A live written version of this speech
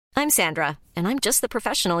I'm Sandra, and I'm just the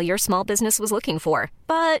professional your small business was looking for.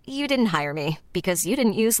 But you didn't hire me because you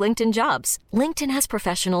didn't use LinkedIn Jobs. LinkedIn has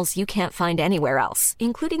professionals you can't find anywhere else,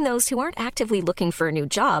 including those who aren't actively looking for a new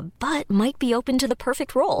job, but might be open to the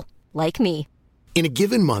perfect role, like me. In a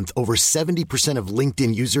given month, over 70% of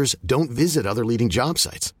LinkedIn users don't visit other leading job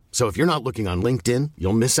sites. So if you're not looking on LinkedIn,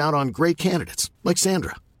 you'll miss out on great candidates like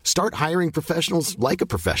Sandra. Start hiring professionals like a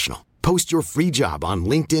professional. Post your free job on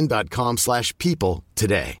linkedin.com/people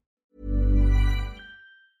today.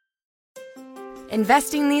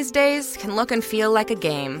 Investing these days can look and feel like a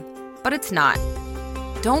game, but it's not.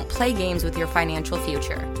 Don't play games with your financial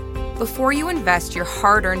future. Before you invest your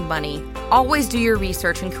hard-earned money, always do your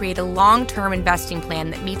research and create a long-term investing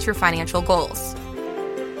plan that meets your financial goals.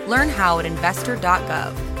 Learn how at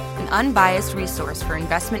investor.gov, an unbiased resource for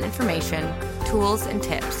investment information, tools, and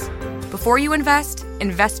tips. Before you invest,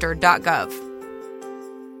 investor.gov.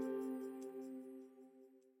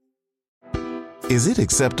 Is it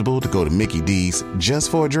acceptable to go to Mickey D's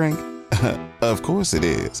just for a drink? Of course it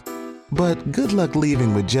is. But good luck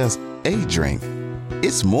leaving with just a drink.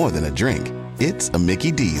 It's more than a drink. It's a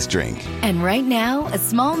Mickey D's drink. And right now, a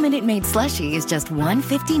small Minute Maid slushie is just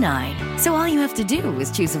 $1.59. So all you have to do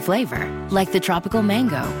is choose a flavor, like the tropical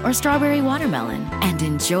mango or strawberry watermelon, and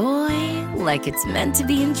enjoy like it's meant to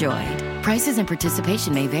be enjoyed. Prices and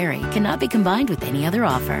participation may vary. Cannot be combined with any other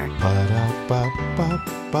offer. Ba-da-ba-ba-ba.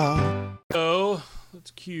 So,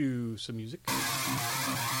 let's cue some music.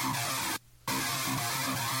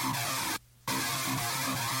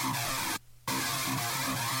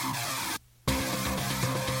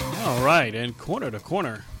 All right, and Corner to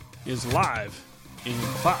Corner is live in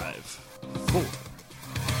 5, 4.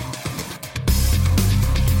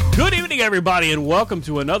 Good evening, everybody, and welcome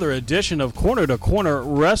to another edition of Corner to Corner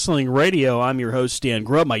Wrestling Radio. I'm your host, Stan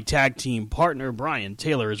Grubb. My tag team partner, Brian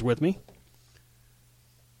Taylor, is with me.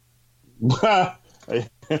 I'm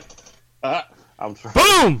sorry.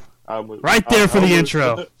 Boom! Right there for the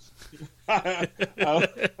intro. I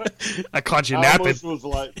caught you napping. I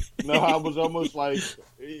was almost like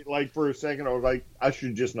for a second, I was like, I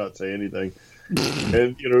should just not say anything.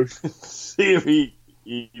 And, see if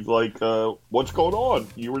he's like, what's going on?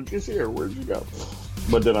 You were just here. Where'd you go?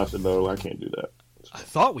 But then I said, no, I can't do that. I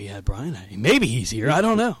thought we had Brian. Maybe he's here. I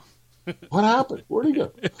don't know. What happened? Where'd he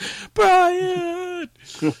go? Brian!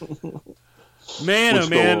 Man, What's oh,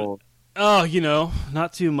 man. going on? Oh,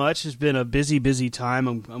 not too much. It's been a busy, busy time.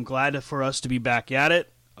 I'm glad for us to be back at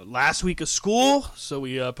it. Last week of school, so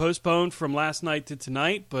we postponed from last night to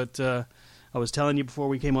tonight, but I was telling you before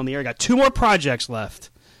we came on the air, I got 2 more projects left,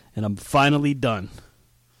 and I'm finally done.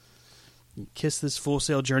 Kiss this Full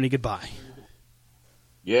Sail journey goodbye.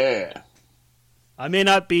 Yeah. I may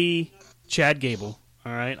not be Chad Gable,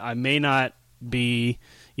 all right? I may not be,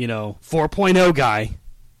 4.0 guy.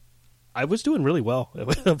 I was doing really well at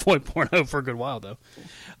 4.0 for a good while, though.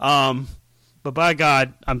 But by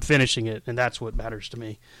God, I'm finishing it, and that's what matters to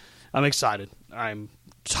me. I'm excited. I'm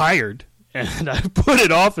tired, and I put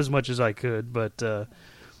it off as much as I could, but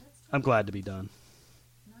I'm glad to be done.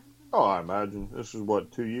 Oh, I imagine. This is,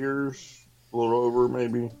 2 years? A little over,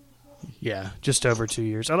 maybe? Yeah, just over 2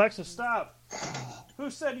 years. Alexa, stop! Who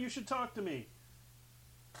said you should talk to me?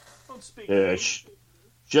 Don't speak to me.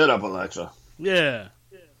 Shut up, Alexa. Yeah.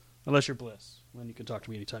 Unless you're Bliss, then you can talk to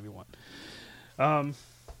me anytime you want.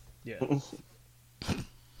 Yeah.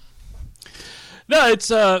 No,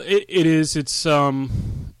 it's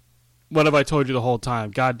what have I told you the whole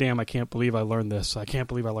time? God damn, I can't believe I learned this. I can't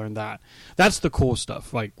believe I learned that. That's the cool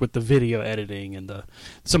stuff, like with the video editing and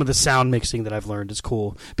some of the sound mixing that I've learned is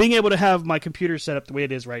cool. Being able to have my computer set up the way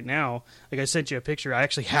it is right now, like I sent you a picture, I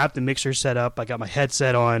actually have the mixer set up. I got my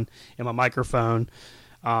headset on and my microphone.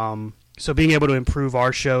 So being able to improve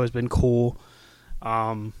our show has been cool.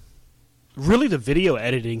 Really, the video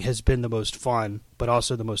editing has been the most fun, but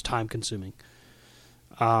also the most time-consuming.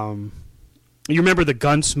 You remember the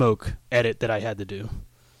Gunsmoke edit that I had to do?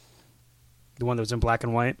 The one that was in black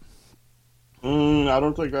and white? I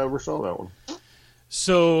don't think I ever saw that one.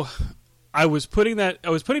 So I was putting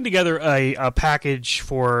together a package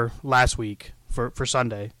for last week for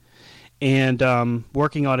Sunday, and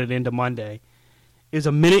working on it into Monday. Is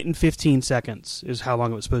 1 minute and 15 seconds is how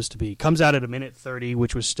long it was supposed to be. Comes out at 1:30,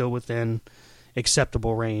 which was still within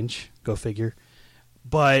acceptable range. Go figure.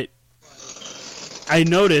 But I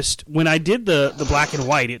noticed when I did the black and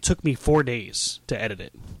white, it took me 4 days to edit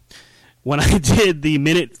it. When I did the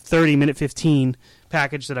 1:30, 1:15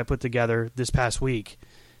 package that I put together this past week,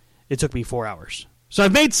 it took me 4 hours. So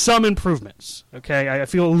I've made some improvements. Okay, I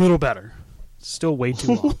feel a little better. It's still way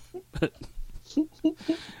too long.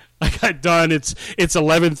 I got done. It's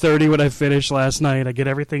 11:30 when I finished last night. I get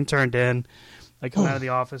everything turned in. I come out of the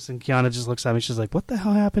office, and Kiana just looks at me. She's like, "What the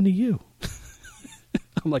hell happened to you?"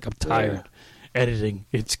 I'm like, "I'm tired. Editing.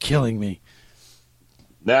 It's killing me."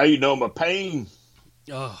 Now you know my pain.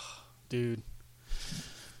 Oh, dude.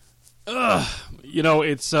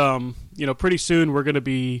 It's pretty soon we're going to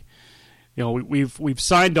be, we've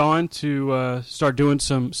signed on to start doing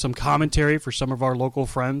some commentary for some of our local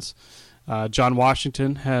friends. John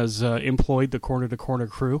Washington has employed the Corner to Corner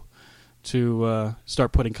crew to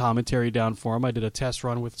start putting commentary down for him. I did a test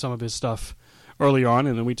run with some of his stuff early on,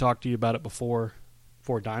 and then we talked to you about it before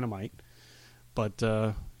Dynamite. But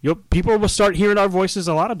people will start hearing our voices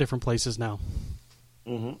a lot of different places now.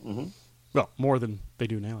 Mm-hmm, mm-hmm. Well, more than they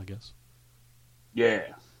do now, I guess. Yeah.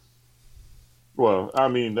 Well, I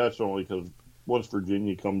mean, that's only because once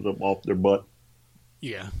Virginia comes up off their butt.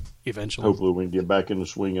 Yeah, eventually. Hopefully we can get back in the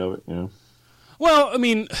swing of it, Well, I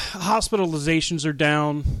mean, hospitalizations are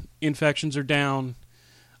down, infections are down.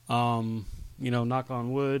 Knock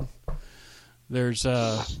on wood. There's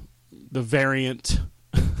the variant.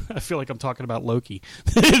 I feel like I'm talking about Loki.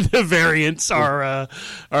 The variants are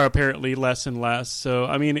apparently less and less. So,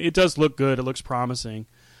 I mean, it does look good. It looks promising.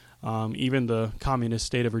 Even the communist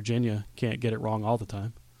state of Virginia can't get it wrong all the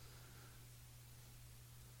time.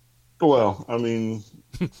 Well, I mean...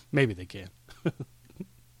 Maybe they can.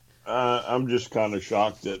 I'm just kind of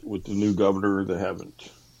shocked that with the new governor, they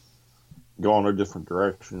haven't gone a different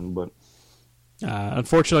direction, but...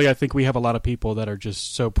 unfortunately, I think we have a lot of people that are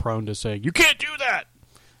just so prone to saying, "You can't do that!"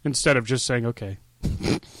 Instead of just saying, "Okay,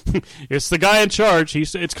 it's the guy in charge."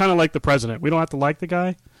 It's kind of like the president. We don't have to like the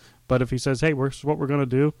guy, but if he says, "Hey, here's what we're going to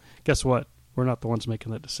do," guess what? We're not the ones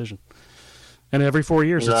making that decision. And every 4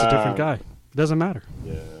 years, it's a different guy. It doesn't matter.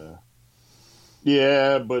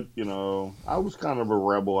 Yeah, but, I was kind of a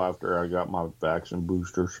rebel after I got my vaccine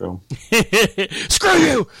booster, so... Screw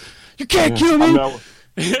you! You can't kill me!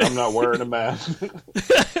 I'm not wearing a mask.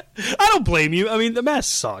 I don't blame you. I mean, the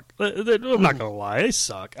masks suck. I'm not going to lie. They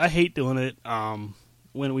suck. I hate doing it.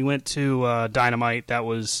 When we went to Dynamite, that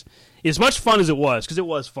was as much fun as it was, because it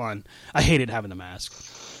was fun. I hated having the mask.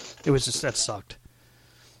 It was just, that sucked.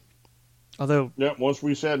 Although... Yeah, once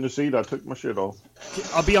we sat in the seat, I took my shit off.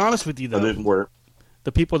 I'll be honest with you, though. I didn't wear it.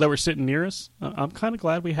 The people that were sitting near us, I'm kind of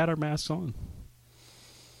glad we had our masks on.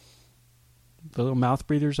 The little mouth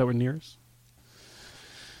breathers that were near us.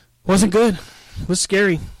 Wasn't good. It was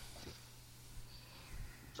scary.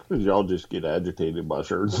 It's because y'all just get agitated by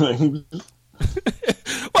certain things.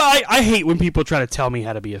 Well, I hate when people try to tell me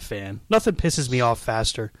how to be a fan. Nothing pisses me off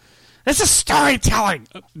faster. This is storytelling!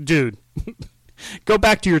 Dude, go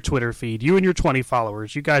back to your Twitter feed. You and your 20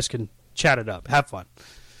 followers. You guys can chat it up. Have fun.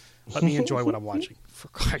 Let me enjoy what I'm watching, for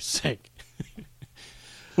Christ's sake.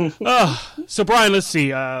 So, Brian, let's see.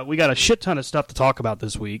 We got a shit ton of stuff to talk about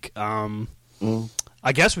this week.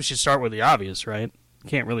 I guess we should start with the obvious, right?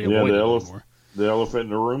 Can't really avoid it anymore. The elephant in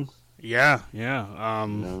the room? Yeah. I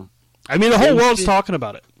mean, the whole world's talking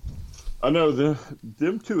about it. I know.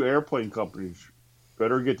 Them two airplane companies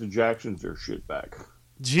better get the Jacksons their shit back.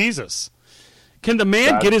 Jesus. Can the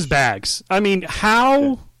man get his bags? I mean,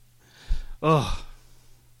 how? Ugh.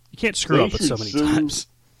 You can't screw up it so many times.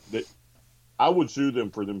 I would sue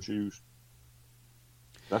them for them shoes.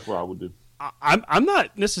 That's what I would do. I'm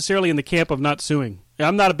not necessarily in the camp of not suing.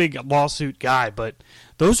 I'm not a big lawsuit guy, but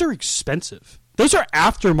those are expensive. Those are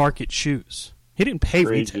aftermarket shoes. He didn't pay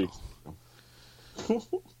retail.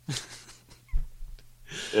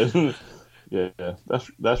 Yeah,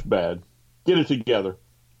 that's bad. Get it together.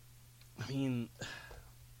 I mean,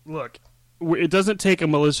 look, it doesn't take a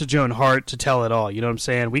Melissa Joan Hart to tell it all. You know what I'm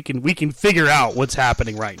saying? We can figure out what's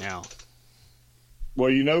happening right now.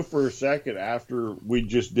 Well, for a second after we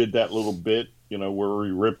just did that little bit, where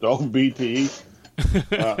we ripped off BTE,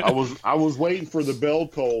 I was waiting for the bell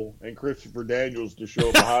toll and Christopher Daniels to show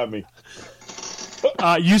up behind me.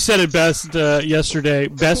 You said it best yesterday.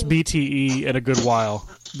 Best BTE in a good while.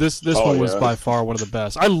 This one was by far one of the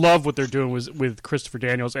best. I love what they're doing with Christopher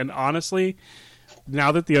Daniels, and honestly,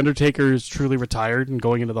 now that the Undertaker is truly retired and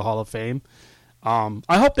going into the Hall of Fame,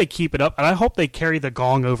 I hope they keep it up, and I hope they carry the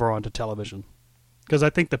gong over onto television. Because I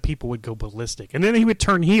think the people would go ballistic. And then he would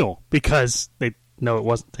turn heel because they know it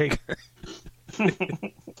wasn't Taker.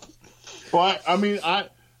 Well,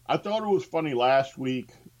 I thought it was funny last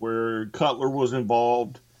week where Cutler was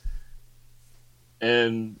involved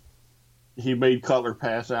and he made Cutler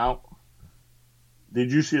pass out.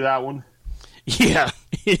 Did you see that one? Yeah.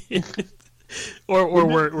 or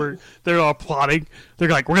where they're all plotting. They're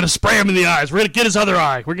like, we're going to spray him in the eyes. We're going to get his other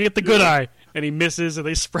eye. We're going to get the good eye. And he misses, and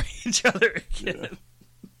they spray each other again.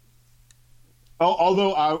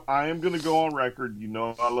 Although I am going to go on record,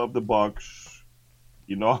 I love the Bucks.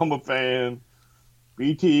 I'm a fan.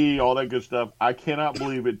 BT, all that good stuff. I cannot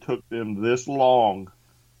believe it took them this long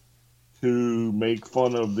to make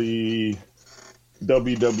fun of the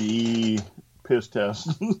WWE piss test.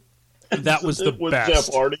 That was the best.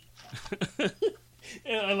 Jeff Hardy.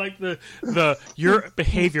 And I like the your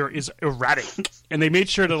behavior is erratic, and they made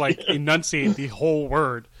sure to enunciate the whole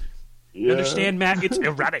word. Yeah. You understand, Matt? It's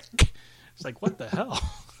erratic. It's like, what the hell?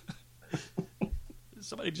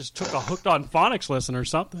 Somebody just took a hooked on phonics lesson or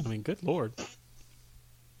something. I mean, good Lord.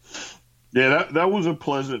 Yeah, that was a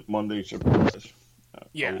pleasant Monday surprise.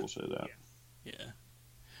 I will say that. Yeah.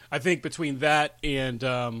 I think between that and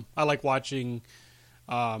I like watching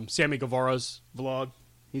Sammy Guevara's vlog.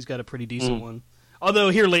 He's got a pretty decent one. Although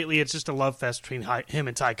here lately it's just a love fest between him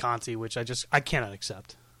and Ty Conti, which I cannot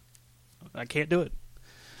accept. I can't do it.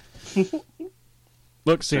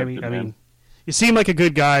 Look, Sammy, I mean, you seem like a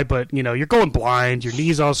good guy, but you're going blind. Your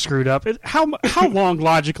knee's all screwed up. How long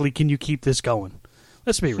logically can you keep this going?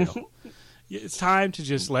 Let's be real. It's time to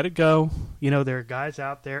just let it go. There are guys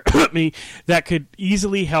out there that could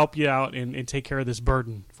easily help you out and take care of this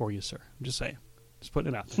burden for you, sir. I'm just saying. Just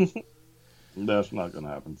putting it out there. That's not going to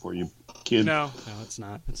happen for you, kid. No, it's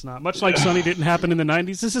not. It's not. Much like Sonny didn't happen in the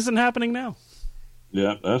 90s, this isn't happening now.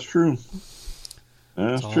 Yeah, that's true.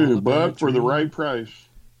 That's true, but for the right price.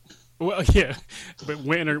 Well, yeah, but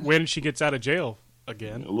when she gets out of jail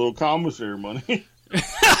again. A little commissary money.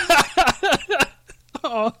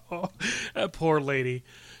 Oh, that poor lady.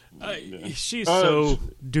 She's so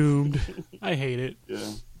doomed. I hate it.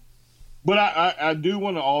 Yeah. But I do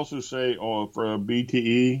want to also say for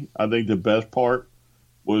BTE, I think the best part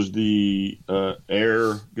was the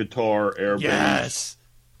air guitar, air bass,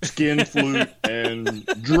 skin flute, and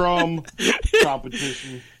drum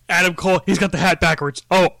competition. Adam Cole, he's got the hat backwards.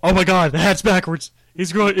 Oh my God, the hat's backwards.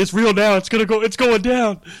 He's going. It's real now. It's going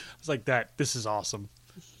down. It's like that. This is awesome.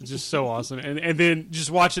 It's just so awesome. And then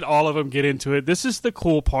just watching all of them get into it. This is the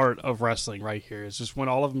cool part of wrestling right here. It's just when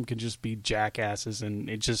all of them can just be jackasses and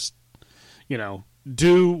it just,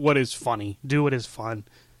 do what is funny. Do what is fun.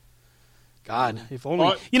 God, if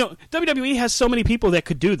only. WWE has so many people that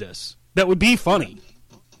could do this. That would be funny.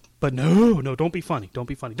 But no, don't be funny. Don't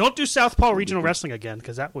be funny. Don't do Southpaw Regional Wrestling again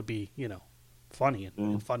because that would be, funny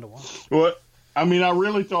and fun to watch. Well, I mean, I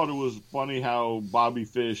really thought it was funny how Bobby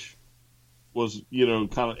Fish was,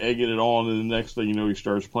 kind of egging it on, and the next thing you know, he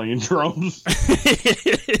starts playing drums.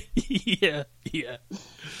 Yeah.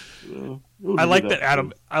 I like that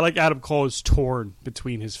Adam Cole is torn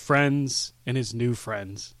between his friends and his new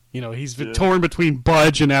friends. He's been torn between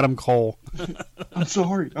Budge and Adam Cole. I'm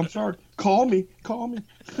sorry. Call me.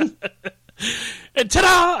 And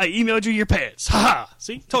ta-da! I emailed you your pants. Ha-ha!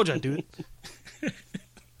 See? Told you I'd do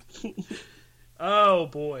it. Oh,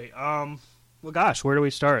 boy. Well, gosh, where do we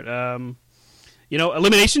start?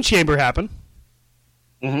 Elimination Chamber happened.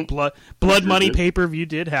 Mm-hmm. Blood Money pay-per-view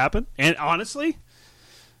did happen. And honestly,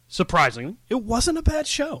 surprisingly, it wasn't a bad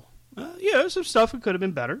show. Some stuff that could have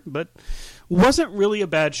been better, but wasn't really a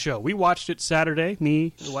bad show. We watched it Saturday,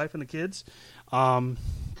 me, the wife, and the kids.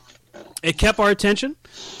 It kept our attention.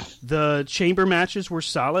 The chamber matches were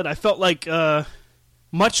solid. I felt like,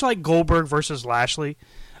 much like Goldberg versus Lashley,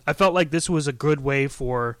 I felt like this was a good way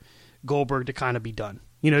for Goldberg to kind of be done.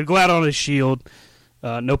 Go out on his shield,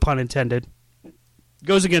 no pun intended.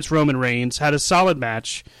 Goes against Roman Reigns, had a solid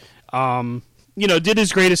match. Did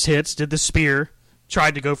his greatest hits, did the spear,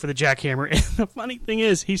 tried to go for the jackhammer. And the funny thing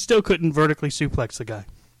is, he still couldn't vertically suplex the guy.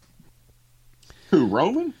 Who,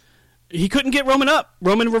 Roman? He couldn't get Roman up.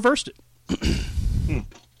 Roman reversed it.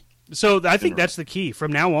 So I think that's the key.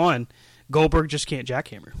 From now on, Goldberg just can't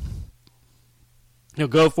jackhammer. He'll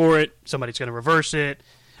go for it. Somebody's going to reverse it.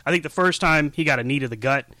 I think the first time he got a knee to the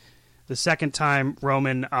gut. The second time,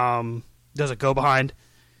 Roman does a go behind,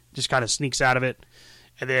 just kind of sneaks out of it.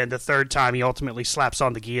 And then the third time, he ultimately slaps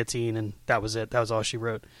on the guillotine, and that was it. That was all she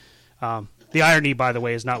wrote. The irony, by the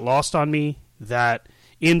way, is not lost on me that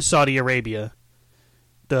in Saudi Arabia,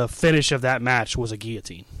 the finish of that match was a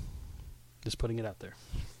guillotine. Just putting it out there.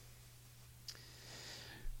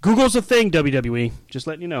 Google's a thing, WWE. Just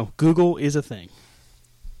letting you know. Google is a thing.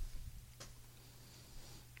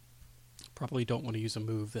 Probably don't want to use a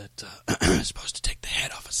move that is supposed to take the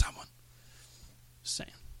head off of someone. Just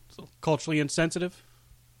saying. So culturally insensitive.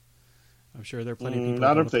 I'm sure there are plenty of people.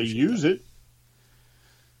 Not if they use it.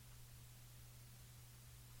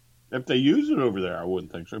 If they use it over there, I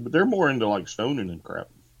wouldn't think so. But they're more into like stoning and crap.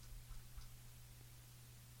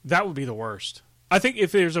 That would be the worst. I think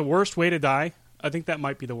if there's a worst way to die, I think that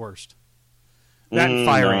might be the worst. That and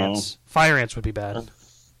fire ants. Fire ants would be bad.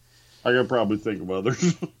 I could probably think of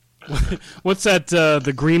others. What's that?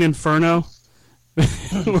 The Green Inferno,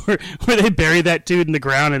 where they bury that dude in the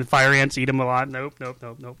ground and fire ants eat him a lot. Nope.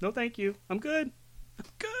 No, thank you. I'm good.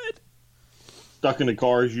 Stuck in the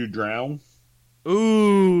car as you drown.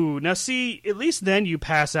 Ooh, now see, at least then you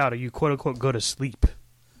pass out or you quote unquote go to sleep.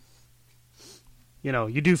 You know,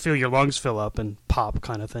 you do feel your lungs fill up and pop,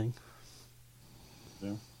 kind of thing.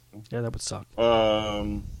 Yeah, that would suck.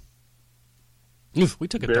 Oof, we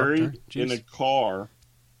took a buried in a car.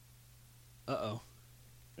 Uh-oh.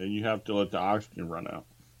 And you have to let the oxygen run out.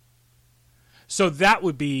 So that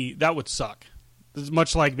would suck. It's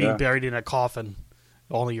much like being buried in a coffin,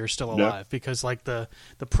 only you're still alive. Because like the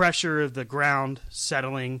pressure of the ground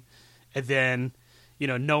settling, and then, you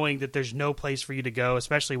know, knowing that there's no place for you to go,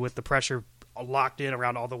 especially with the pressure locked in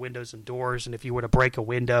around all the windows and doors, and if you were to break a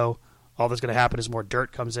window, all that's going to happen is more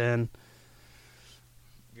dirt comes in.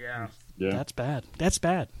 Yeah. That's bad.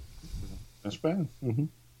 Mm-hmm.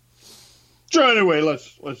 So anyway,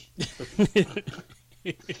 let's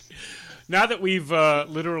now that we've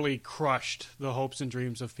literally crushed the hopes and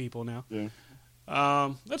dreams of people now,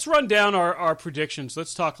 let's run down our predictions.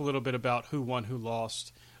 Let's talk a little bit about who won, who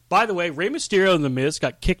lost. By the way, Rey Mysterio and The Miz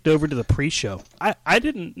got kicked over to the pre-show. I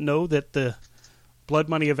didn't know that the Blood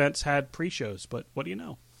Money events had pre-shows, but what do you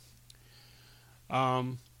know?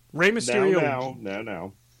 Rey Mysterio.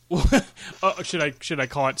 Now. Should I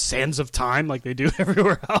call it Sands of Time like they do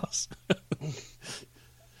everywhere else?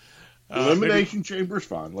 Elimination Chamber's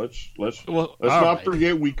fine. Let's not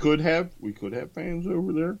forget we could have fans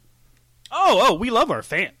over there. Oh, we love our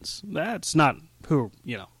fans. That's not who,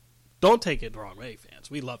 you know. Don't take it the wrong way, fans.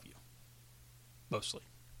 We love you. Mostly.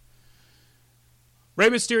 Rey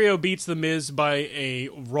Mysterio beats The Miz by a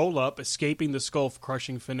roll-up, escaping the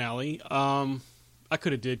skull-crushing finale. I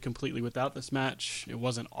could have did completely without this match. It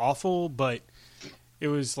wasn't awful, but it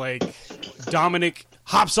was like Dominic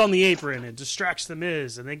hops on the apron and distracts The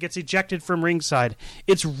Miz and then gets ejected from ringside.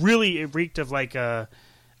 It reeked of like a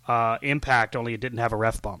Impact, only it didn't have a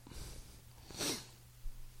ref bump.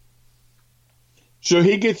 So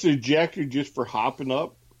he gets ejected just for hopping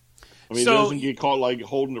up? I mean, doesn't get caught like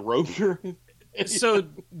holding the ropes or anything? So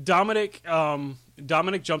Dominic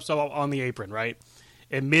jumps up on the apron, right?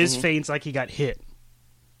 And Miz feigns like he got hit.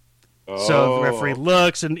 So the referee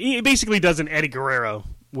looks, and he basically does an Eddie Guerrero,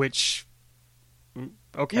 which,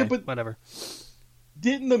 okay, but whatever.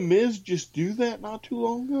 Didn't The Miz just do that not too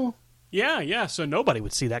long ago? Yeah, so nobody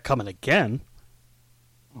would see that coming again.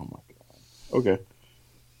 Oh, my God. Okay.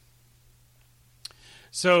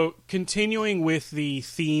 So, continuing with the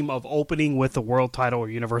theme of opening with the world title or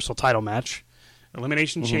universal title match,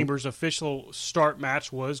 Elimination Chamber's official start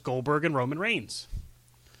match was Goldberg and Roman Reigns.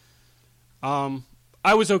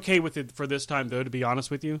 I was okay with it for this time, though, to be honest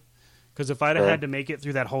with you. Because if I'd have had to make it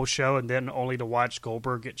through that whole show and then only to watch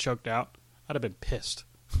Goldberg get choked out, I'd have been pissed.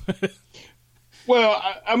 Well,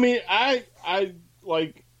 I mean, I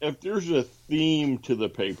like, if there's a theme to the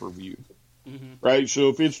pay-per-view, right? So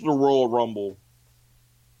if it's the Royal Rumble,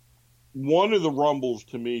 one of the Rumbles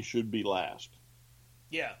to me should be last.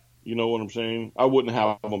 Yeah. You know what I'm saying? I wouldn't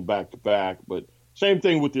have them back-to-back, but same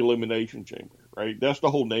thing with the Elimination Chamber, right? That's the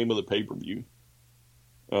whole name of the pay-per-view.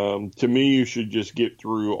 To me, you should just get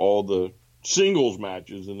through all the singles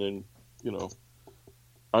matches, and then, you know,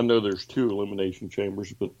 I know there's 2 Elimination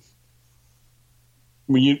Chambers, but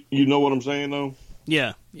I mean, you know what I'm saying, though?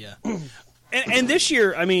 Yeah. And this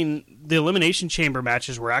year, I mean, the Elimination Chamber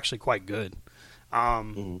matches were actually quite good.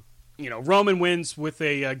 You know, Roman wins with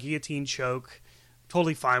a guillotine choke.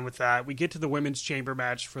 Totally fine with that. We get to the Women's Chamber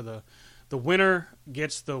match for the winner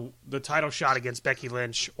gets the title shot against Becky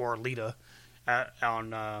Lynch or Lita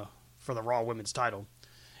for the Raw Women's title.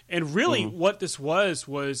 And really what this was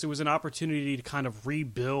it was an opportunity to kind of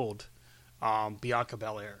rebuild Bianca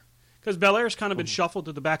Belair. Because Belair's kind of been shuffled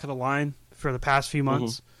to the back of the line for the past few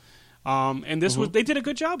months. And this they did a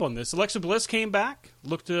good job on this. Alexa Bliss came back,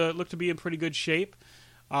 looked to be in pretty good shape.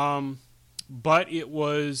 But it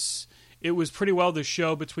was pretty well the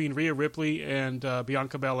show between Rhea Ripley and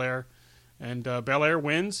Bianca Belair. And Belair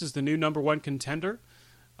wins as the new number 1 contender.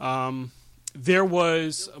 I'm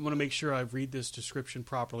going to make sure I read this description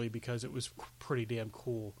properly because it was pretty damn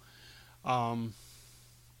cool. Damn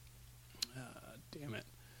it.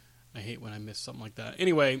 I hate when I miss something like that.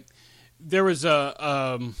 Anyway, there was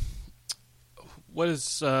what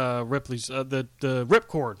is Ripley's, the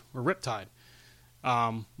ripcord or riptide.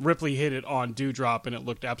 Ripley hit it on Doudrop and it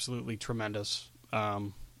looked absolutely tremendous.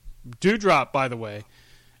 Doudrop, by the way,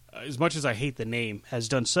 as much as I hate the name, has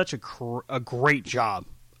done such a great job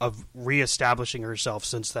of reestablishing herself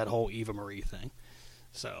since that whole Eva Marie thing.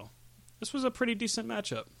 So, this was a pretty decent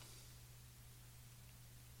matchup.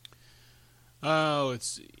 Let's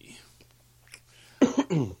see.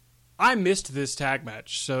 I missed this tag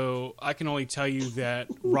match, so I can only tell you that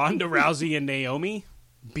Ronda Rousey and Naomi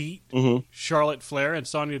beat Charlotte Flair and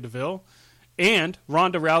Sonya Deville, and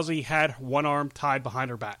Ronda Rousey had one arm tied behind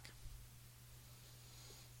her back.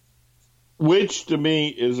 Which, to me,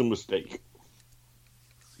 is a mistake.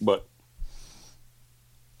 But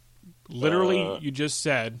literally, you just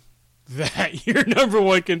said that your number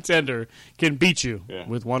one contender can beat you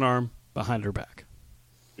with one arm behind her back.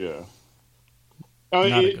 Yeah.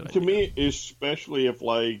 To me, especially if,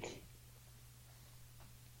 like,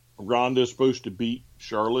 Ronda's supposed to beat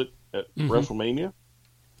Charlotte at WrestleMania,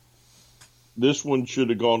 this one should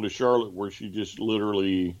have gone to Charlotte where she just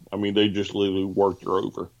literally, they just literally worked her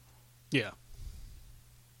over. Yeah.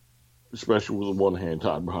 Especially with the one hand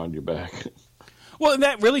tied behind your back. Well,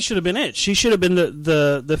 that really should have been it. She should have been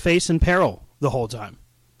the face in peril the whole time.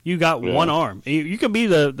 You got one arm. You could be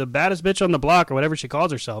the baddest bitch on the block or whatever she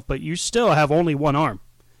calls herself, but you still have only one arm.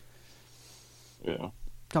 Yeah.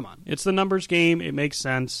 Come on. It's the numbers game. It makes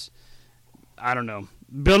sense. I don't know.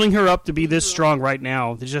 Building her up to be this strong right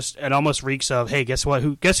now, it almost reeks of, hey, guess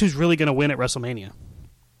what? Guess who's really going to win at WrestleMania?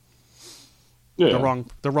 Yeah.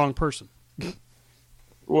 The wrong person.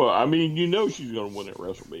 Well, she's going to win at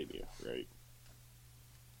WrestleMania, right?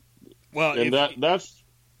 Well, and that's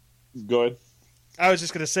good. I was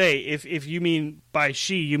just going to say, if you mean by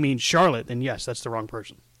she, you mean Charlotte, then yes, that's the wrong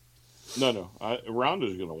person. No.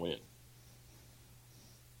 Ronda's going to win.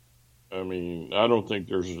 I don't think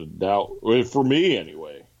there's a doubt. For me,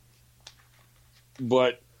 anyway.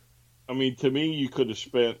 But, to me, you could have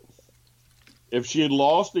spent... If she had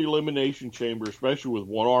lost the Elimination Chamber, especially with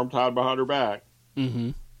one arm tied behind her back,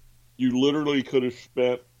 you literally could have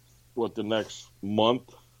spent, the next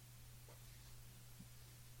month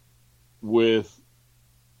with,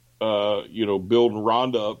 building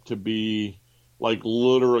Ronda up to be,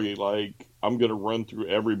 literally, I'm going to run through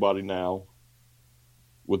everybody now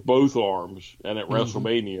with both arms, and at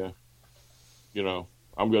WrestleMania,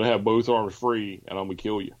 I'm going to have both arms free, and I'm going to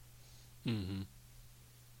kill you. Mm-hmm.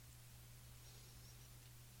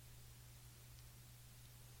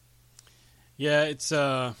 Yeah, it's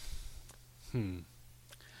I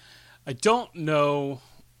don't know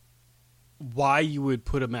why you would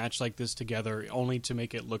put a match like this together only to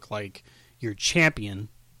make it look like your champion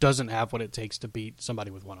doesn't have what it takes to beat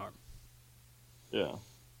somebody with one arm. Yeah.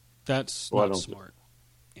 That's not smart.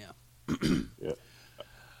 Yeah.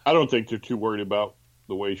 I don't think they're too worried about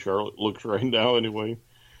the way Charlotte looks right now anyway.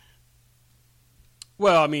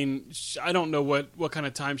 Well, I don't know what kind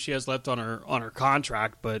of time she has left on her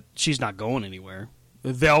contract, but she's not going anywhere.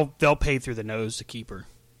 They'll pay through the nose to keep her.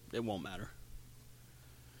 It won't matter.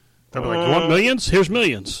 They'll be like, you want millions? Here's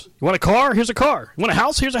millions. You want a car? Here's a car. You want a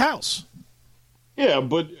house? Here's a house. Yeah,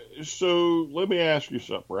 but so let me ask you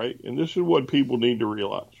something, right? And this is what people need to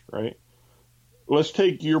realize, right? Let's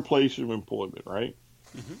take your place of employment, right?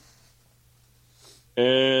 Mm-hmm.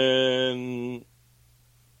 And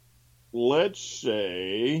let's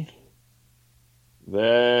say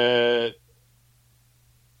that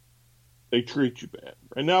they treat you bad.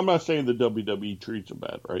 Right now, I'm not saying the WWE treats them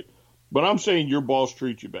bad, right? But I'm saying your boss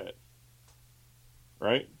treats you bad,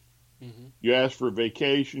 right? Mm-hmm. You ask for a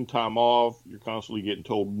vacation, time off. You're constantly getting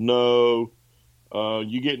told no.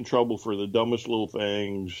 You get in trouble for the dumbest little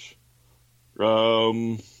things.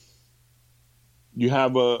 You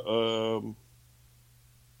have a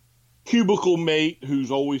cubicle mate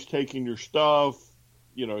who's always taking your stuff.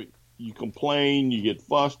 You complain, you get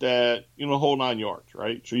fussed at, the whole 9 yards,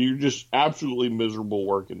 right? So you're just absolutely miserable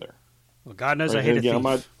working there. Well, God knows I hate a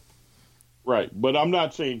thief. Right, but I'm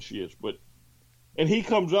not saying she is. And he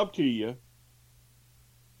comes up to you,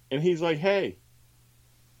 and he's like, hey,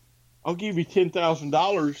 I'll give you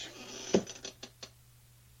 $10,000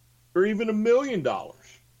 or even $1 million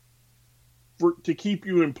to keep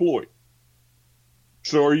you employed.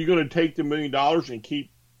 So are you going to take the $1 million and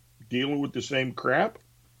keep dealing with the same crap?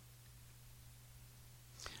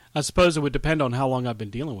 I suppose it would depend on how long I've been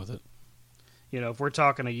dealing with it. If we're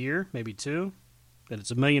talking a year, maybe 2, then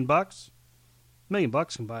it's $1 million. $1 million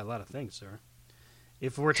can buy a lot of things, sir.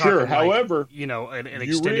 If we're talking, sure. However, an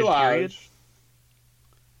extended period,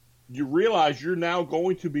 you realize you're now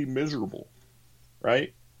going to be miserable,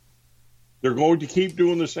 right? They're going to keep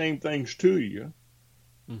doing the same things to you.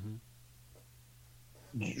 Mm-hmm.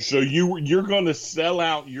 So you're going to sell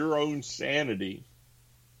out your own sanity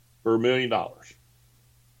for $1 million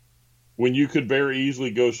when you could very easily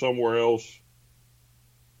go somewhere else,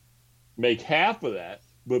 make half of that,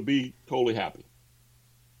 but be totally happy.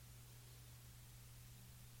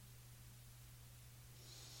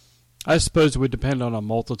 I suppose it would depend on a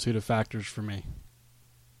multitude of factors for me.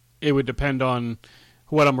 It would depend on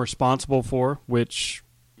what I'm responsible for, which,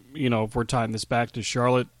 if we're tying this back to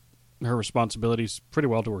Charlotte, her responsibility is pretty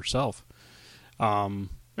well to herself. And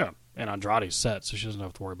Andrade's set, so she doesn't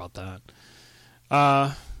have to worry about that.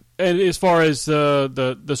 And as far as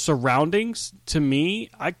the surroundings, to me,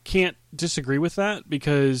 I can't disagree with that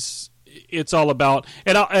because it's all about,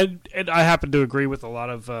 and I happen to agree with a lot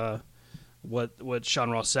of what Sean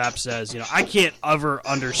Ross Sapp says. I can't ever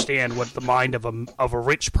understand what the mind of a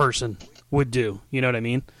rich person would do. You know what I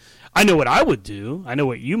mean? I know what I would do. I know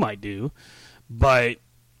what you might do, but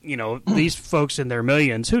these folks in their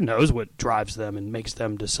millions, who knows what drives them and makes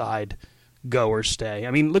them decide go or stay.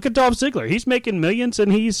 I mean, look at Dolph Ziggler. He's making millions,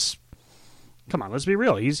 and come on, let's be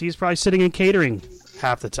real. He's probably sitting in catering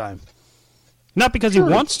half the time. Not because he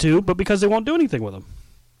wants to, but because they won't do anything with him.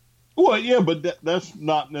 Well, yeah, but that's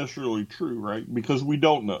not necessarily true, right? Because we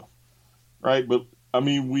don't know, right? But,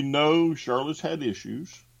 we know Charlotte's had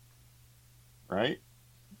issues, right?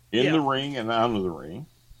 In the ring and out of the ring,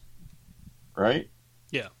 right?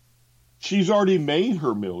 Yeah. She's already made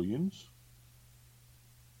her millions.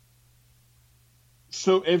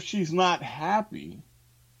 So if she's not happy,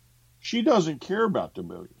 she doesn't care about the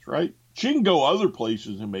millions, right? She can go other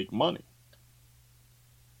places and make money.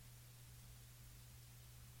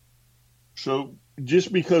 So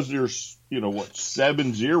just because there's,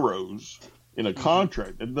 7 zeros in a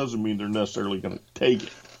contract, that doesn't mean they're necessarily going to take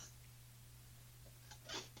it.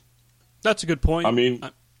 That's a good point.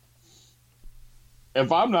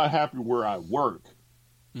 If I'm not happy where I work,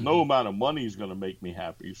 no amount of money is going to make me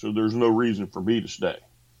happy, so there's no reason for me to stay.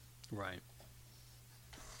 Right.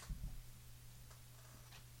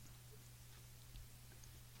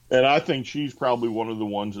 And I think she's probably one of the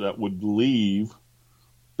ones that would leave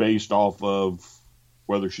based off of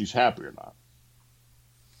whether she's happy or not.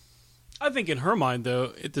 I think in her mind,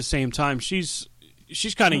 though, at the same time, she's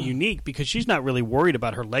kind of unique because she's not really worried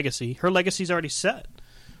about her legacy. Her legacy's already set.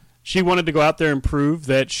 She wanted to go out there and prove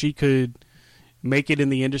that she could make it in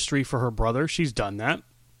the industry for her brother. She's done that.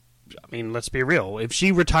 Let's be real. If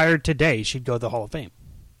she retired today, she'd go to the Hall of Fame.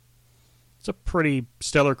 It's a pretty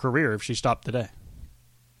stellar career if she stopped today.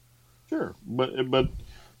 Sure. But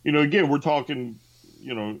again, we're talking,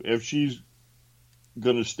 if she's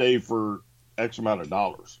going to stay for X amount of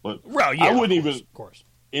dollars. But well, yeah, I wouldn't even, of course.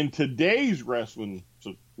 In today's wrestling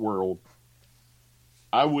world,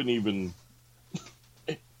 I wouldn't even,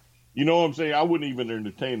 you know what I'm saying? I wouldn't even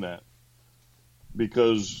entertain that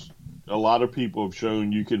because a lot of people have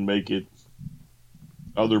shown you can make it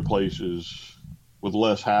other places with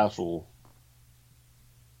less hassle,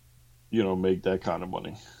 make that kind of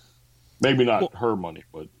money. Maybe not her money,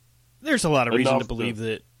 but there's a lot of reason to believe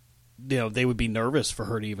that they would be nervous for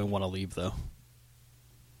her to even want to leave, though.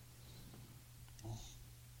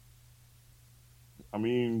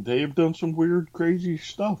 They have done some weird, crazy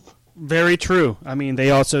stuff. Very true. They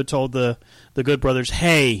also told the Good Brothers,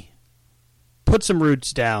 hey, put some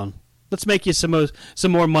roots down. Let's make you some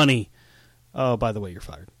more money. Oh, by the way, you're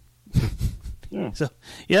fired. Yeah. So,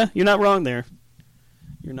 yeah, you're not wrong there.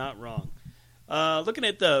 You're not wrong. Looking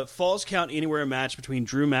at the Falls Count Anywhere match between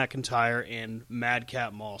Drew McIntyre and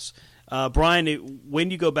Madcap Moss. Brian, when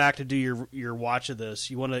you go back to do your watch of this,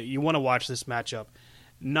 you want to watch this matchup,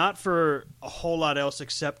 not for a whole lot else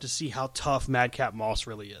except to see how tough Madcap Moss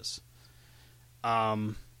really is.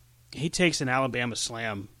 He takes an Alabama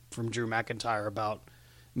slam from Drew McIntyre about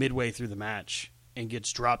midway through the match and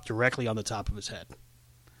gets dropped directly on the top of his head.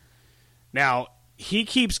 Now, he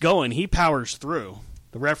keeps going. He powers through.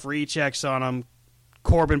 The referee checks on him.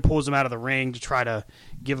 Corbin pulls him out of the ring to try to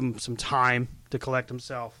give him some time to collect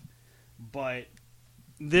himself. But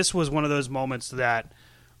this was one of those moments that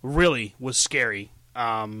really was scary.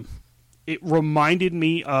 It reminded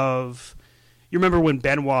me of, you remember when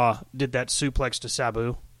Benoit did that suplex to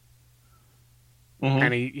Sabu? Mm-hmm.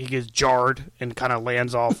 And he gets jarred and kind of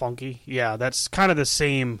lands all funky? Yeah, that's kind of the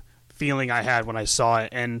same feeling I had when I saw it.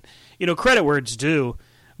 And, credit where it's due.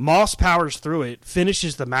 Moss powers through it,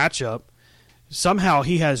 finishes the matchup. Somehow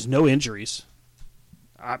he has no injuries.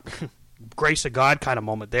 Grace of God kind of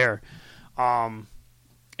moment there. And,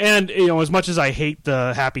 as much as I hate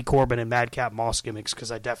the Happy Corbin and Madcap Moss gimmicks,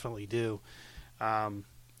 because I definitely do,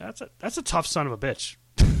 that's a tough son of a bitch.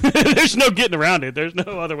 There's no getting around it. There's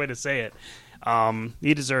no other way to say it.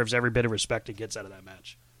 He deserves every bit of respect he gets out of that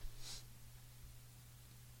match.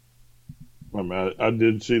 I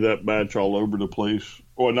did see that match all over the place.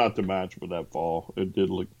 Well, not the match, but that fall. It did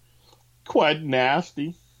look quite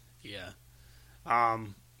nasty. Yeah.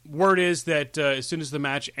 word is that as soon as the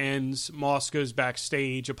match ends, Moss goes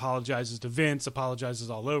backstage, apologizes to Vince, apologizes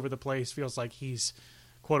all over the place, feels like he's,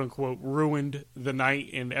 quote-unquote, ruined the night,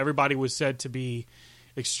 and everybody was said to be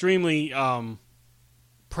extremely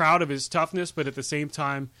proud of his toughness, but at the same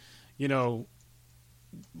time, you know,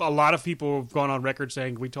 a lot of people have gone on record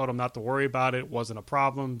saying we told him not to worry about it, it wasn't a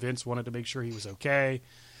problem, Vince wanted to make sure he was okay.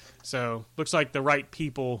 So, looks like the right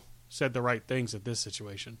people said the right things at this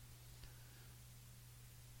situation.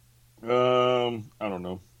 I don't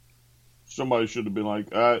know. Somebody should have been like,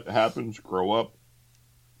 it happens, grow up,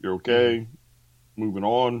 you're okay, moving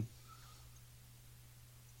on.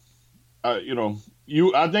 I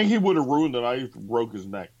think he would have ruined the night if he broke his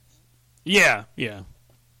neck. Yeah.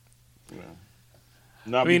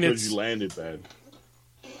 Not because you landed bad.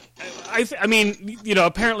 I mean, you know,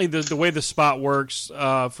 apparently the way the spot works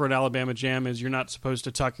for an Alabama Jam is you're not supposed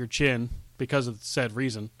to tuck your chin because of said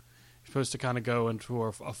reason. You're supposed to kind of go into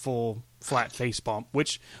a full flat face bump,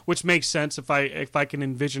 which makes sense if I can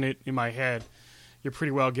envision it in my head. You're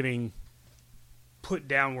pretty well getting put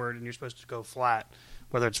downward, and you're supposed to go flat,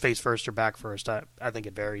 whether it's face first or back first. I think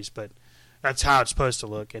it varies, but that's how it's supposed to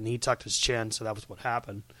look. And he tucked his chin, so that was what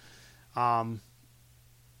happened.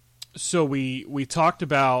 So we talked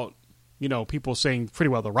about, you know, people saying pretty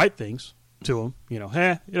well the right things to him. You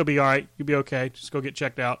know, it'll be all right. You'll be okay. Just go get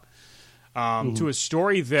checked out. To a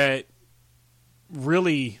story that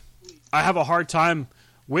really, I have a hard time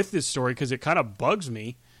with this story because it kind of bugs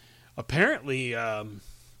me. Apparently,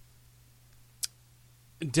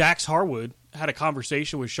 Dax Harwood had a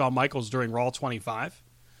conversation with Shawn Michaels during Raw 25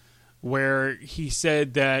 where he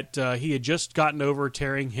said that he had just gotten over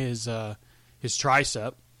tearing his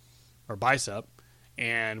tricep or bicep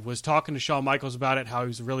and was talking to Shawn Michaels about it, how he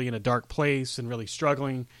was really in a dark place and really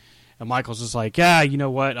struggling. And Michaels was like, yeah, you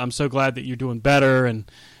know what? I'm so glad that you're doing better.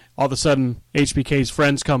 And all of a sudden, HBK's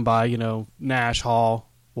friends come by, you know, Nash,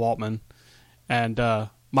 Hall, Waltman, and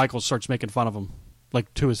Michaels starts making fun of him,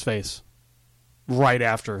 like to his face, right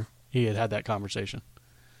after he had that conversation.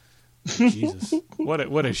 Jesus,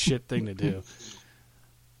 what a shit thing to do.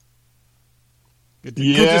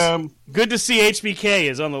 Good to see HBK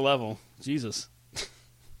is on the level. Jesus.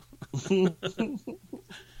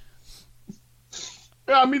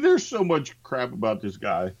 Yeah, I mean, there's so much crap about this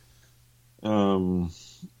guy. You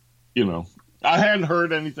know, I hadn't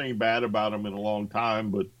heard anything bad about him in a long time,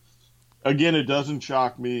 but again, it doesn't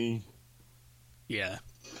shock me. Yeah.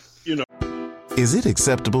 You know. Is it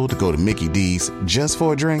acceptable to go to Mickey D's just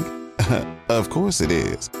for a drink? Of course it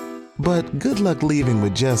is. But good luck leaving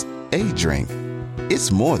with just a drink.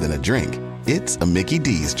 It's more than a drink. It's a Mickey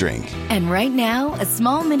D's drink. And right now, a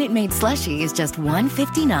small Minute Maid slushie is just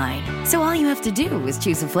 $1.59. So all you have to do is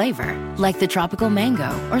choose a flavor, like the tropical mango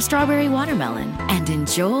or strawberry watermelon, and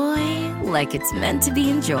enjoy like it's meant to be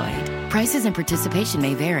enjoyed. Prices and participation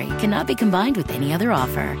may vary. Cannot be combined with any other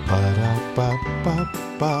offer. Ba-da-ba-ba-ba.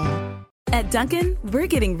 At Dunkin', we're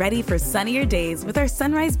getting ready for sunnier days with our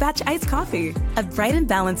Sunrise Batch Iced Coffee. A bright and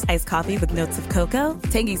balanced iced coffee with notes of cocoa,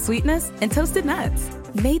 tangy sweetness, and toasted nuts.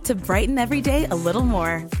 Made to brighten every day a little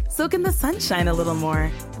more. Soak in the sunshine a little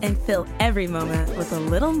more. And fill every moment with a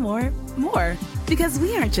little more. Because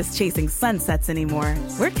we aren't just chasing sunsets anymore.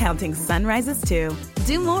 We're counting sunrises too.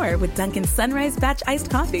 Do more with Dunkin' Sunrise Batch Iced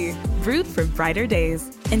Coffee. Brewed for brighter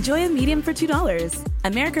days. Enjoy a medium for $2.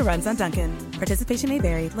 America runs on Dunkin'. Participation may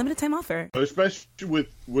vary. Limited time offer. Especially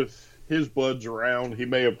with his buds around, he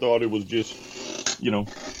may have thought it was just, you know,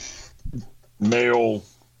 male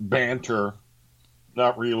banter,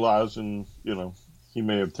 not realizing, you know, he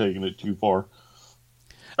may have taken it too far.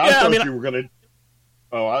 I thought you were going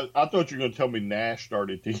to tell me Nash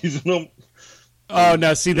started teasing him. Oh,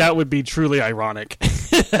 no, see, that would be truly ironic.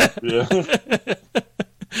 Yeah.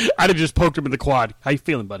 I'd have just poked him in the quad. How you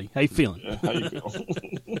feeling, buddy? How you feeling? Yeah, how you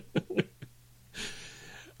feeling?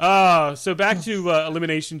 So back to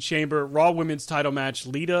Elimination Chamber, Raw Women's title match,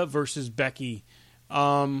 Lita versus Becky.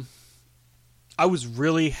 I was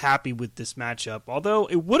really happy with this matchup, although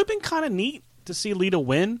it would have been kind of neat to see Lita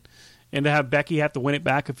win and to have Becky have to win it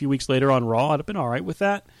back a few weeks later on Raw. I'd have been all right with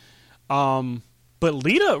that. But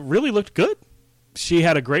Lita really looked good. She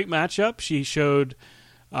had a great matchup. She showed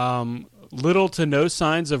little to no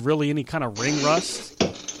signs of really any kind of ring rust.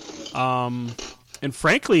 And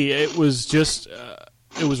frankly, it was just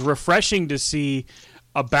it was refreshing to see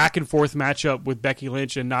a back and forth matchup with Becky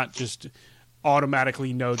Lynch and not just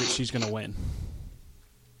automatically know that she's going to win.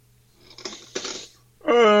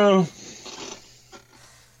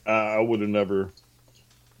 I would have never,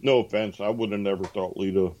 no offense, I would have never thought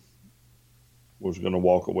Lita was going to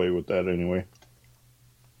walk away with that anyway.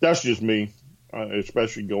 That's just me,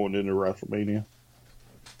 especially going into WrestleMania.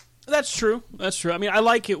 That's true. That's true. I mean, I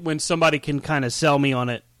like it when somebody can kind of sell me on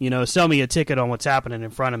it, sell me a ticket on what's happening in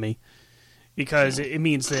front of me, because it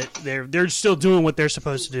means that they're still doing what they're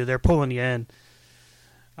supposed to do. They're pulling you in.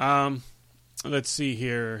 Let's see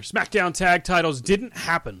here. SmackDown tag titles didn't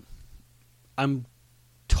happen. I'm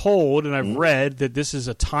told, and I've read, that this is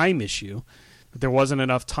a time issue, that there wasn't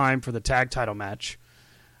enough time for the tag title match.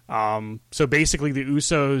 So basically the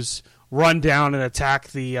Usos run down and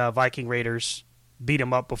attack the Viking Raiders, beat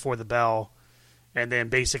them up before the bell, and then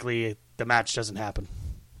basically the match doesn't happen.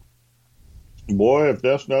 Boy, if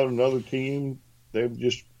that's not another team,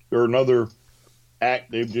 or another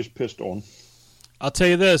act they've just pissed on. I'll tell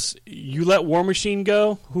you this: you let War Machine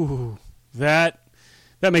go, that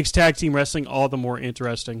makes tag team wrestling all the more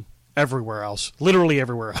interesting everywhere else, literally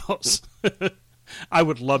everywhere else. I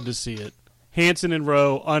would love to see it. Hanson and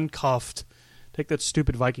Rowe uncuffed. Take that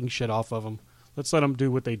stupid Viking shit off of them. Let's let them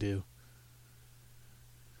do what they do.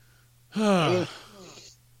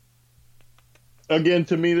 Again,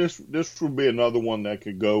 to me, this would be another one that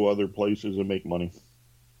could go other places and make money.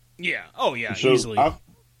 Yeah. Oh, yeah. So easily.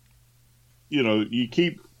 You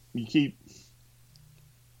keep.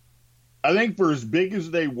 I think for as big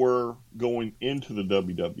as they were going into the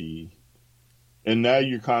WWE, and now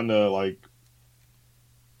you're kind of like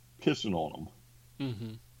pissing on them.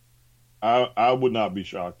 Mm-hmm. I would not be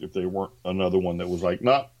shocked if they weren't another one that was like,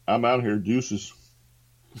 nah, I'm out here, deuces.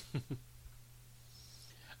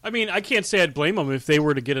 I mean, I can't say I'd blame them if they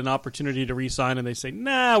were to get an opportunity to re-sign and they say,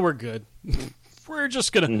 nah, we're good. We're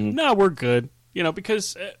just going to, nah, we're good.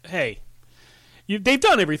 Because, hey, they've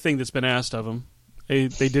done everything that's been asked of them. They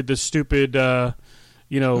did the stupid,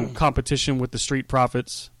 competition with the Street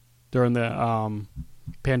Profits during the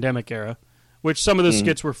pandemic era, which some of the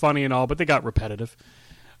skits were funny and all, but they got repetitive.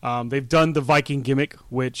 They've done the Viking gimmick,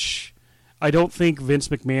 which I don't think Vince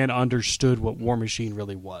McMahon understood what War Machine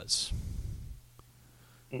really was.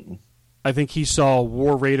 I think he saw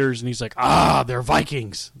War Raiders and he's like, they're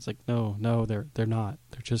Vikings. It's like, no, they're not.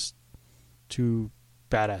 They're just two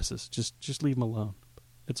badasses. Just leave them alone.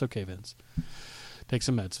 It's okay, Vince. Take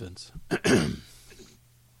some meds, Vince.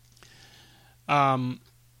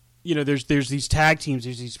 There's these tag teams,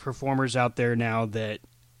 there's these performers out there now that,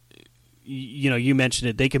 you mentioned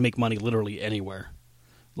it, they can make money literally anywhere.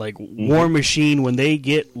 Like War Machine, when they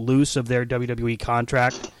get loose of their WWE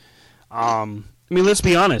contract, let's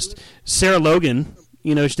be honest. Sarah Logan,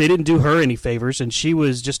 they didn't do her any favors, and she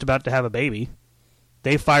was just about to have a baby.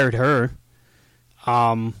 They fired her.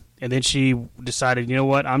 And then she decided, you know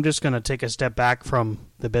what, I'm just going to take a step back from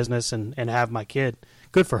the business and have my kid.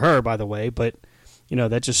 Good for her, by the way, but,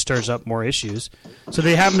 that just stirs up more issues. So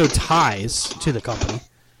they have no ties to the company.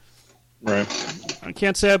 Right. I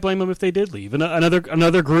can't say I blame them if they did leave.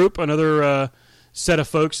 Another group, another set of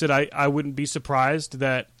folks that I wouldn't be surprised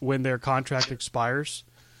that when their contract expires,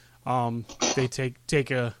 they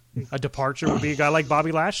take a departure would be a guy like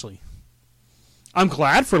Bobby Lashley. I'm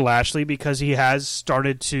glad for Lashley because he has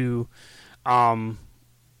started to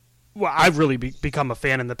I've really become a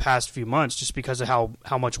fan in the past few months just because of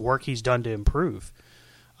how much work he's done to improve.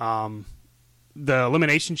 The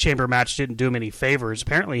Elimination Chamber match didn't do him any favors.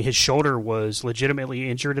 Apparently his shoulder was legitimately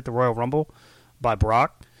injured at the Royal Rumble by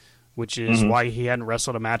Brock, which is why he hadn't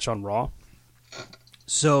wrestled a match on Raw.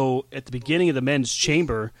 So at the beginning of the Men's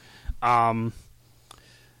Chamber,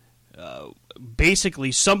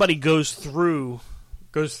 basically somebody goes through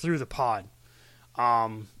the pod,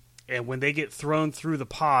 and when they get thrown through the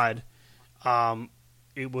pod,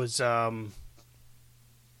 it was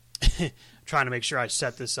trying to make sure I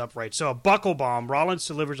set this up right. So a buckle bomb. Rollins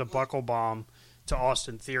delivers a buckle bomb to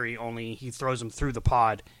Austin Theory, only he throws him through the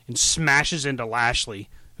pod and smashes into Lashley,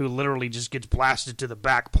 who literally just gets blasted to the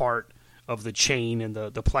back part of the chain and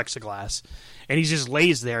the plexiglass. And he just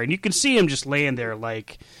lays there, and you can see him just laying there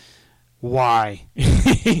like, why?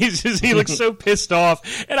 He looks so pissed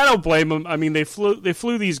off, and I don't blame him. I mean, they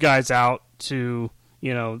flew these guys out to,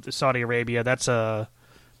 Saudi Arabia. That's a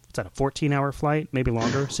 14-hour flight, maybe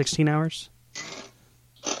longer, 16 hours?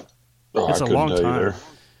 It's a long time.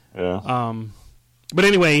 Yeah. But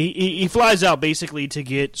anyway, he flies out basically to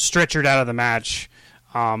get stretchered out of the match.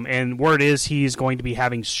 And word is he's going to be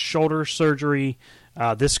having shoulder surgery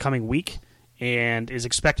this coming week and is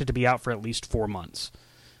expected to be out for at least 4 months.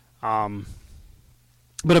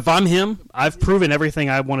 But if I'm him, I've proven everything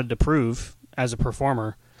I wanted to prove as a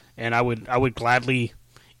performer, and I would gladly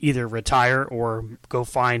either retire or go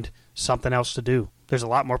find something else to do. There's a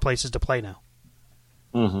lot more places to play now.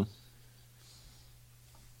 Mm-hmm.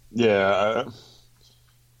 Yeah.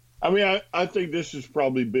 I think this has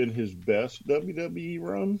probably been his best WWE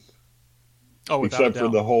run. Oh, except for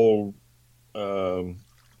the whole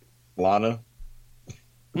Lana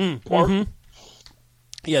part. Mm-hmm.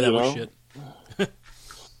 Yeah, that was shit.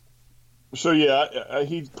 So yeah,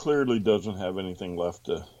 he clearly doesn't have anything left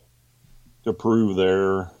to prove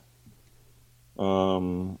there.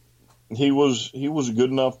 He was good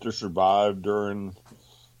enough to survive during,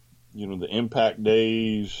 the Impact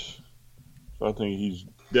days. So I think he's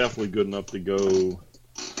definitely good enough to go,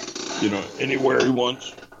 anywhere he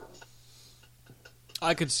wants.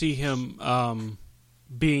 I could see him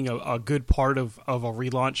being a good part of a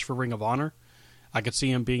relaunch for Ring of Honor. I could see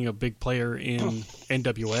him being a big player in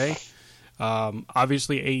NWA.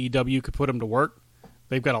 Obviously, AEW could put him to work.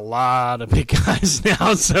 They've got a lot of big guys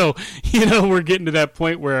now, so, we're getting to that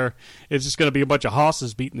point where it's just going to be a bunch of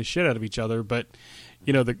hosses beating the shit out of each other. But,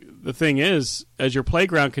 the thing is, as your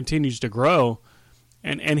playground continues to grow,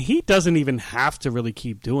 and he doesn't even have to really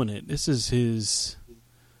keep doing it. This is his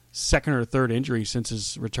second or third injury since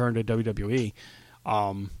his return to WWE.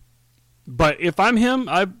 But if I'm him,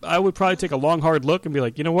 I would probably take a long, hard look and be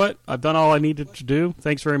like, you know what? I've done all I needed to do.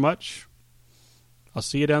 Thanks very much. I'll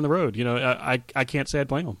see you down the road. I can't say I'd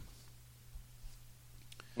blame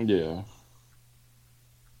him. Yeah.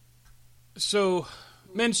 So,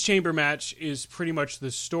 men's chamber match is pretty much the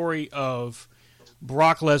story of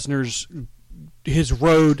Brock Lesnar's his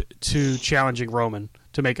road to challenging Roman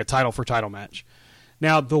to make a title-for-title match.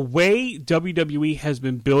 Now, the way WWE has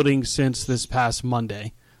been building since this past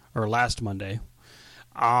Monday, or last Monday,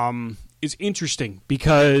 is interesting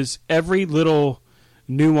because every little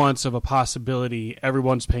nuance of a possibility,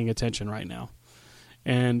 everyone's paying attention right now.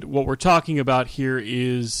 And what we're talking about here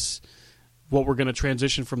is what we're going to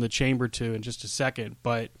transition from the chamber to in just a second.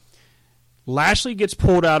 But Lashley gets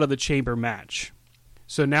pulled out of the chamber match.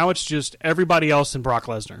 So now it's just everybody else and Brock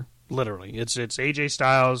Lesnar. Literally. It's AJ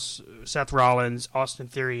Styles, Seth Rollins, Austin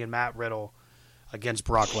Theory, and Matt Riddle against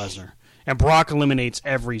Brock Lesnar. And Brock eliminates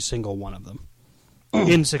every single one of them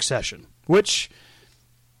in succession, which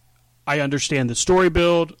I understand the story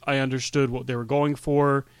build. I understood what they were going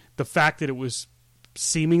for. The fact that it was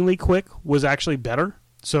seemingly quick was actually better,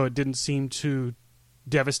 so it didn't seem too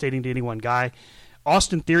devastating to any one guy.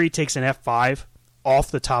 Austin Theory takes an F5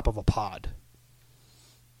 off the top of a pod.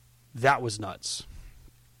 That was nuts.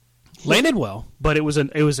 Landed well, but it was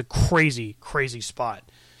a crazy, crazy spot.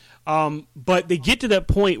 But they get to that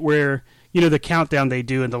point where, the countdown they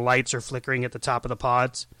do and the lights are flickering at the top of the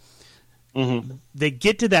pods. Mm-hmm. They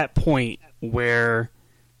get to that point where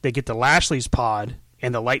they get to Lashley's pod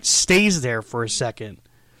and the light stays there for a second.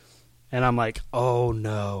 And I'm like, oh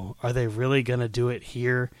no, are they really going to do it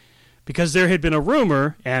here? Because there had been a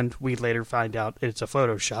rumor, and we later find out it's a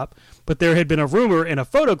Photoshop, but there had been a rumor in a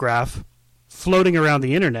photograph floating around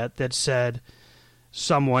the internet that said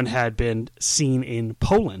someone had been seen in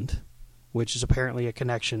Poland, which is apparently a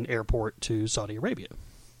connection airport to Saudi Arabia.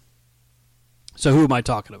 So who am I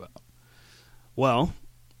talking about? Well,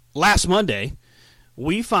 last Monday,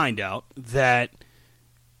 we find out that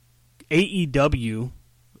AEW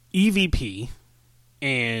EVP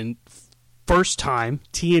and first-time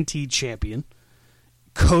TNT champion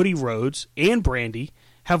Cody Rhodes and Brandy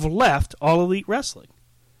have left All Elite Wrestling.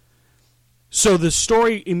 So the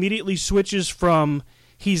story immediately switches from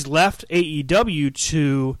he's left AEW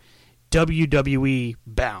to WWE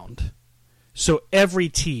bound. So every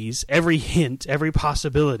tease, every hint, every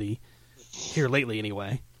possibility, here lately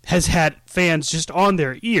anyway, has had fans just on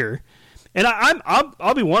their ear. And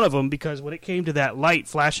I'll be one of them, because when it came to that light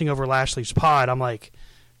flashing over Lashley's pod, I'm like,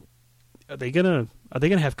 are they gonna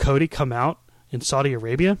have Cody come out in Saudi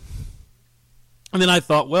Arabia? And then I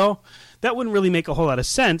thought, well, that wouldn't really make a whole lot of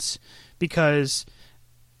sense, because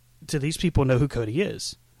do these people know who Cody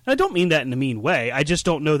is? And I don't mean that in a mean way. I just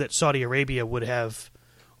don't know that Saudi Arabia would have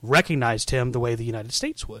recognized him the way the United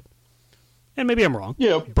States would. And maybe I'm wrong.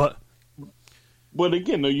 Yeah, but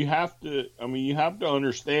again, though, you have to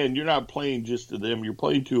understand, you're not playing just to them. You're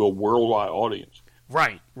playing to a worldwide audience.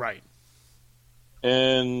 Right.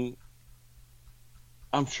 And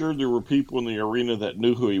I'm sure there were people in the arena that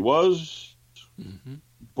knew who he was, mm-hmm.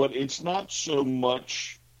 But it's not so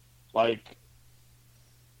much like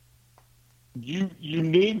you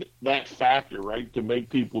need that factor, right, to make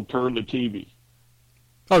people turn the TV.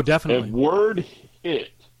 Oh, definitely. And word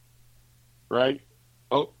hit, right?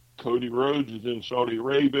 Oh, Cody Rhodes is in Saudi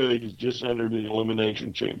Arabia. He's just entered the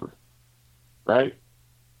Elimination Chamber, right?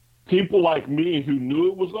 People like me who knew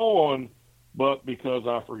it was on, but because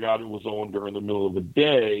I forgot it was on during the middle of the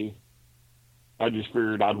day, I just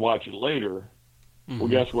figured I'd watch it later. Mm-hmm. Well,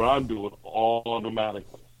 guess what I'm doing?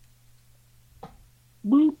 Automatically.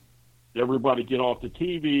 Boop. Everybody get off the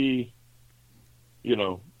TV,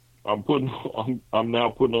 I'm now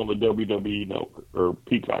putting on the WWE network or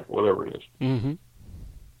Peacock, whatever it is. Mm-hmm.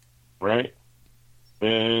 Right?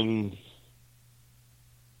 And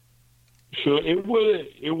so it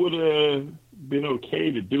would have been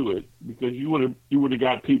okay to do it because you would have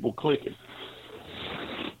got people clicking,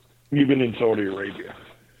 even in Saudi Arabia.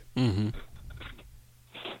 Mm-hmm.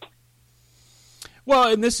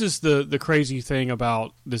 Well, and this is the crazy thing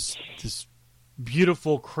about this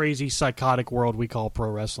beautiful, crazy, psychotic world we call pro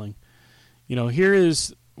wrestling. You know, here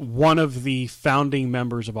is one of the founding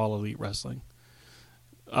members of All Elite Wrestling,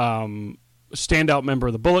 standout member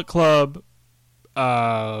of the Bullet Club,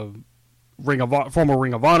 former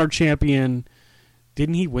Ring of Honor champion.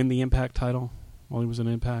 Didn't he win the Impact title while he was in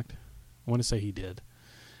Impact? I want to say he did.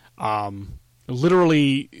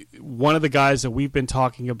 Literally one of the guys that we've been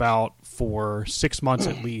talking about for 6 months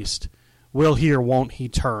at least. Will he or won't he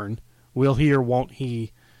turn? Will he or won't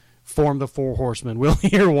he form the Four Horsemen? Will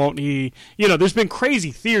he or won't he? You know, there's been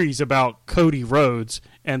crazy theories about Cody Rhodes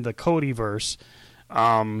and the Codyverse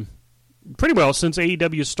pretty well since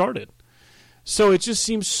AEW started. So it just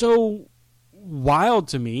seems so wild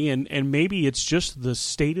to me, and maybe it's just the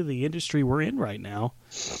state of the industry we're in right now,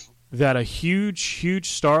 that a huge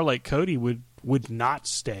star like Cody would not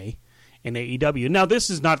stay in AEW. Now, this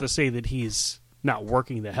is not to say that he's not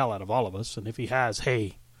working the hell out of all of us, and if he has,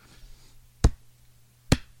 hey,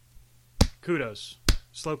 kudos,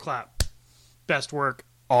 slow clap, best work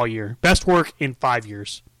all year, best work in 5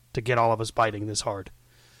 years to get all of us biting this hard.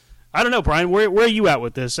 I don't know, Brian, where are you at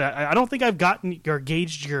with this? I don't think I've gotten or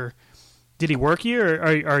gauged your. Did he work you, or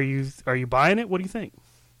are you buying it? What do you think?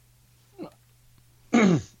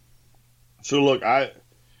 So look, I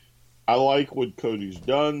like what Cody's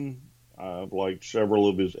done. I've liked several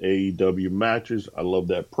of his AEW matches. I love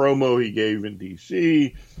that promo he gave in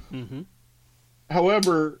DC. Mm-hmm.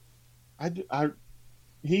 However,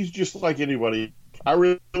 he's just like anybody. I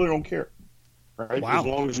really don't care, right? Wow. As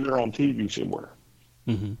long as you're on TV somewhere.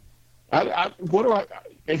 Mm-hmm.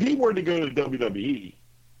 If he were to go to WWE,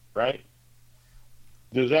 right?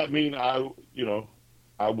 Does that mean I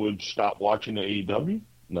would stop watching the AEW?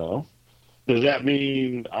 No. Does that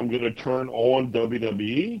mean I'm going to turn on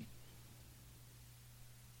WWE?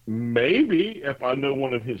 Maybe, if I know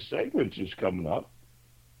one of his segments is coming up,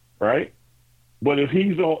 right? But if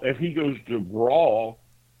he goes to Raw,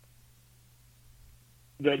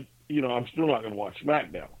 then I'm still not going to watch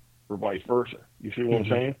SmackDown, or vice versa. You see what I'm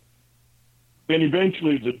saying? And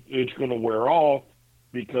eventually, it's going to wear off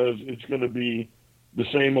because it's going to be the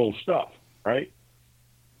same old stuff, right?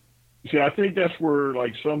 See, I think that's where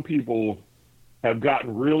some people have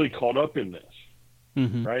gotten really caught up in this,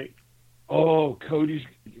 right? Oh, Cody's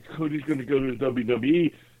going to go to the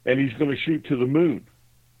WWE and he's going to shoot to the moon.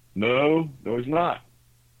 No, he's not,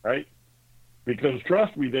 right? Because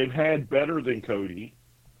trust me, they've had better than Cody,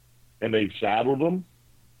 and they've saddled him,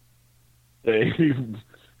 they've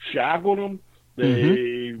shackled him,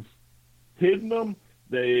 they've hidden them,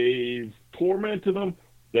 they've tormented them,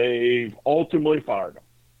 they've ultimately fired them.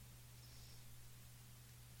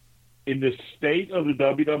 In the state of the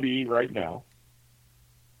WWE right now,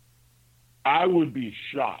 I would be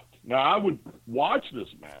shocked. Now, I would watch this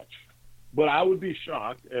match, but I would be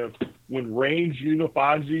shocked if when Reigns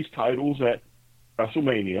unifies these titles at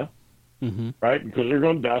WrestleMania, right? Because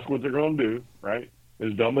that's what they're going to do, right?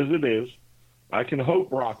 As dumb as it is. I can hope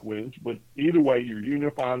Brock wins, but either way, you're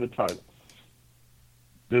unifying the title.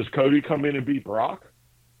 Does Cody come in and beat Brock?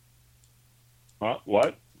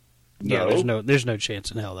 What? Yeah, no. there's no chance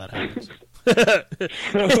in hell that happens.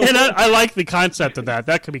 And I like the concept of that.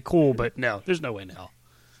 That could be cool, but no, there's no way in hell.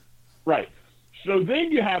 Right. So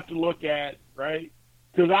then you have to look at, right,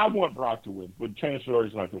 because I want Brock to win, but chances are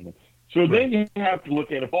he's not going to win. So then you have to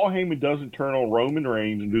look at if Paul Heyman doesn't turn on Roman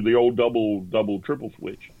Reigns and do the old double, triple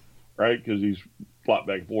switch, right, because he's flopped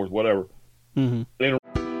back and forth, whatever. Then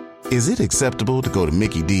Is it acceptable to go to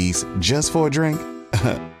Mickey D's just for a drink?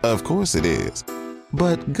 Of course it is.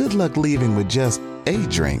 But good luck leaving with just a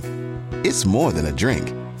drink. It's more than a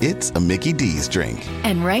drink. It's a Mickey D's drink.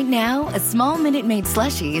 And right now, a small Minute Maid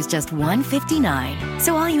slushie is just $1.59.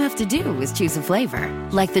 So all you have to do is choose a flavor,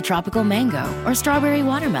 like the tropical mango or strawberry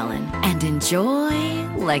watermelon, and enjoy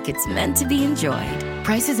like it's meant to be enjoyed.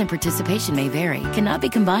 Prices and participation may vary. Cannot be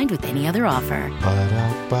combined with any other offer.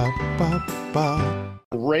 Ba-da-ba-ba-ba.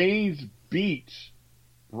 Reigns beats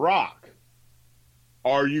Brock.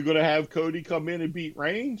 Are you going to have Cody come in and beat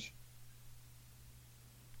Reigns?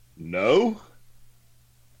 No.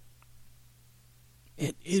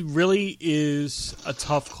 It really is a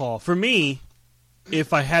tough call for me.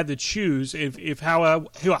 If I had to choose, if how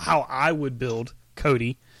I would build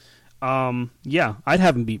Cody, yeah, I'd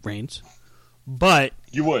have him beat Reigns, but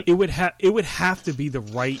you would. It would have to be the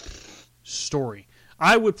right story.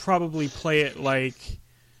 I would probably play it like,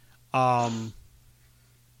 I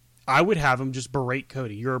would have him just berate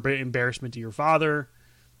Cody. You're an embarrassment to your father.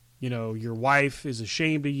 You know, your wife is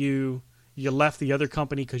ashamed of you. You left the other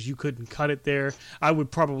company because you couldn't cut it there. I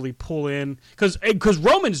would probably pull in because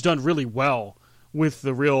Roman's done really well with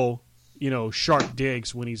the real, you know, sharp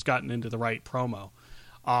digs when he's gotten into the right promo.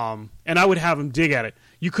 And I would have him dig at it.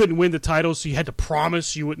 You couldn't win the title, so you had to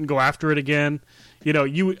promise you wouldn't go after it again. You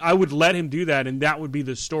know, I would let him do that, and that would be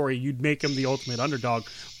the story. You'd make him the ultimate underdog.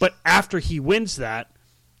 But after he wins that,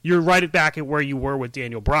 you're right back at where you were with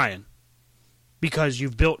Daniel Bryan because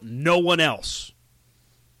you've built no one else.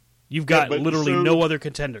 You've got literally no other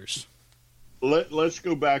contenders. Let's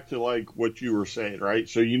go back to like what you were saying, right?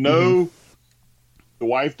 So you know the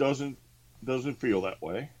wife doesn't feel that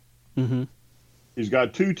way. Mm-hmm. He's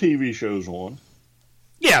got 2 TV shows on.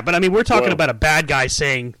 Yeah, but I mean, we're talking about a bad guy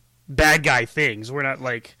saying bad guy things. We're not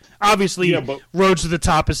like obviously Road to the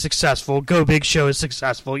Top is successful, Go Big Show is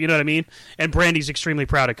successful. You know what I mean? And Brandy's extremely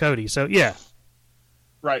proud of Cody. So yeah,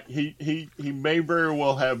 right. He may very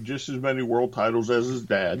well have just as many world titles as his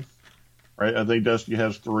dad. Right, I think Dusty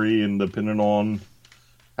has 3, and depending on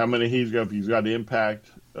how many he's got, if he's got Impact,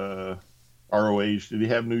 ROH, did he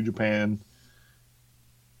have New Japan?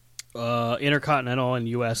 Intercontinental and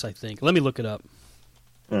US, I think. Let me look it up.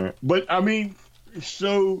 All right. But I mean,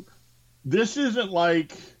 so this isn't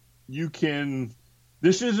like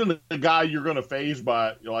this isn't a guy you're going to phase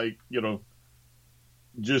by, like, you know,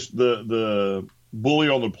 just the bully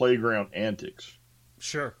on the playground antics.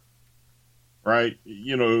 Sure. Right?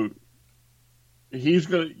 You know, he's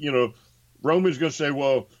going to, you know, Roman's going to say,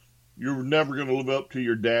 well, you're never going to live up to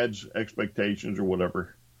your dad's expectations or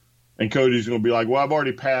whatever. And Cody's going to be like, well, I've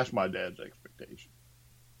already passed my dad's expectations.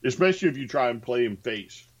 Especially if you try and play him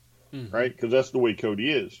face, right? Because that's the way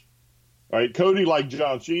Cody is. Right? Cody, like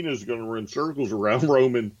John Cena, is going to run circles around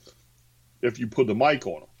Roman if you put the mic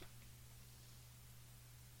on him.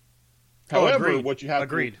 However, what you have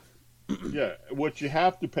what you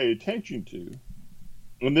have to pay attention to,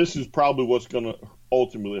 and this is probably what's going to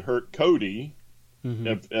ultimately hurt Cody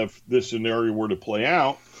if this scenario were to play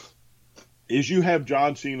out, is you have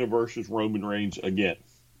John Cena versus Roman Reigns again,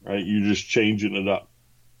 right? You're just changing it up.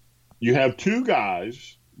 You have 2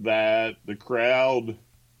 guys that the crowd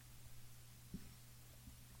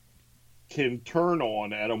can turn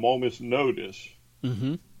on at a moment's notice.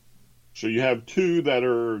 Mm-hmm. So you have 2 that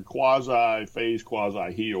are quasi-face,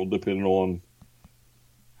 quasi-heel, depending on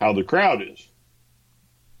how the crowd is.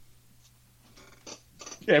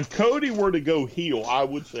 If Cody were to go heel, I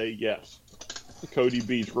would say yes. Cody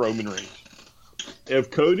beats Roman Reigns.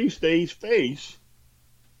 If Cody stays face,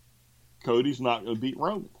 Cody's not going to beat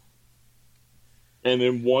Roman. And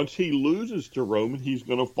then once he loses to Roman, he's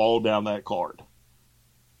going to fall down that card.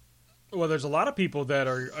 Well, there's a lot of people that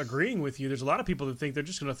are agreeing with you. There's a lot of people that think they're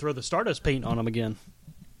just going to throw the Stardust paint on him again.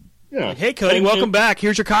 Yeah. Like, hey, Cody, welcome back.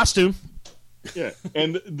 Here's your costume. Yeah.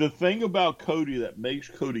 And the thing about Cody that makes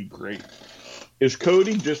Cody great is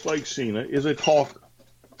Cody, just like Cena, is a talker,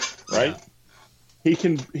 right? Yeah.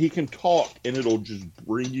 He can talk, and it'll just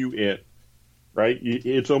bring you in, right?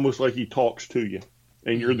 It's almost like he talks to you,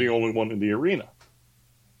 and you're the only one in the arena.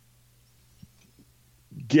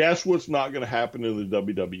 Guess what's not going to happen in the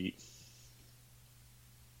WWE?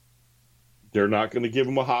 They're not going to give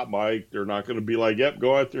him a hot mic. They're not going to be like, yep,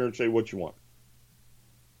 go out there and say what you want.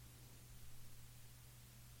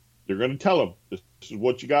 They're going to tell him, this is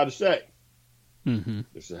what you got to say. Mm-hmm.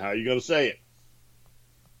 This is how you're going to say it.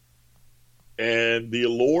 And the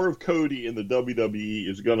allure of Cody in the WWE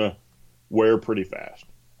is going to wear pretty fast.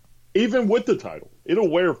 Even with the title, it'll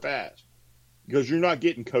wear fast. Because you're not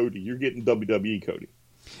getting Cody, you're getting WWE Cody.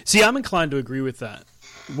 See, I'm inclined to agree with that.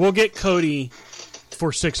 We'll get Cody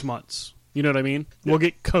for 6 months. You know what I mean? Yeah. We'll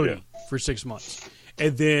get Cody for 6 months.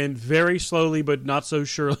 And then very slowly, but not so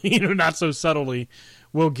surely, not so subtly,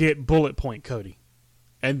 we'll get Bullet Point Cody.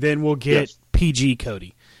 And then we'll get PG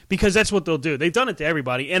Cody. Because that's what they'll do. They've done it to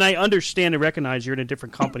everybody. And I understand and recognize you're in a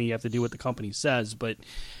different company. You have to do what the company says. But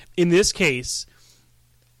in this case,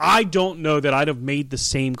 I don't know that I'd have made the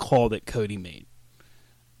same call that Cody made.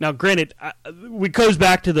 Now, granted, it goes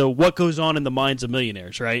back to the what goes on in the minds of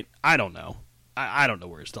millionaires, right? I don't know. I don't know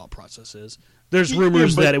where his thought process is. There's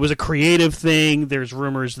rumors that it was a creative thing. There's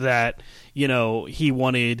rumors that, he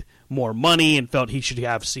wanted more money and felt he should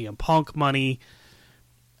have CM Punk money.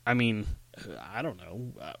 I mean, I don't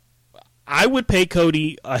know. I would pay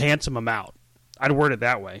Cody a handsome amount. I'd word it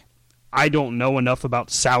that way. I don't know enough about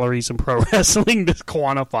salaries in pro wrestling to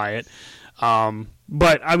quantify it.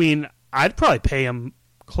 But, I mean, I'd probably pay him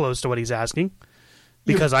close to what he's asking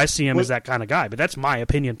because I see him as that kind of guy. But that's my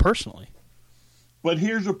opinion personally. But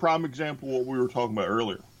here's a prime example of what we were talking about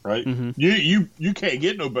earlier, right? Mm-hmm. You can't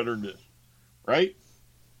get no better than this, right?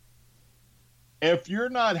 If you're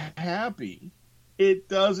not happy, it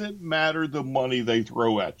doesn't matter the money they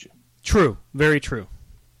throw at you. True. Very true.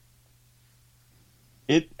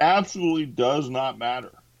 It absolutely does not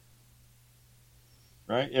matter.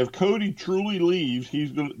 Right? If Cody truly leaves,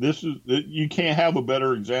 you can't have a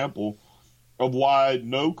better example of why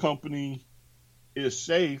no company is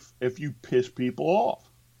safe if you piss people off.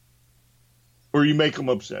 Or you make them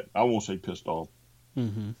upset. I won't say pissed off.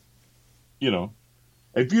 Mm-hmm. You know,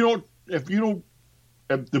 if the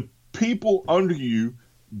people under you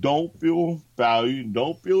don't feel valued,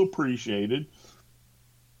 don't feel appreciated,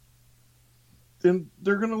 then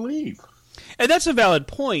they're going to leave. And that's a valid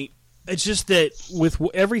point. It's just that with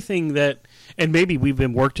everything that, and maybe we've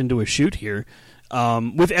been worked into a shoot here,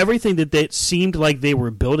 with everything that seemed like they were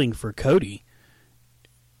building for Cody,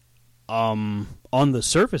 on the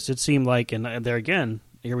surface it seemed like, and there again,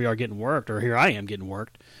 here we are getting worked, or here I am getting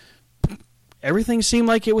worked, everything seemed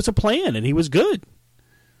like it was a plan, and he was good.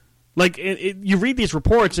 Like, you read these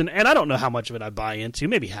reports, and I don't know how much of it I buy into,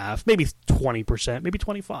 maybe half, maybe 20%, maybe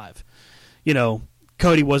 25%. You know,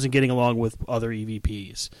 Cody wasn't getting along with other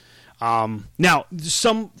EVPs. Now,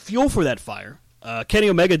 some fuel for that fire. Kenny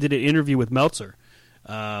Omega did an interview with Meltzer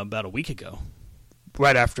about a week ago,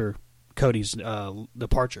 right after Cody's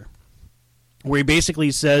departure, where he basically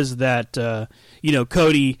says that,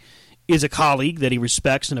 Cody is a colleague that he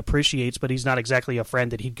respects and appreciates, but he's not exactly a friend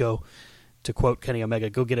that he'd go, to quote Kenny Omega,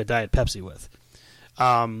 go get a Diet Pepsi with.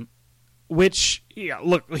 Which, yeah,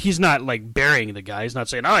 look, he's not, like, burying the guy. He's not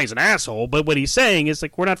saying, oh, he's an asshole. But what he's saying is,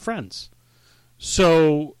 like, we're not friends.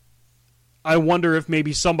 So I wonder if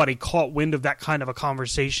maybe somebody caught wind of that kind of a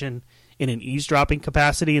conversation in an eavesdropping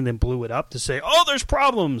capacity and then blew it up to say, oh, there's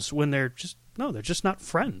problems, when they're just not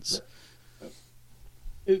friends.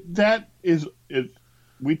 We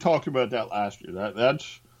talked about that last year.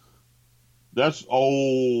 That's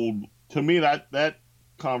old. To me, that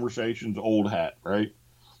conversation's old hat, right?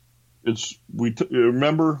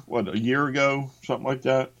 Remember a year ago, something like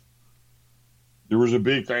that. There was a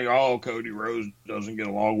big thing. Oh, Cody Rhodes doesn't get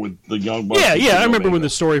along with the Young Bucks. Yeah. I remember when the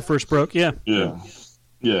story first broke. Yeah.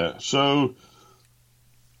 So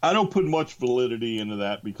I don't put much validity into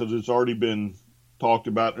that because it's already been talked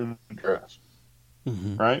about and addressed,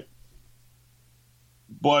 right?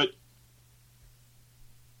 But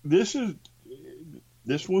this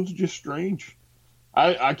one's just strange.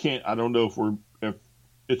 I don't know if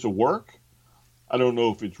it's a work. I don't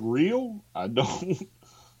know if it's real. I don't.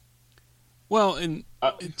 Well, and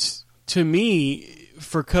to me,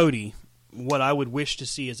 for Cody, what I would wish to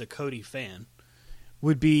see as a Cody fan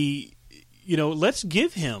would be, let's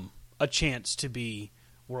give him a chance to be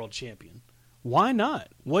world champion. Why not?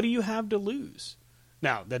 What do you have to lose?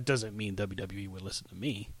 Now, that doesn't mean WWE would listen to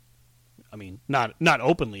me. I mean, not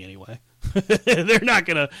openly anyway. They're not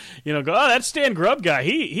gonna, go, oh, that Stan Grubb guy,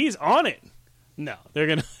 he's on it. No, they're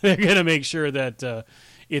gonna make sure that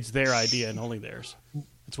it's their idea and only theirs.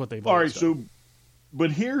 That's what they've always done. All right,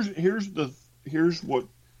 but here's what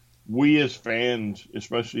we as fans,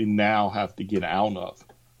 especially now, have to get out of,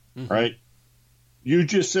 right? You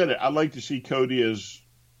just said it. I'd like to see Cody as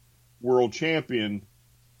world champion,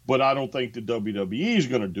 but I don't think the WWE is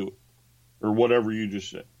going to do it, or whatever you just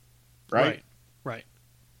said, right? Right.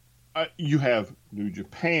 You have New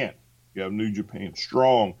Japan. You have New Japan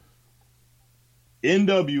Strong,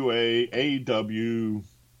 NWA, AEW,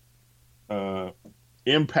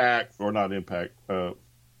 Impact, or not Impact.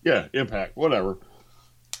 Impact, whatever.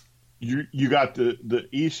 You got the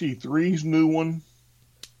EC3's new one.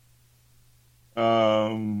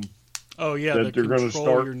 Oh yeah, that they're going to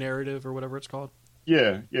start your narrative or whatever it's called.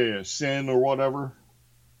 Yeah, Sin or whatever.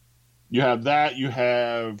 You have that. You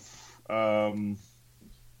have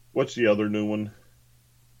what's the other new one?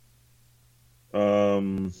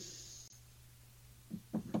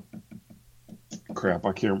 Crap,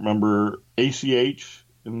 I can't remember. ACH,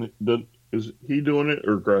 is he doing it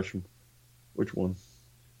or Gresham? Which one?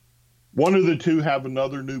 One of the two have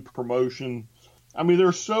another new promotion. I mean,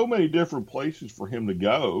 there's so many different places for him to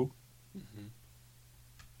go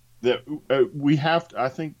that I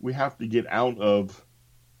think we have to get out of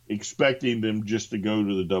expecting them just to go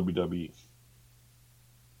to the WWE.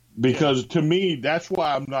 Because to me, that's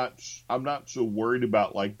why I'm not so worried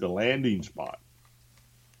about like the landing spot.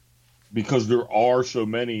 Because there are so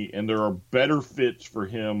many, and there are better fits for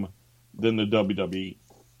him than the WWE.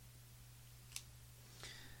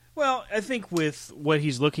 Well, I think with what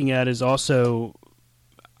he's looking at is also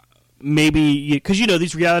maybe, because,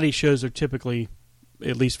 these reality shows are typically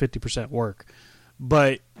at least 50% work.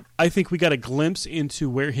 But I think we got a glimpse into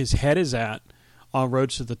where his head is at on Road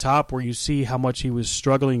to the Top, where you see how much he was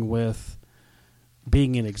struggling with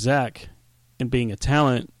being an exec and being a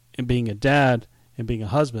talent and being a dad and being a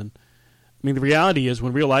husband. I mean, the reality is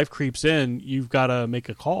when real life creeps in, you've got to make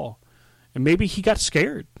a call. And maybe he got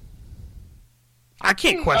scared. I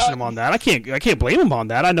can't question him on that. I can't blame him on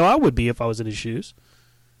that. I know I would be if I was in his shoes.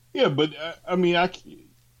 Yeah, but I mean, I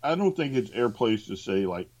don't think it's our place to say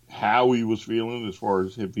like how he was feeling as far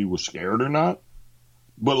as if he was scared or not.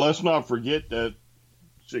 But let's not forget that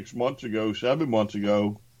 7 months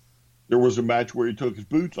ago, there was a match where he took his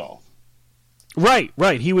boots off. Right.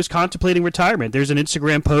 He was contemplating retirement. There's an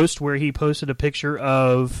Instagram post where he posted a picture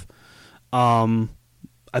of, I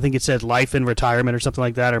think it said "Life in Retirement" or something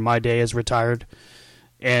like that, or "My Day as Retired,"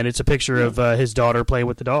 and it's a picture of his daughter playing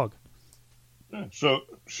with the dog. Yeah,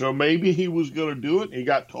 so maybe he was going to do it. He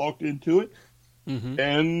got talked into it,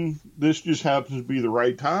 and this just happens to be the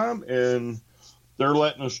right time. And they're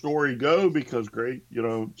letting a story go because great,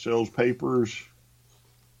 sells papers.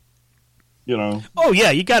 Oh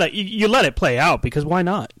yeah, you let it play out because why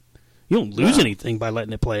not? You don't lose anything by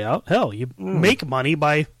letting it play out. Hell, you make money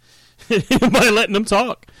by by letting them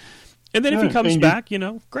talk. And then if he comes back,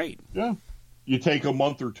 great. Yeah, you take a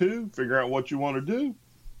month or two, figure out what you want to do,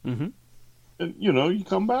 and you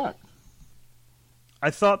come back.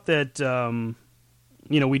 I thought that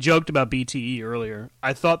we joked about BTE earlier.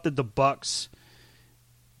 I thought that the Bucks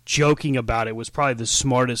joking about it was probably the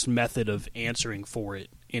smartest method of answering for it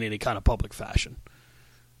in any kind of public fashion.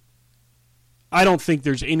 I don't think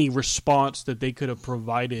there's any response that they could have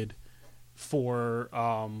provided for,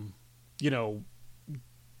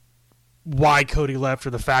 why Cody left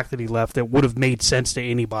or the fact that he left that would have made sense to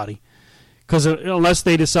anybody. Because unless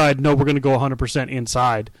they decide, no, we're going to go 100%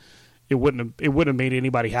 inside, it wouldn't have made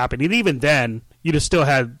anybody happy. And even then, you'd have still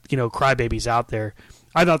had, crybabies out there.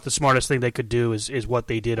 I thought the smartest thing they could do is what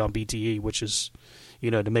they did on BTE, which is,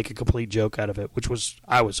 to make a complete joke out of it, which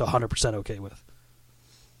I was 100% okay with.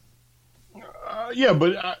 Yeah,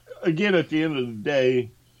 but again, at the end of the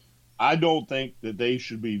day, I don't think that they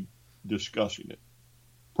should be discussing it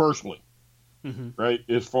personally, right?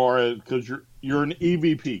 As far as because you're an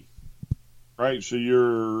EVP, right? So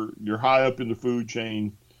you're high up in the food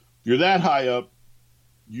chain. If you're that high up,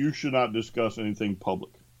 you should not discuss anything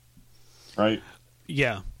public, right?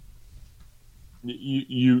 Yeah.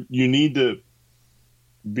 You need to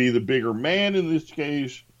be the bigger man in this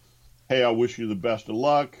case. Hey, I wish you the best of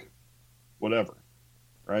luck, whatever,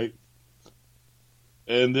 right?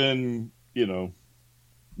 And then,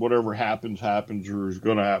 whatever happens, or is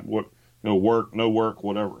going to happen, work, no work,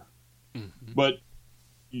 whatever. But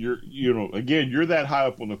again, you're that high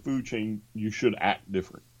up on the food chain, you should act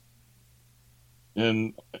different.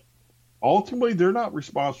 And ultimately, they're not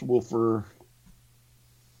responsible for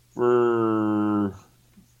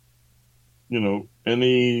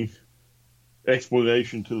any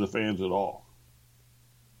explanation to the fans at all.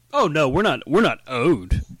 Oh no, we're not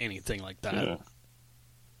owed anything like that. Yeah.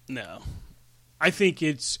 No. I think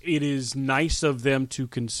it is nice of them to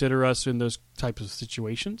consider us in those types of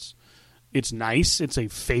situations. It's nice. It's a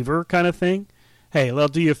favor kind of thing. Hey, I'll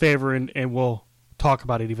do you a favor and we'll talk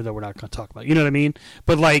about it even though we're not going to talk about it. You know what I mean?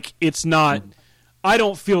 But it's not I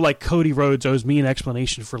don't feel like Cody Rhodes owes me an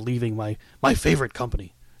explanation for leaving my favorite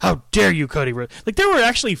company. How dare you, Cody Rhodes? There were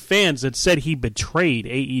actually fans that said he betrayed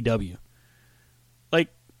AEW.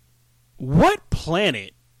 What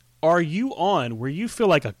planet are you on where you feel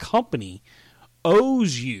like a company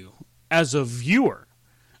owes you, as a viewer,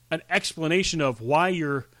 an explanation of why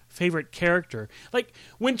your favorite character...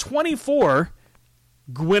 when 24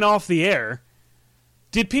 went off the air,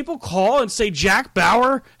 did people call and say Jack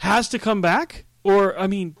Bauer has to come back? Or,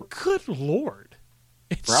 good Lord.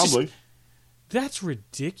 Probably. That's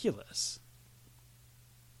ridiculous.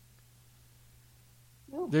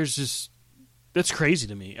 That's crazy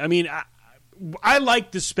to me. I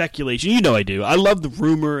like the speculation. I do. I love the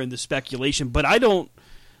rumor and the speculation, but I don't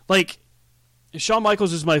Shawn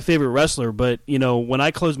Michaels is my favorite wrestler, but when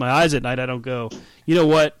I close my eyes at night, I don't go, you know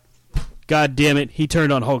what? God damn it, he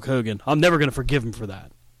turned on Hulk Hogan. I'm never going to forgive him for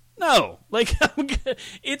that. No,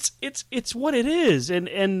 it's what it is,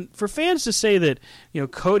 and for fans to say that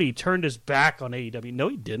Cody turned his back on AEW, no,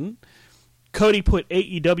 he didn't. Cody put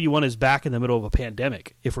AEW on his back in the middle of a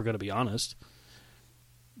pandemic. If we're going to be honest.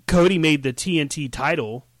 Cody made the TNT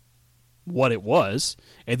title what it was,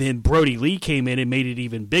 and then Brody Lee came in and made it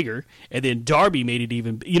even bigger, and then Darby made it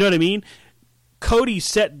even... You know what I mean? Cody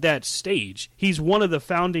set that stage. He's one of the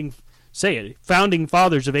founding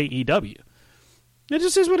fathers of AEW. It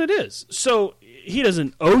just is what it is. So he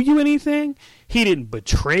doesn't owe you anything. He didn't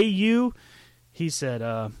betray you. He said,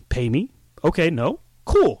 pay me. Okay, no.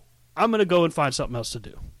 Cool. I'm going to go and find something else to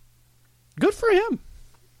do. Good for him.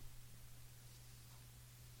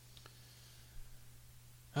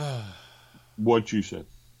 What you said.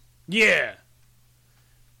 Yeah.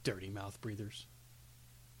 Dirty mouth breathers.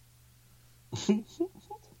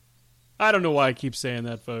 I don't know why I keep saying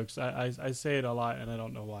that, folks. I say it a lot, and I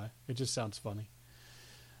don't know why. It just sounds funny.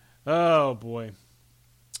 Oh, boy.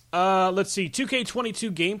 Let's see.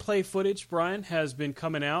 2K22 gameplay footage, Brian, has been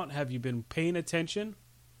coming out. Have you been paying attention?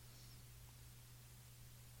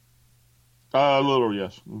 A little,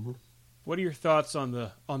 yes. Mm-hmm. What are your thoughts on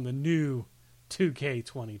the new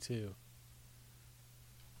 2K22?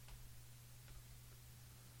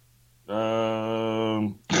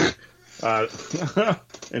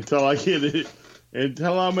 Until I get it,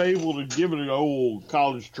 until I'm able to give it an old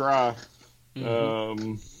college try, you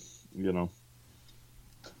know,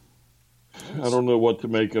 I don't know what to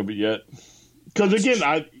make of it yet. Because again,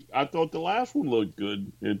 I thought the last one looked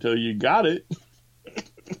good until you got it.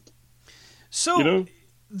 So, you know?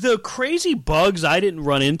 The crazy bugs I didn't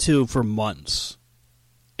run into for months,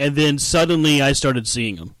 and then suddenly I started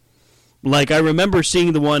seeing them. Like, I remember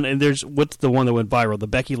seeing the one, and what's the one that went viral? The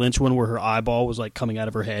Becky Lynch one where her eyeball was, like, coming out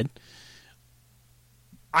of her head.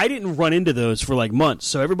 I didn't run into those for, like, months.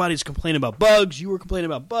 So everybody's complaining about bugs. You were complaining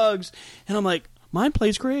about bugs. And I'm like, mine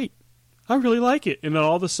plays great. I really like it. And then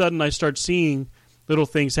all of a sudden I start seeing little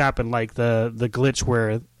things happen, like the glitch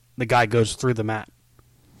where the guy goes through the mat.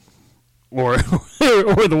 Or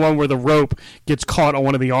the one where the rope gets caught on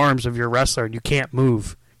one of the arms of your wrestler and you can't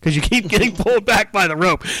move because you keep getting pulled back by the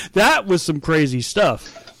rope. That was some crazy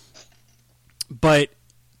stuff. But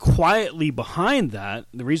quietly behind that,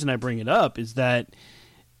 the reason I bring it up is that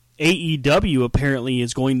AEW apparently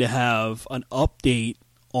is going to have an update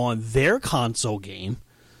on their console game,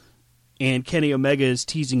 and Kenny Omega is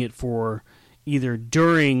teasing it for either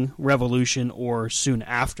during Revolution or soon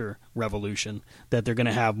after Revolution, that they're going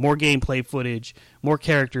to have more gameplay footage, more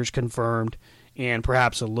characters confirmed, and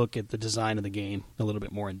perhaps a look at the design of the game a little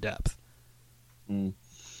bit more in depth.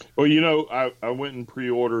 Well, you know, I went and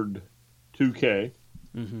pre-ordered 2K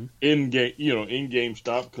in game, in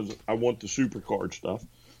GameStop because I want the SuperCard stuff,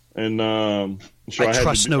 and so I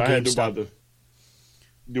trust no GameStop.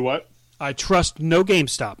 Do what? I trust no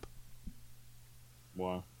GameStop.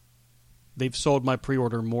 Why? They've sold my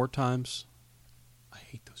pre-order more times. I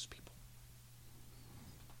hate those people.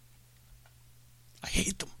 I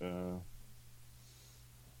hate them.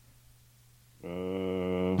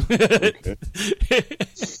 Okay.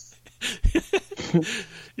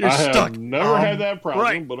 You're stuck. Have never had that problem,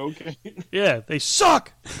 right. But okay. Yeah, they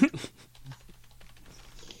suck.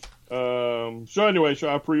 So anyway,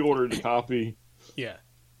 I pre-ordered a copy. Yeah.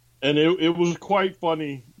 And it was quite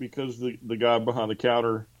funny because the guy behind the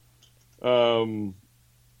counter,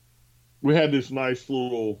 we had this nice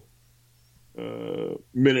little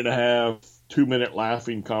minute and a half, 2-minute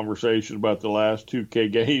laughing conversation about the last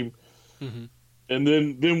 2K game. Mm-hmm. And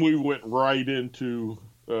then we went right into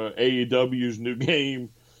AEW's new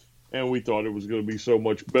game, and we thought it was going to be so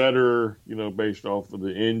much better, based off of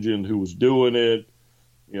the engine, who was doing it,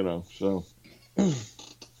 so.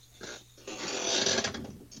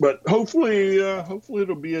 But hopefully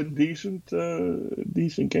it'll be a decent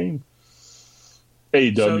game.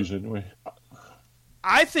 AEW's anyway.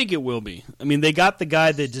 I think it will be. I mean, they got the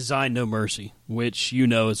guy that designed No Mercy, which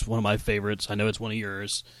is one of my favorites. I know it's one of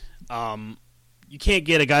yours. You can't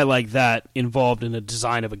get a guy like that involved in the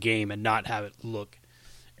design of a game and not have it look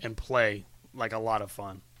and play like a lot of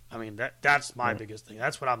fun. I mean, that's my biggest thing.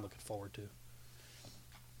 That's what I'm looking forward to.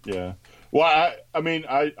 Yeah. Well,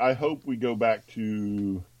 I hope we go back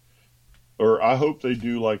to, or I hope they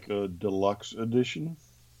do like a deluxe edition,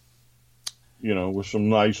 with some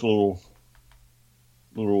nice little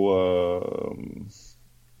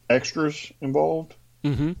extras involved.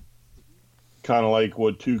 Mm-hmm. Kind of like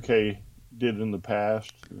what 2K did in the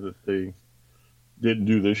past that they didn't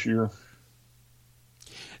do this year.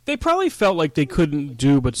 They probably felt like they couldn't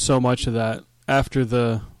do but so much of that after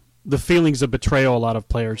the feelings of betrayal a lot of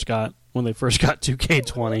players got when they first got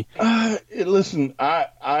 2K20. Listen,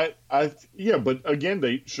 but again,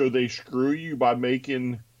 they screw you by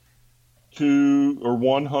making $200 or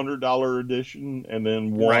 $100 edition and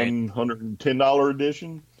then $110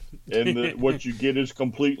 edition, and what you get is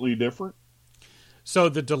completely different. So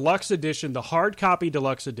the deluxe edition, the hard copy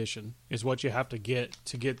deluxe edition, is what you have to get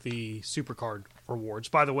the SuperCard rewards.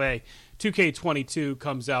 By the way, 2K22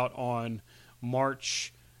 comes out on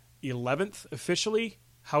March 11th officially.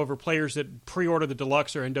 However, players that pre-order the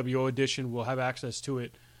Deluxe or NWO edition will have access to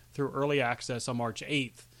it through early access on March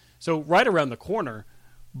 8th. So right around the corner.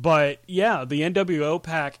 But yeah, the NWO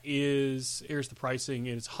pack is, here's the pricing,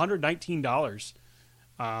 it's $119.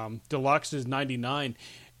 Deluxe is $99.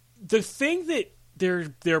 The thing that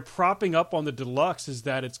they're propping up on the Deluxe is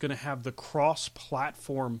that it's going to have the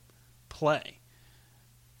cross-platform play.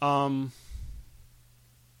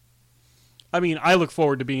 I mean, I look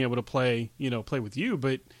forward to being able to play with you,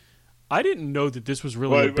 but I didn't know that this was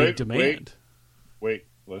really a big demand. Wait,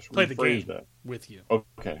 let's play the game that with you.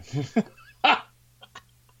 Okay.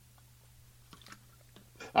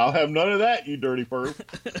 I'll have none of that, you dirty perv.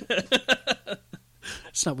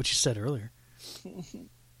 That's not what you said earlier.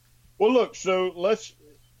 Well, look, so let's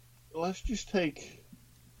just take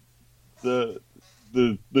the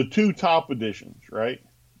two top editions, right?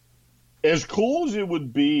 As cool as it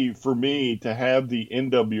would be for me to have the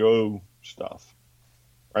NWO stuff,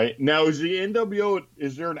 right? Now, is the NWO,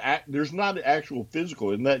 there's not an actual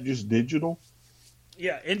physical, isn't that just digital?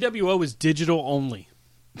 Yeah, NWO is digital only.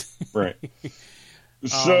 Right.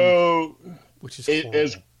 So, which is horrible.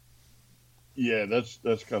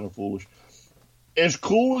 That's kind of foolish. As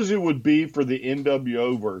cool as it would be for the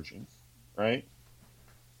NWO version, right?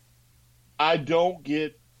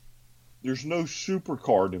 There's no super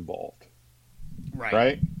card involved.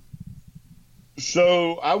 Right?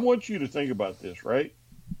 So I want you to think about this, right?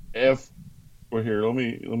 Let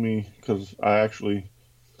me, because I actually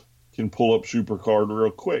can pull up super card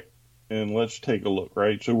real quick and let's take a look,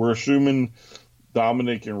 right? So we're assuming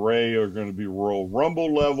Dominic and Ray are going to be Royal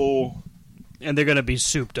Rumble level. And they're going to be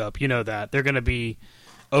souped up. You know that. They're going to be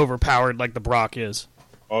overpowered like the Brock is.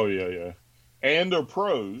 Oh, yeah. And they're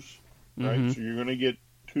pros, right? Mm-hmm. So you're going to get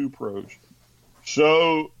 2 pros.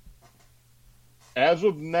 So, as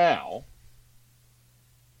of now,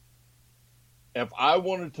 if I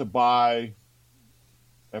wanted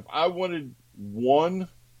one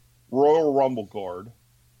Royal Rumble card,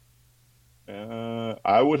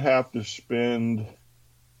 I would have to spend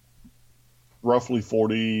roughly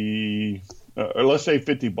 40, or let's say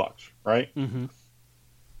 $50, right? Mm-hmm.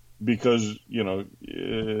 Because,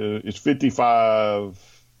 it's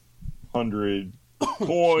 5,500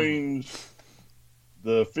 coins.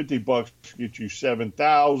 The $50 gets you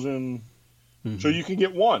 7,000. Mm-hmm. So you can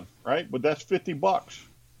get one, right? But that's $50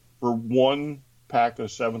 for one pack of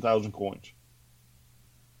 7,000 coins.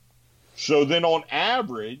 So then on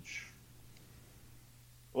average,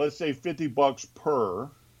 let's say $50 per.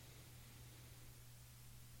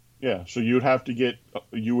 Yeah, so you would have to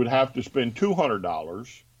spend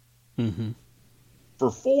 $200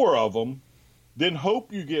 for 4 of them, then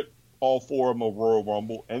hope you get all 4 of them of Royal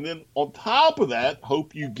Rumble, and then on top of that,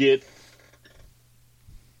 hope you get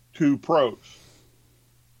 2 pros.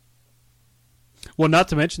 Well, not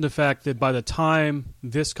to mention the fact that by the time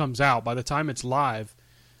this comes out, by the time it's live,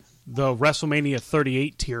 the WrestleMania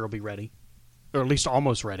 38 tier will be ready, or at least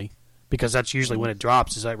almost ready, because that's usually when it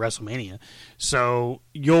drops, is at WrestleMania. So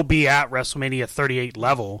you'll be at WrestleMania 38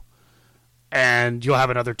 level, and you'll have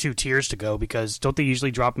another 2 tiers to go, because don't they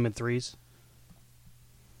usually drop them in 3s?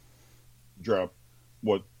 Drop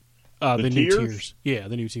what? The new tiers? Yeah,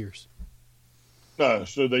 the new tiers. No,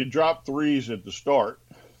 so they drop 3s at the start.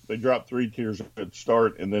 They drop 3 tiers at the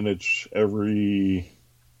start, and then it's every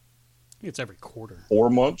quarter. 4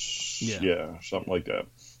 months? Yeah, something like that.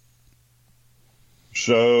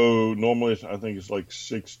 So normally I think it's like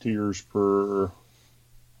 6 tiers per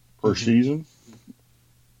season.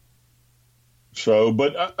 So,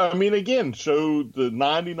 but I mean, again, so the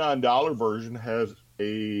 $99 version has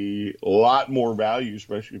a lot more value,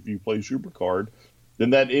 especially if you play SuperCard, than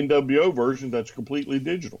that NWO version that's completely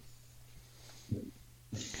digital.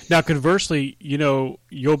 Now, conversely,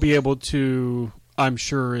 you'll be able to, I'm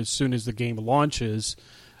sure, as soon as the game launches,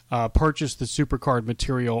 purchase the SuperCard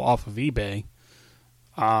material off of eBay.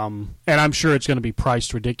 And I'm sure it's going to be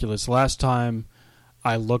priced ridiculous. Last time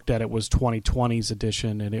I looked at it was 2020's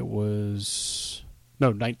edition, and it was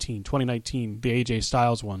 2019, the AJ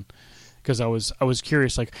Styles one, because I was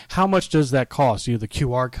curious, like, how much does that cost? The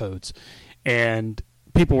QR codes, and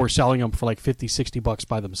people were selling them for like $50-$60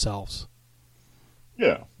 by themselves.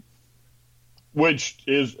 Yeah, which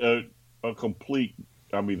is a complete.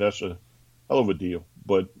 I mean, that's a hell of a deal,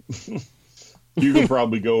 but you can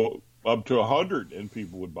probably go up to 100 and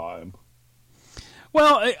people would buy them.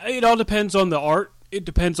 Well, it all depends on the art. It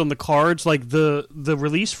depends on the cards. Like the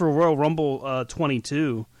release for Royal Rumble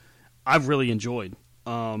 22, I've really enjoyed.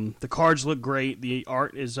 The cards look great. The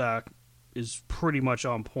art is pretty much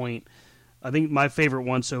on point. I think my favorite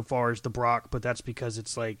one so far is the Brock, but that's because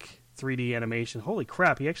it's like 3D animation. Holy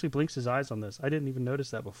crap! He actually blinks his eyes on this. I didn't even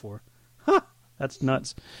notice that before. Huh, that's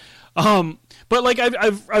nuts. But like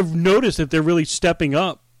I've noticed that they're really stepping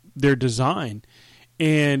up their design,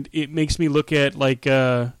 and it makes me look at like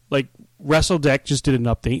WrestleDeck just did an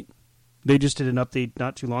update. They just did an update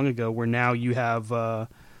not too long ago where now you have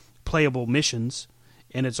playable missions,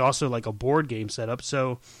 and it's also like a board game setup.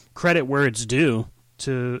 So credit where it's due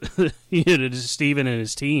to to Steven and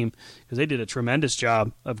his team, because they did a tremendous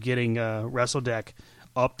job of getting WrestleDeck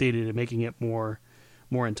updated and making it more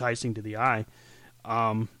enticing to the eye.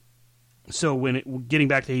 So getting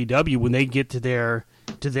back to AEW, when they get to their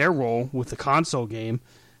role with the console game,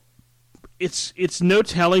 it's no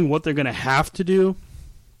telling what they're going to have to do.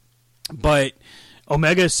 But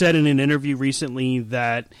Omega said in an interview recently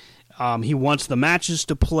that he wants the matches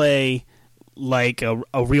to play like a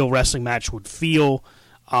real wrestling match would feel,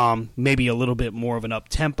 maybe a little bit more of an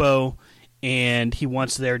up-tempo, and he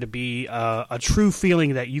wants there to be a true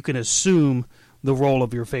feeling that you can assume the role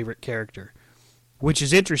of your favorite character, which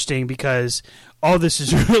is interesting because all this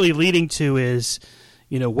is really leading to is,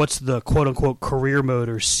 what's the quote-unquote career mode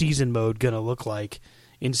or season mode going to look like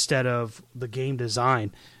instead of the game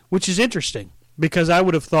design, which is interesting because I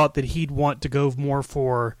would have thought that he'd want to go more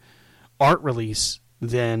for art release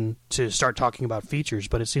than to start talking about features,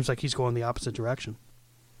 but it seems like he's going the opposite direction.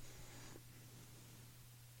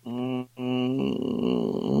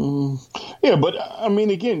 Yeah, but I mean,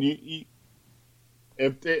 again,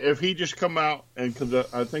 if he just come out and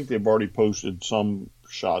because I think they've already posted some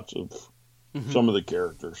shots of some of the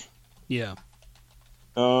characters. Yeah.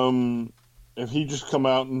 If he just come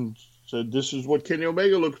out and said, "This is what Kenny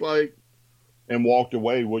Omega looks like," and walked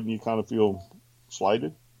away, wouldn't you kind of feel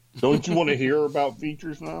slighted? Don't you want to hear about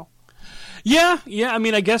features now? Yeah. I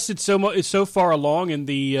mean, I guess it's so far along in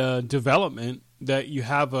the development that you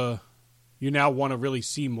now want to really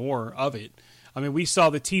see more of it. I mean, we saw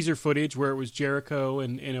the teaser footage where it was Jericho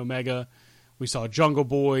and Omega. We saw Jungle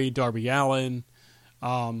Boy, Darby Allin,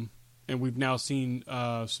 and we've now seen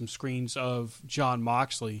some screens of Jon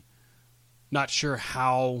Moxley. Not sure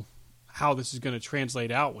how this is going to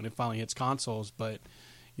translate out when it finally hits consoles, but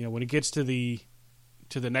when it gets to the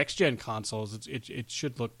next gen consoles, it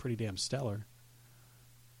should look pretty damn stellar.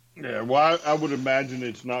 Yeah, well, I would imagine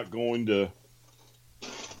it's not going to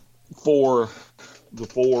for the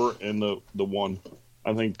 4 and the 1.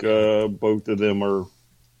 I think both of them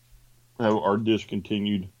are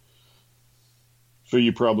discontinued, so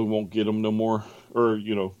you probably won't get them no more, or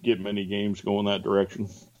get many games going that direction.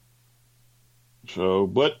 So,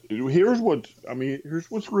 but here's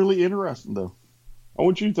what's really interesting though. I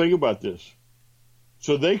want you to think about this.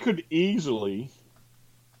 So they could easily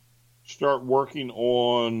start working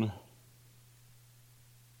on,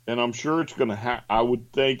 and I'm sure it's going to happen. I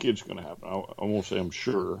would think it's going to happen. I won't say I'm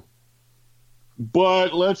sure.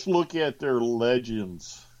 But let's look at their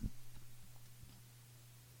legends.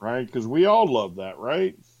 Right? Because we all love that,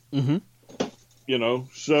 right? Mm-hmm.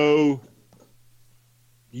 So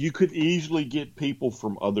you could easily get people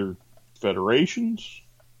from other federations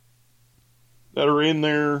that are in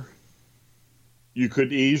there. You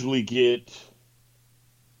could easily get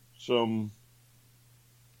some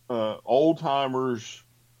old timers.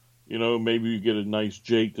 Maybe you get a nice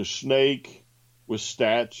Jake the Snake with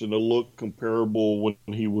stats and a look comparable when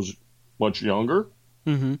he was much younger.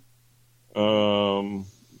 Mm-hmm.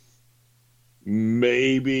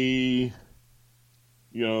 Maybe,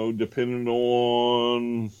 depending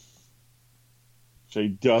on, say,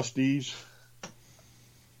 Dusty's.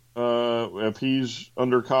 If he's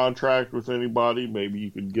under contract with anybody, maybe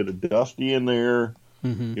you could get a Dusty in there.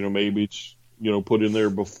 Mm-hmm. Maybe it's, put in there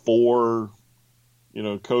before,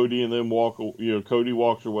 Cody and then Cody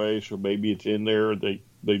walks away. So maybe it's in there. They're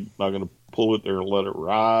not going to pull it there and let it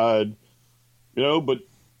ride, but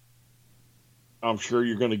I'm sure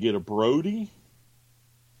you're going to get a Brody.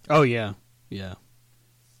 Oh yeah. Yeah.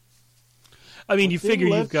 I mean, you figure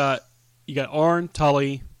you got Arn,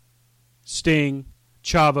 Tully, Sting,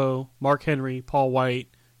 Chavo, Mark Henry, Paul White,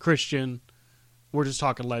 Christian. We're just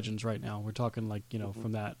talking legends right now. We're talking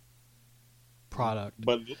from that product.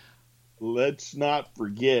 But let's not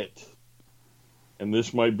forget, and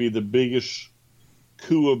this might be the biggest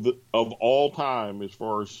coup of all time as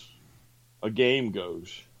far as a game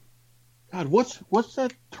goes. God, what's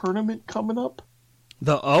that tournament coming up?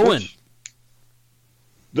 The Owen.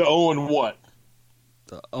 The Owen what?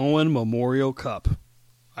 The Owen Memorial Cup.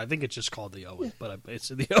 I think it's just called the Owen, but it's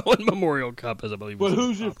the Owen Memorial Cup, as I believe. But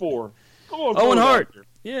who's it for? Come on, Owen Hart.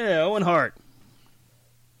 Yeah, Owen Hart.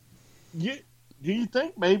 Do you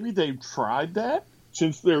think maybe they've tried that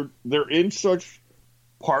since they're in such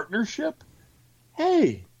partnership?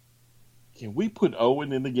 Hey, Can we put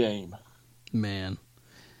Owen in the game? Man.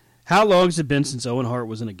 How long has it been since Owen Hart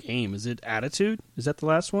was in a game? Is it Attitude? Is that the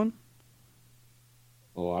last one?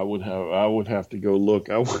 Oh, I would have to go look.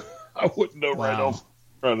 I wouldn't know right off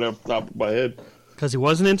the top of my head. Because he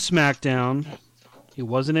wasn't in SmackDown. He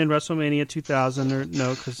wasn't in WrestleMania 2000. Or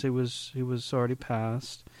no, because he was already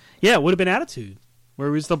passed. Yeah, it would have been Attitude, where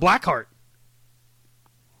he was the Blackheart.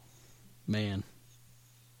 Man.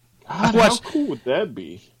 God, how cool would that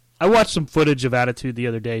be? I watched some footage of Attitude the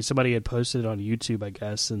other day. Somebody had posted it on YouTube, I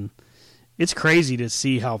guess, and it's crazy to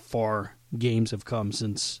see how far games have come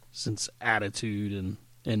since Attitude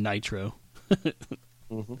and Nitro.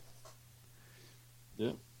 Mm-hmm.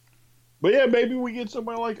 Yeah. But yeah, maybe we get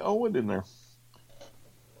somebody like Owen in there.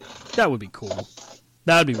 That would be cool.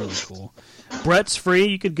 That would be really cool. Brett's free.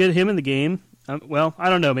 You could get him in the game. Well,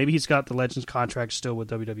 I don't know. Maybe he's got the Legends contract still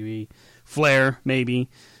with WWE. Flair,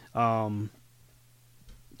 maybe.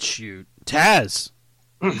 Shoot. Taz.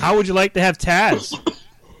 How would you like to have Taz?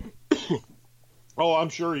 Oh, I'm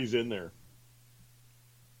sure he's in there.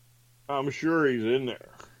 I'm sure he's in there.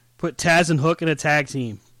 Put Taz and Hook in a tag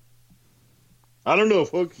team. I don't know if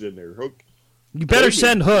Hook's in there. Hook. You better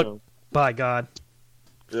send Hook. By God.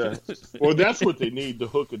 Yeah. Well, that's what they need, the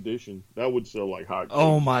Hook edition. That would sell like hot.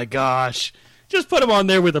 Oh, my gosh. Just put him on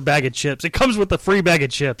there with a bag of chips. It comes with a free bag of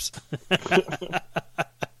chips. That's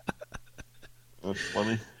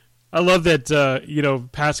funny. I love that,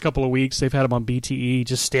 past couple of weeks, they've had him on BTE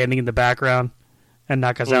just standing in the background. And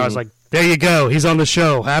Nakazawa was like, there you go. He's on the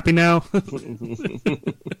show. Happy now?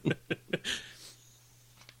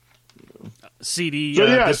 CD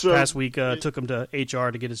this past week took him to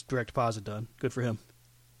HR to get his direct deposit done. Good for him.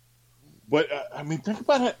 But think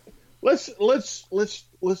about it. Let's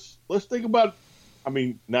think about.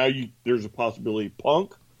 Now there's a possibility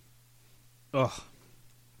Punk. Oh,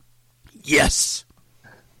 yes.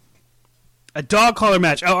 A dog collar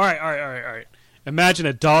match. Oh, all right. Imagine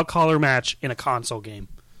a dog collar match in a console game.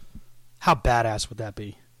 How badass would that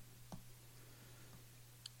be?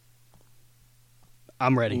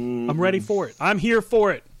 I'm ready. I'm ready for it. I'm here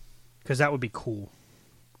for it. Because that would be cool.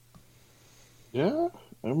 Yeah.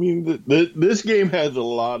 This game has a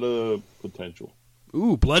lot of potential.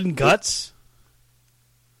 Ooh, blood and guts?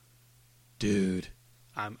 Dude.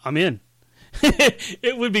 I'm in.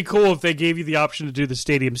 It would be cool if they gave you the option to do the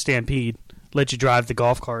Stadium Stampede. Let you drive the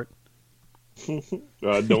golf cart.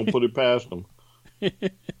 Don't put it past them.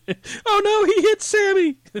 Oh no, he hit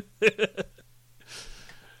Sammy.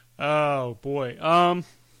 Oh boy.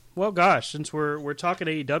 Well, gosh, since we're talking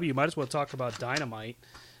AEW, might as well talk about Dynamite.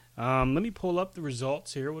 Let me pull up the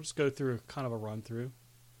results here. We'll just go through kind of a run through.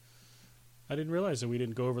 I didn't realize that we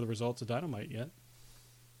didn't go over the results of Dynamite yet.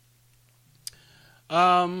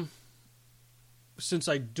 Since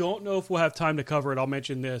I don't know if we'll have time to cover it, I'll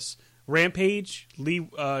mention this. Rampage,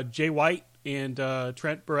 Jay White, and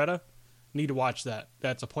Trent Beretta. Need to watch that.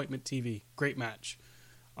 That's Appointment TV. Great match.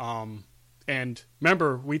 And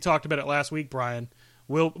remember, we talked about it last week, Brian.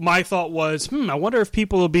 My thought was, I wonder if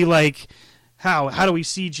people will be like, how do we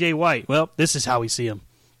see Jay White? Well, this is how we see him.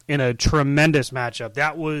 In a tremendous matchup.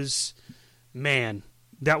 That was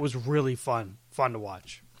really fun to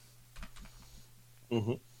watch.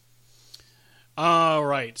 Mm-hmm. All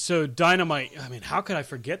right, so Dynamite. How could I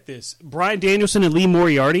forget this? Bryan Danielson and Lee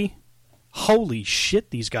Moriarty. Holy shit,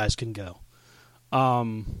 these guys can go.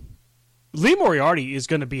 Lee Moriarty is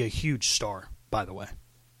going to be a huge star, by the way.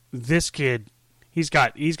 This kid, he's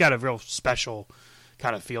got a real special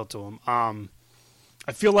kind of feel to him. I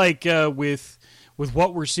feel like with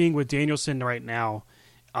what we're seeing with Danielson right now,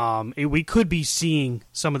 we could be seeing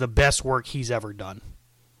some of the best work he's ever done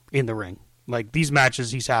in the ring. Like, these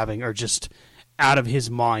matches he's having are just out of his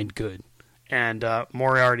mind good. And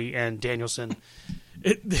Moriarty and Danielson,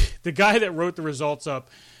 the guy that wrote the results up,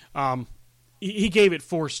 he gave it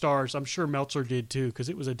 4 stars. I'm sure Meltzer did too, because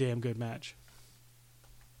it was a damn good match.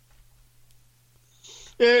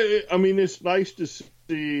 Yeah, it's nice to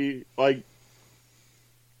see like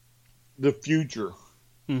the future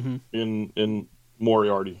in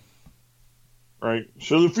Moriarty, right?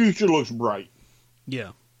 So the future looks bright.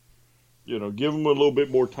 Yeah. Give him a little bit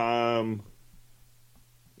more time,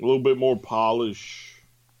 a little bit more polish,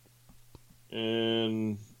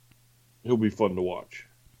 and he'll be fun to watch.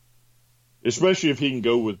 Especially if he can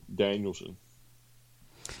go with Danielson.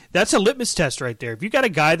 That's a litmus test right there. If you got a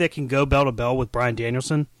guy that can go bell to bell with Bryan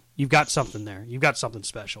Danielson, you've got something there. You've got something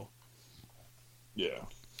special. Yeah.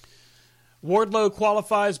 Wardlow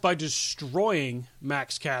qualifies by destroying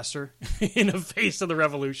Max Caster in a Face of the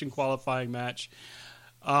Revolution qualifying match.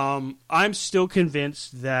 I'm still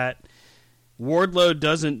convinced that Wardlow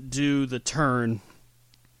doesn't do the turn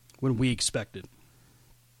when we expect it.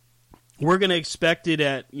 We're going to expect it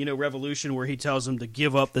at, Revolution, where he tells him to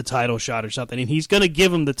give up the title shot or something, and he's going to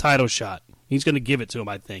give him the title shot. He's going to give it to him,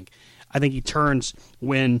 I think. I think he turns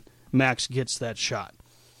when Max gets that shot.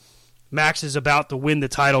 Max is about to win the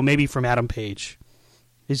title, maybe from Adam Page.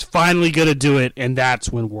 He's finally going to do it, and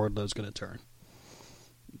that's when Wardlow's going to turn.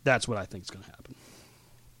 That's what I think is going to happen.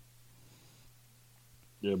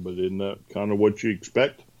 Yeah, but isn't that kind of what you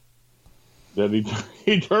expect? That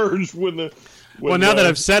he turns when the... Well, now that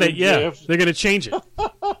I've said it, yeah, they're going to change it.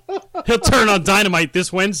 He'll turn on Dynamite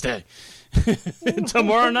this Wednesday.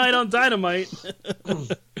 Tomorrow night on Dynamite.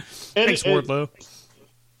 Thanks, Wardlow.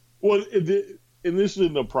 Well, and this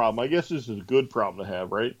isn't a problem. I guess this is a good problem to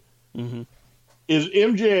have, right? Mm-hmm. Is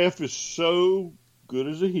MJF is so good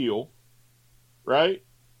as a heel, right?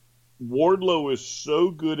 Wardlow is so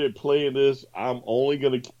good at playing this, I'm only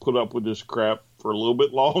going to put up with this crap for a little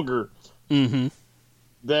bit longer. Mm-hmm.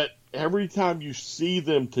 That every time you see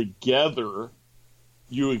them together,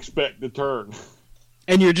 you expect the turn.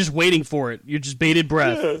 And you're just waiting for it. You're just bated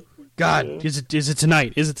breath. Yeah. God, yeah. Is it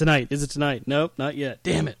tonight? Is it tonight? Is it tonight? Nope, not yet.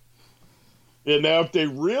 Damn it. And now if they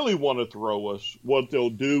really want to throw us, what they'll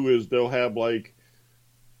do is they'll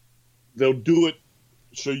do it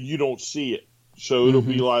so you don't see it. So it'll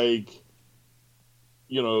be like,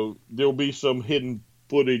 there'll be some hidden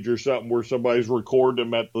footage or something where somebody's recording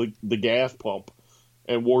them at the gas pump,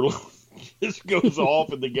 and Wardlow just goes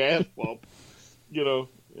off at the gas pump, and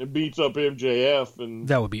beats up MJF, and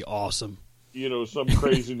that would be awesome. Some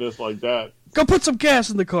craziness like that. Go put some gas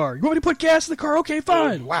in the car. You want me to put gas in the car? Okay,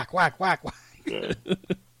 fine. Whack, whack, whack, whack. Yeah.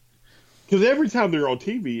 Because every time they're on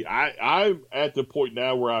TV, I'm at the point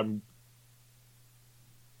now where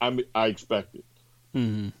I expect it.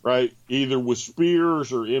 Mm-hmm. Right? Either with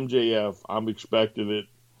Spears or MJF, I'm expecting it.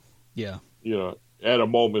 Yeah. At a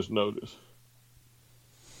moment's notice.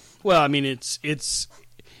 Well, I mean, it's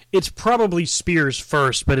probably Spears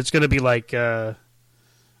first, but it's going to be like when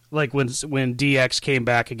DX came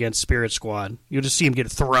back against Spirit Squad. You'll just see him get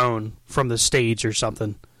thrown from the stage or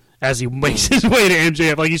something as he makes his way to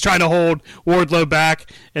MJF. Like he's trying to hold Wardlow back,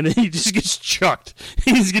 and then he just gets chucked.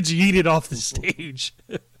 He just gets yeeted off the stage.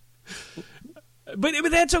 But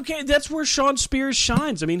that's okay. That's where Shawn Spears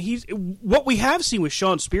shines. I mean, what we have seen with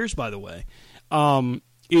Shawn Spears, by the way,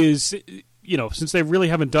 is, since they really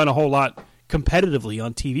haven't done a whole lot competitively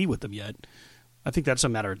on TV with them yet, I think that's a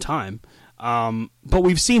matter of time. But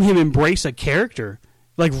we've seen him embrace a character,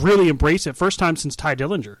 like really embrace it. First time since Ty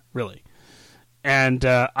Dillinger, really. And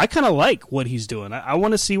I kind of like what he's doing. I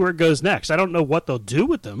want to see where it goes next. I don't know what they'll do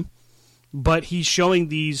with him, but he's showing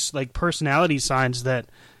these like personality signs that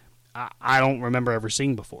I don't remember ever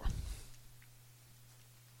seeing before.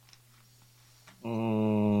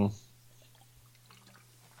 I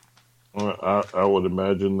would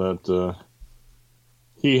imagine that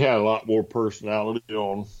he had a lot more personality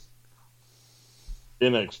on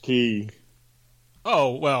NXT.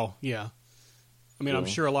 Oh, well, yeah. I mean, I'm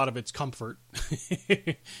sure a lot of it's comfort.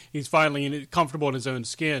 He's finally comfortable in his own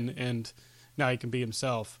skin, and now he can be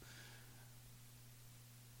himself.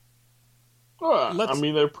 I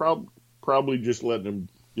mean, they're probably just letting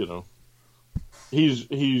him, he's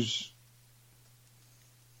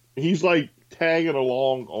like tagging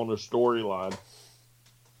along on a storyline.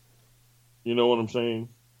 You know what I'm saying?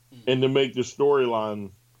 And to make the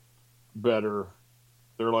storyline better,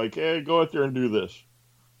 they're like, hey, go out there and do this.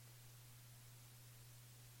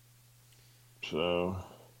 So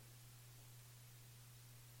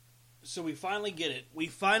we finally get it. We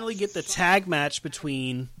finally get the tag match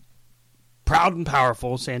between Proud and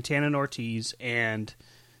Powerful, Santana and Ortiz, and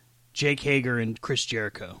Jake Hager and Chris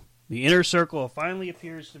Jericho. The Inner Circle finally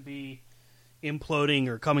appears to be imploding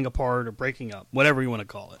or coming apart or breaking up, whatever you want to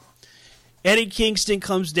call it. Eddie Kingston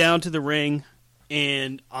comes down to the ring,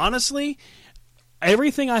 and honestly,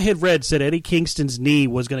 everything I had read said Eddie Kingston's knee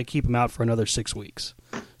was going to keep him out for another 6 weeks.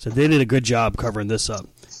 So they did a good job covering this up.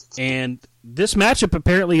 And this matchup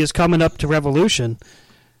apparently is coming up to Revolution.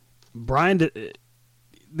 Brian,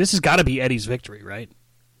 this has got to be Eddie's victory, right?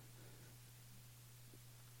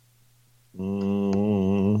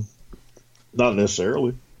 Not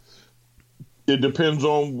necessarily. It depends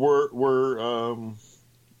on where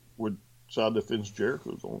side the fence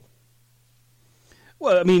Jericho's on.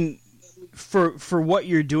 Well, I mean, for what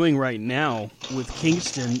you're doing right now with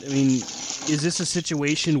Kingston, I mean, is this a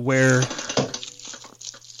situation where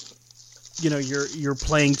you're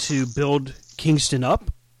playing to build Kingston up,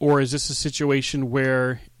 or is this a situation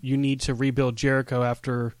where you need to rebuild Jericho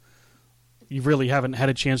after you really haven't had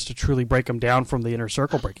a chance to truly break him down from the Inner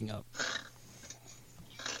Circle breaking up?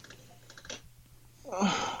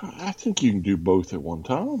 I think you can do both at one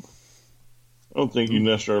time. I don't think you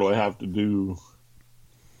necessarily have to do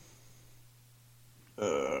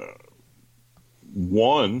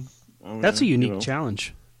one. I mean, That's a unique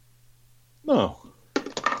challenge. No.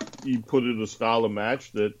 You put in a style of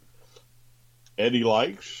match that Eddie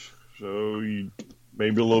likes, so you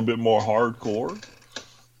maybe a little bit more hardcore,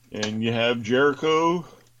 and you have Jericho,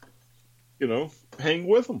 hang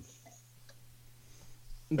with him.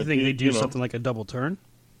 You think they do something like a double turn?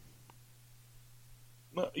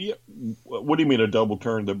 Yeah. What do you mean a double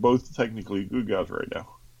turn? They're both technically good guys right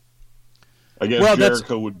now. I guess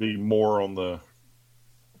Jericho would be more on the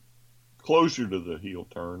closer to the heel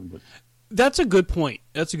turn, but that's a good point.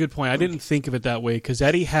 I didn't think of it that way because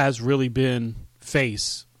Eddie has really been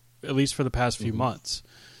face, at least for the past few months.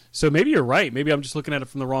 So maybe you're right. Maybe I'm just looking at it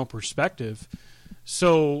from the wrong perspective.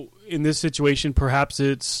 So in this situation, perhaps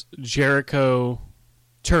it's Jericho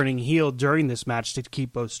turning heel during this match to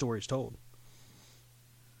keep both stories told.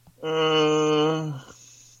 To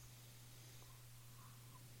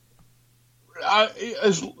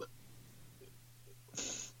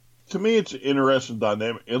me, it's an interesting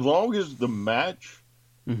dynamic. As long as the match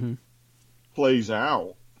plays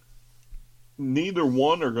out, neither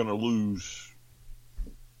one are going to lose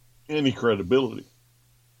any credibility.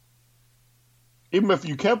 Even if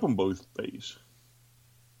you kept them both face.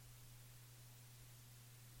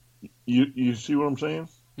 You see what I'm saying?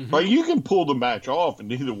 Mm-hmm. Like, you can pull the match off, and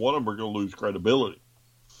neither one of them are going to lose credibility.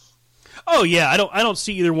 Oh yeah, I don't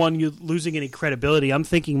see either one losing any credibility. I'm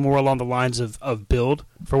thinking more along the lines of build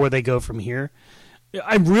for where they go from here.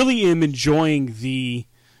 I really am enjoying the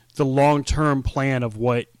long-term plan of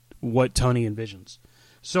what Tony envisions.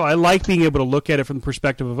 So I like being able to look at it from the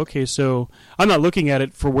perspective of, okay, so I'm not looking at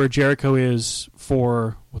it for where Jericho is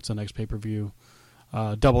for what's the next pay-per-view,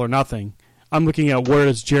 Double or Nothing. I'm looking at where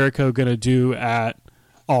is Jericho going to do at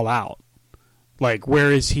All Out. Like,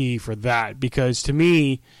 where is he for that? Because to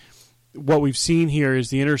me, what we've seen here is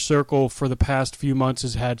the Inner Circle for the past few months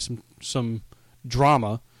has had some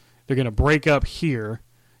drama. They're going to break up here.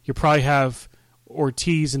 You probably have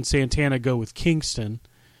Ortiz and Santana go with Kingston.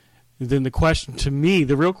 And then the question, to me,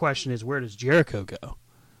 the real question is, where does Jericho go?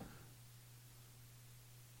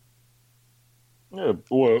 Yeah,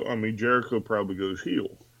 well, I mean, Jericho probably goes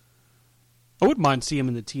heel. I wouldn't mind seeing him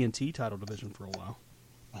in the TNT title division for a while.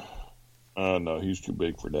 No, he's too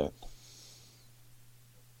big for that.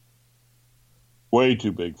 Way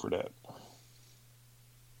too big for that.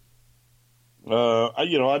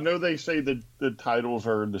 I know they say that the titles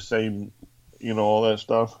are the same, all that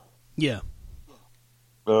stuff. Yeah.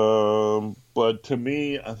 But to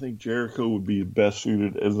me, I think Jericho would be best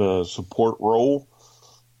suited as a support role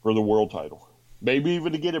for the world title. Maybe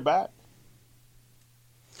even to get it back.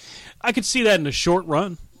 I could see that in a short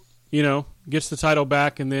run. Gets the title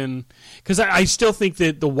back, and then because I still think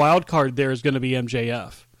that the wild card there is going to be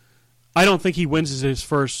MJF. I don't think he wins his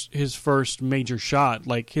first major shot.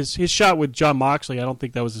 Like his shot with Jon Moxley, I don't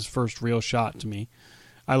think that was his first real shot to me.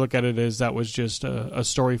 I look at it as that was just a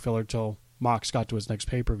story filler till Mox got to his next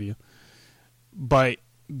pay-per-view. But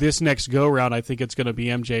this next go-round, I think it's going to be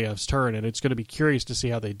MJF's turn, and it's going to be curious to see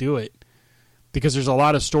how they do it. Because there's a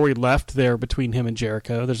lot of story left there between him and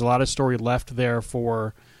Jericho. There's a lot of story left there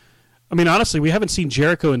for... I mean, honestly, we haven't seen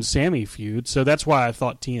Jericho and Sammy feud, so that's why I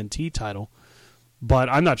thought TNT title. But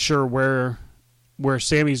I'm not sure where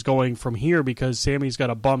Sammy's going from here because Sammy's got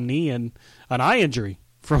a bum knee and an eye injury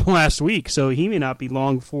from last week, so he may not be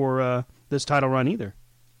long for this title run either.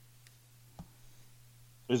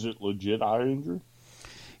 Is it legit eye injury?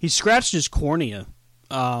 He scratched his cornea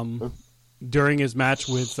during his match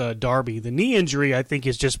with Darby. The knee injury, I think,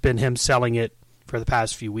 has just been him selling it for the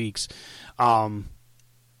past few weeks.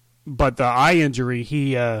 But the eye injury,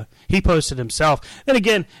 he posted himself. And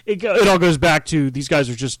again, it all goes back to these guys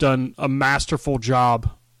have just done a masterful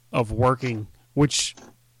job of working, which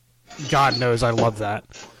God knows I love that.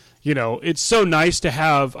 It's so nice to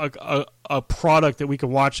have a product that we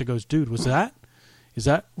can watch that goes, dude, is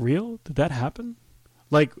that real? Did that happen?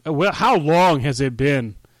 Like, how long has it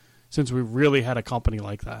been since we really had a company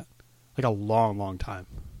like that? Like a long, long time.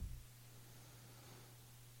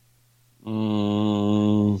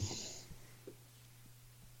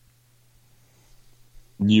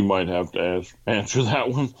 You might have to answer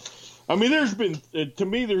that one. I mean, there's been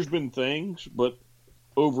things, but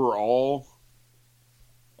overall,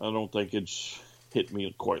 I don't think it's hit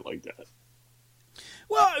me quite like that.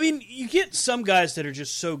 Well, I mean, you get some guys that are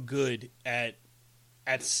just so good at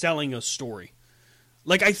selling a story.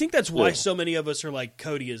 Like, I think that's why so many of us are like,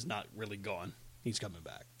 Cody is not really gone. He's coming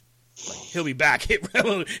back. Like, he'll be back. He's going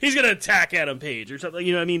to attack Adam Page or something.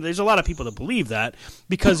 You know what I mean? There's a lot of people that believe that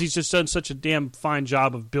because he's just done such a damn fine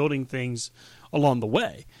job of building things along the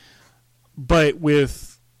way. But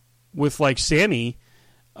with like Sammy,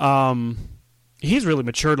 he's really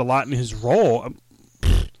matured a lot in his role.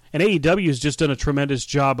 And AEW has just done a tremendous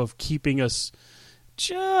job of keeping us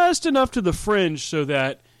just enough to the fringe so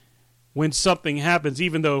that when something happens,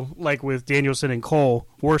 even though, like with Danielson and Cole,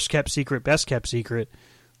 worst kept secret, best kept secret,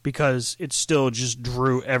 because it still just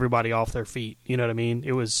drew everybody off their feet. You know what I mean?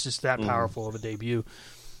 It was just that powerful of a debut.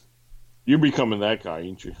 You're becoming that guy,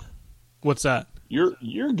 ain't you? What's that?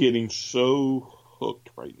 You're getting so hooked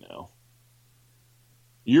right now.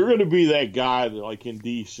 You're going to be that guy that, like in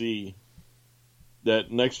DC,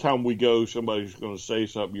 that next time we go, somebody's going to say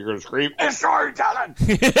something, you're going to scream, "It's storytelling!"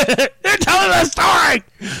 They're telling a story!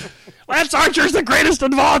 Lance Archer's the greatest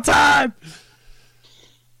of all time!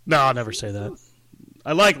 No, I'll never say that.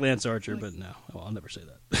 I like Lance Archer, but no, I'll never say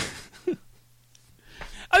that.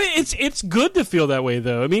 I mean, it's good to feel that way,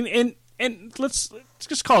 though. I mean, and let's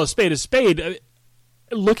just call a spade a spade.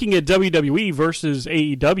 Looking at WWE versus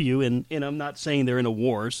AEW, and I'm not saying they're in a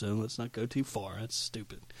war, so let's not go too far. That's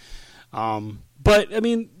stupid. But, I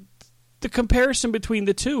mean, the comparison between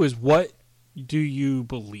the two is, what do you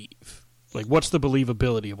believe? Like, what's the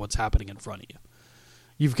believability of what's happening in front of you?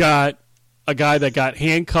 You've got a guy that got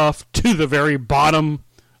handcuffed to the very bottom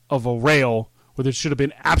of a rail where there should have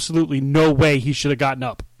been absolutely no way he should have gotten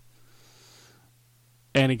up.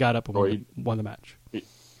 And he got up and won the match.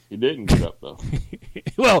 He didn't get up, though.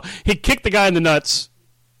 Well, he kicked the guy in the nuts,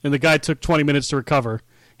 and the guy took 20 minutes to recover.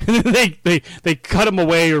 And then they cut him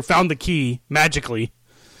away or found the key magically.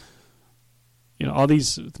 You know, all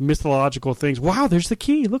these mythological things. Wow, there's the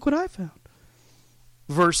key. Look what I found.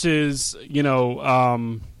 Versus, you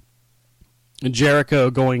know, Jericho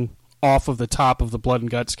going off of the top of the Blood and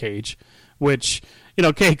Guts cage, which, you know,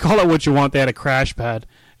 okay, call it what you want. They had a crash pad.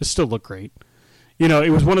 It still looked great. You know, it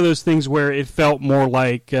was one of those things where it felt more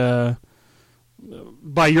like, by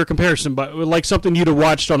your comparison, but like something you'd have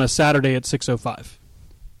watched on a Saturday at 6:05.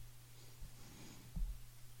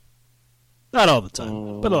 Not all the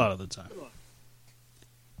time, but a lot of the time.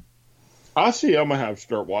 I see I'm going to have to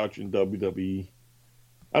start watching WWE.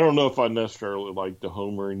 I don't know if I necessarily like the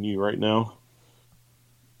Homer and you right now.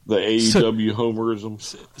 The AEW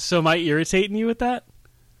homerisms. So am I irritating you with that?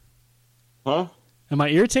 Huh? Am I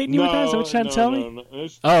irritating you with that? Is that what you're trying to tell me? No.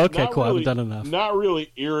 Oh, okay, cool. Really, I haven't done enough. Not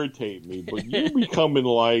really irritate me, but you're becoming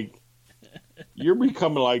like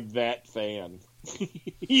that fan.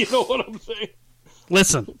 You know what I'm saying?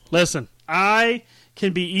 Listen. I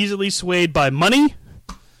can be easily swayed by money,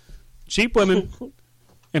 cheap women,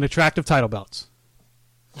 and attractive title belts.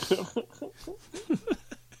 That's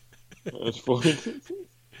funny.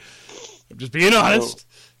 I'm just being honest.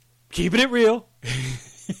 Keeping it real.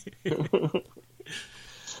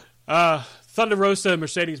 Thunder Rosa and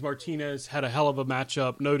Mercedes Martinez had a hell of a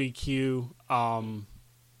matchup. No DQ.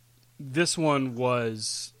 This one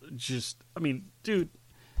was just, I mean, dude,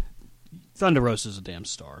 Thunder Rosa's a damn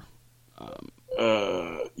star.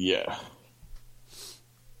 Yeah.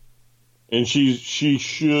 And she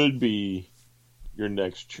should be your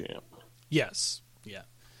next champ. Yes. Yeah.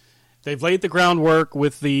 They've laid the groundwork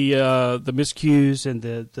with the miscues and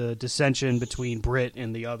the dissension between Britt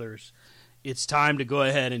and the others. It's time to go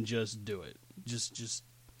ahead and just do it. Just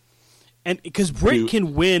and because Britt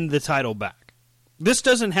can win the title back. This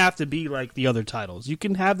doesn't have to be like the other titles. You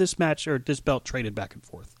can have this match or this belt traded back and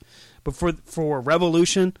forth. But for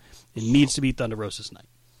Revolution, it needs to be Thunder Rosa's night.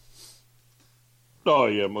 Oh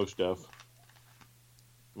yeah, most def.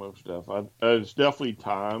 It's definitely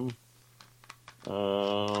time.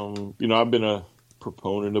 You know, I've been a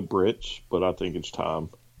proponent of Brits, but I think it's time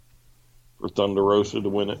for Thunder Rosa to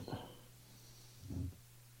win it.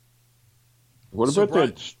 What about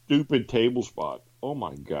that stupid table spot? Oh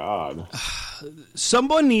my God!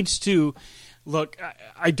 Someone needs to look.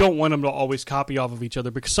 I don't want them to always copy off of each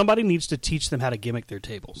other because somebody needs to teach them how to gimmick their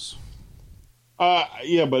tables.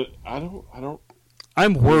 Yeah, but I don't.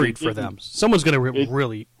 I'm worried for them. Someone's going to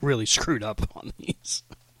really, really screwed up on these.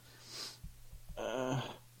 I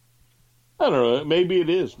don't know. Maybe it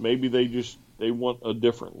is. Maybe they want a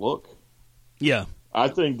different look. Yeah. I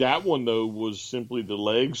think that one, though, was simply the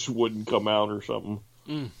legs wouldn't come out or something.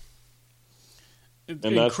 And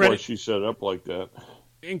that's why she set it up like that.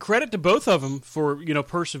 And credit to both of them for, you know,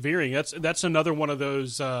 persevering. That's another one of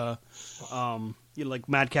those, you know, like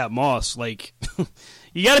Madcap Moss. Like,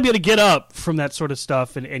 you got to be able to get up from that sort of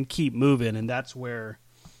stuff and keep moving. And that's where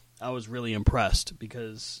I was really impressed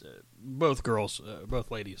because both girls, both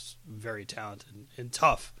ladies, very talented and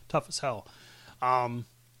tough as hell.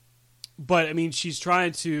 But I mean, she's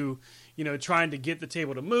trying to get the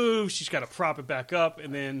table to move. She's got to prop it back up,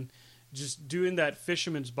 and then just doing that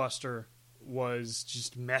fisherman's buster was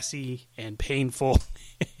just messy and painful.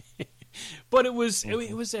 But it was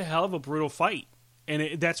a hell of a brutal fight,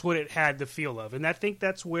 and that's what it had the feel of. And I think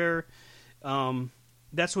that's where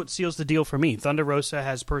that's what seals the deal for me. Thunder Rosa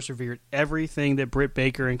has persevered everything that Britt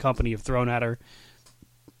Baker and company have thrown at her,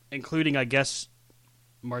 including, I guess,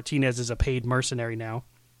 Martinez is a paid mercenary now.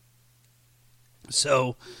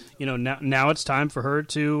 So, now it's time for her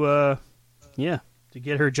to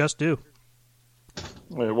get her just due.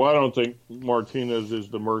 Well, I don't think Martinez is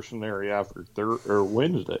the mercenary after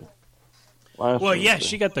Wednesday. Wednesday.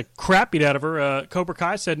 She got the crap beat out of her. Cobra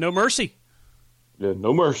Kai said no mercy. Yeah,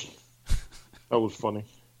 no mercy. That was funny.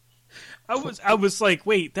 I was like,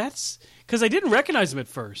 wait, that's because I didn't recognize him at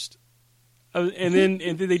first. And then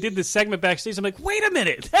they did this segment backstage. I'm like, wait a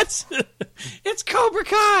minute, it's Cobra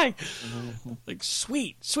Kai. Like,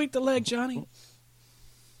 sweet the leg, Johnny.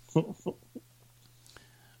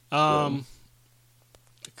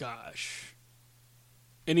 Gosh.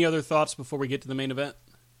 Any other thoughts before we get to the main event?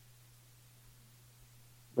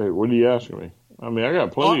 Wait, what are you asking me? I mean, I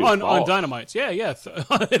got plenty of thoughts. On Dynamites. Yeah.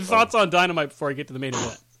 Thoughts on Dynamite before I get to the main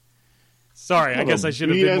event. Sorry, I guess I should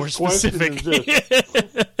have been more specific.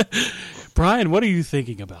 Brian, what are you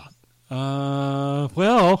thinking about?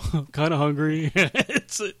 Well, I'm kind of hungry.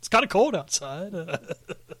 It's kind of cold outside.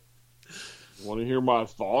 Want to hear my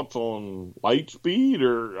thoughts on Lightspeed,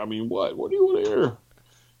 or I mean, what? What do you want to hear?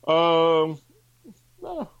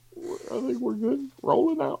 No, I think we're good.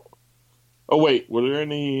 Rolling out. Oh wait, were there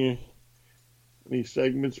any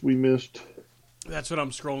segments we missed? That's what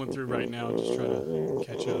I'm scrolling through right now, just trying to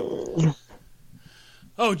catch up.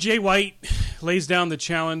 Oh, Jay White lays down the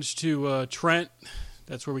challenge to Trent.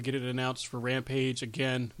 That's where we get it announced for Rampage.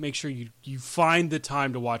 Again, make sure you find the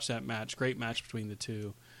time to watch that match. Great match between the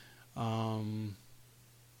two. Adam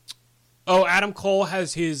Cole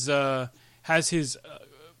has his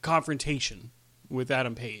confrontation with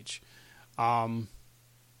Adam Page.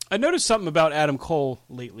 I noticed something about Adam Cole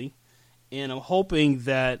lately, and I'm hoping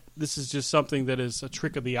that this is just something that is a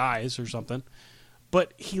trick of the eyes or something,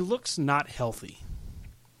 but he looks not healthy.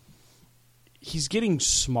 He's getting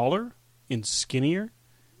smaller and skinnier,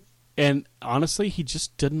 and honestly, he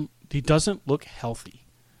doesn't look healthy.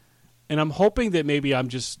 And I'm hoping that maybe I'm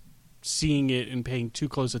just seeing it and paying too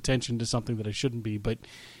close attention to something that I shouldn't be, but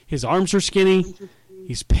his arms are skinny,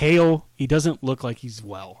 he's pale, he doesn't look like he's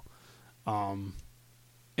well.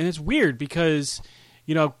 And it's weird because,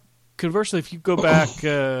 conversely, if you go back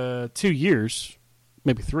 2 years,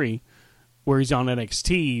 maybe 3, where he's on NXT,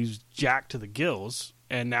 he's jacked to the gills,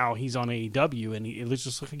 and now he's on AEW, and it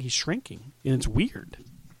just looks like he's shrinking, and it's weird.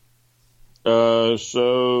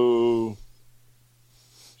 So,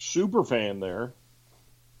 super fan there.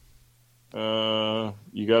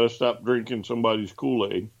 You got to stop drinking somebody's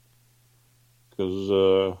Kool-Aid,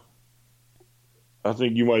 because I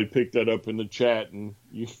think you might pick that up in the chat, and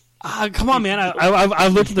you. Come on, man! I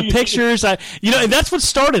looked at the pictures. And that's what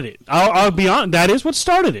started it. I'll be honest. That is what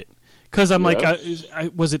started it. Because I'm like,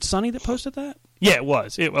 was it Sonny that posted that? Yeah, it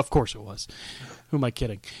was. Of course, it was. Who am I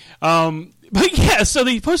kidding? But yeah, so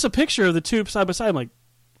they post a picture of the two side by side. I'm like,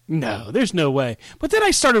 no, there's no way. But then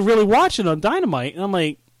I started really watching on Dynamite, and I'm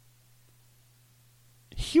like,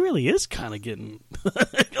 he really is kind of getting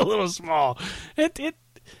a little small.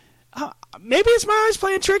 Maybe it's my eyes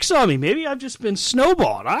playing tricks on me. Maybe I've just been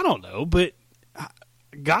snowballed. I don't know, but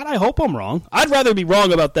God, I hope I'm wrong. I'd rather be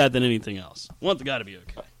wrong about that than anything else. I want the guy to be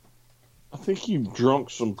okay. I think you've drunk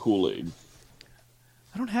some Kool-Aid.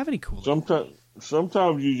 I don't have any Kool-Aid.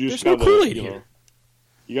 Sometimes you just there's no Kool-Aid here.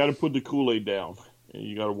 You got to put the Kool-Aid down, and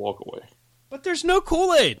you got to walk away. But there's no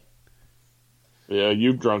Kool-Aid. Yeah,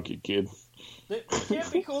 you've drunk it, kid. There can't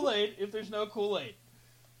be Kool-Aid if there's no Kool-Aid.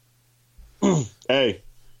 Hey.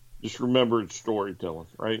 Just remember it's storytelling,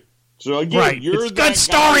 right? So again, right. You're it's good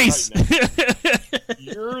stories. Right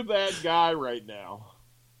you're that guy right now.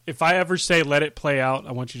 If I ever say "let it play out,"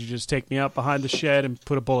 I want you to just take me out behind the shed and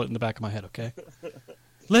put a bullet in the back of my head, okay?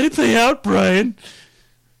 Let it play out, Brian.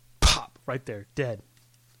 Pop right there, dead.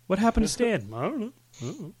 What happened to Stan? I don't know.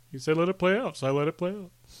 He said, "Let it play out," so I let it play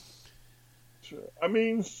out. Sure. I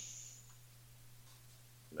mean,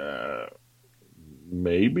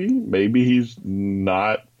 maybe he's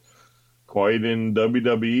not quite in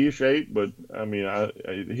WWE shape, but I mean,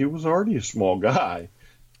 he was already a small guy.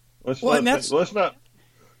 Let's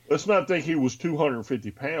not think he was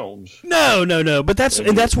 250 pounds. No. But that's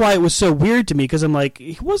why it was so weird to me, because I'm like,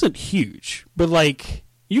 he wasn't huge, but like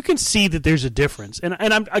you can see that there's a difference. And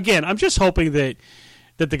I'm just hoping that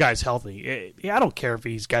that the guy's healthy. I don't care if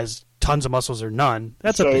he's got tons of muscles or none.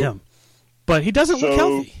 That's up to him. But he doesn't look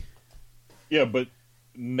healthy. Yeah, but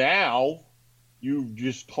now you've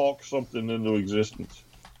just talked something into existence,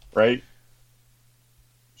 right?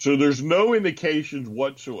 So there's no indications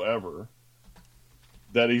whatsoever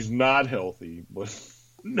that he's not healthy, but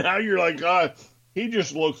now you're like, God, he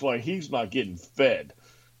just looks like he's not getting fed.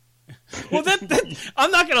 Well,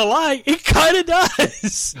 I'm not gonna lie, it kind of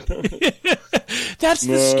does. That's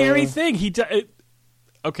the scary thing.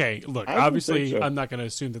 Okay, look, obviously, so. I'm not gonna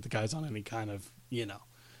assume that the guy's on any kind of,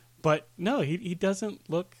 but no, he doesn't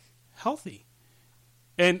look healthy.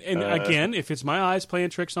 And again, if it's my eyes playing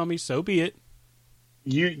tricks on me, so be it.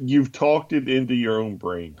 You've talked it into your own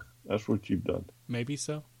brain. That's what you've done. Maybe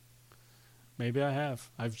so. Maybe I have.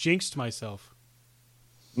 I've jinxed myself.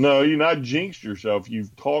 No, you're not jinxed yourself.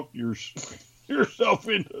 You've talked yourself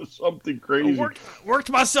into something crazy. I worked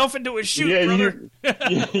myself into a shoot, brother.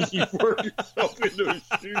 You worked yourself into a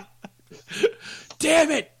shoot.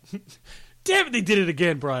 Damn it! Damn it, they did it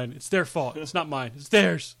again, Brian. It's their fault. It's not mine. It's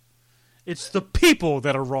theirs. It's the people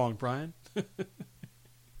that are wrong, Brian.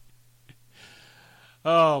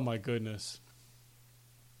 Oh, my goodness.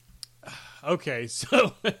 Okay,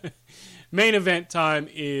 so main event time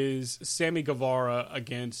is Sammy Guevara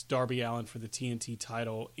against Darby Allin for the TNT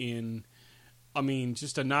title in,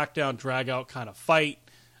 just a knockdown, drag-out kind of fight.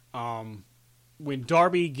 When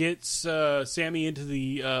Darby gets Sammy into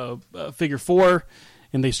the figure four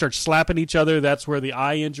and they start slapping each other, that's where the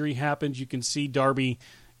eye injury happens. You can see Darby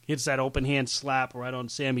hits that open hand slap right on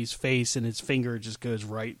Sammy's face, and his finger just goes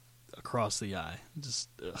right across the eye. Just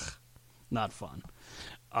not fun.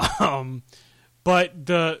 But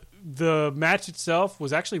the match itself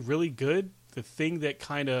was actually really good. The thing that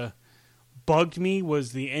kind of bugged me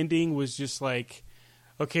was the ending was just like,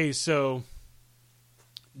 okay, so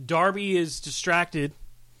Darby is distracted.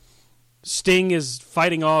 Sting is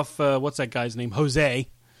fighting off, what's that guy's name? Jose.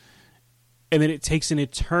 And then it takes an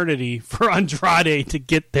eternity for Andrade to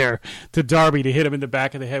get there to Darby to hit him in the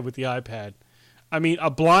back of the head with the iPad. A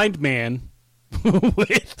blind man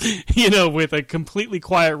with a completely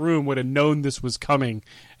quiet room would have known this was coming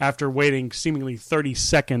after waiting seemingly 30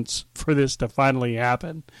 seconds for this to finally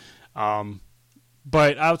happen.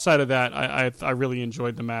 But outside of that, I really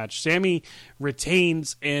enjoyed the match. Sammy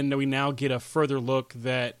retains, and we now get a further look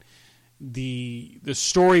that the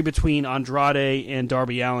story between Andrade and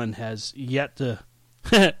Darby Allin has yet to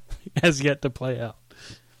play out.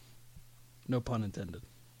 No pun intended.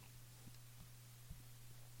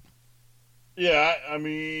 Yeah,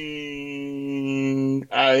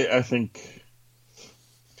 I think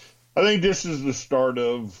this is the start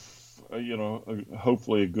of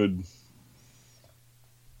hopefully a good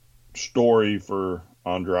story for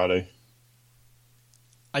Andrade.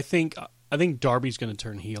 I think Darby's going to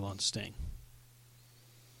turn heel on Sting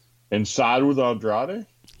and side with Andrade.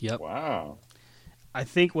 Yep. Wow. I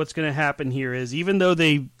think what's going to happen here is, even though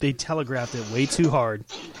they telegraphed it way too hard,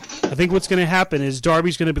 I think what's going to happen is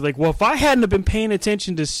Darby's going to be like, well, if I hadn't have been paying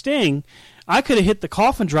attention to Sting, I could have hit the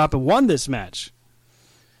coffin drop and won this match.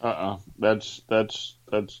 That's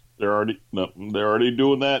they're already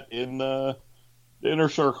doing that in the Inner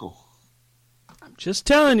Circle. I'm just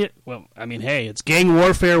telling you. Well, hey, it's Gang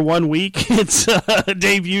Warfare 1 week. It's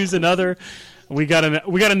debuts another. We got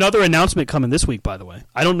another announcement coming this week, by the way.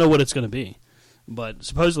 I don't know what it's going to be, but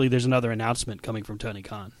supposedly there's another announcement coming from Tony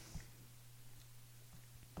Khan.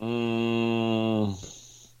 I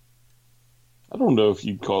don't know if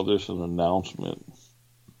you'd call this an announcement.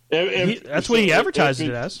 That's what he advertised it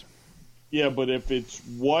as. Yeah, but if it's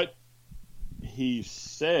what he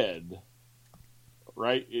said,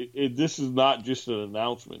 right? This is not just an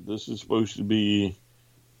announcement. This is supposed to be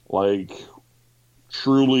like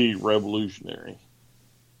truly revolutionary,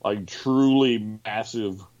 like truly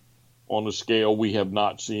massive on a scale we have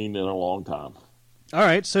not seen in a long time. All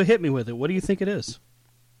right, so hit me with it. What do you think it is?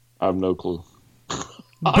 I have no clue.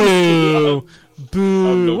 Boo!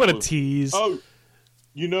 Boo! What a tease! Oh,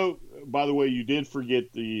 by the way, you did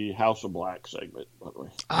forget the House of Black segment, by the way.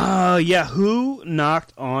 Yeah. Who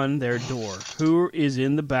knocked on their door? Who is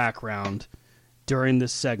in the background during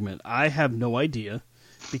this segment? I have no idea,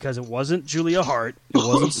 because it wasn't Julia Hart. It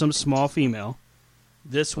wasn't some small female.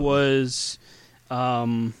 This was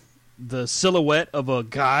the silhouette of a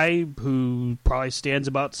guy who probably stands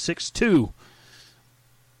about 6'2".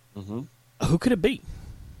 Mm-hmm. Who could it be?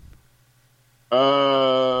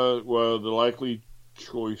 Well, the likely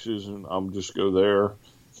choices, and I'm just go there,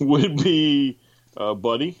 would be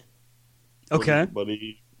Buddy. Okay.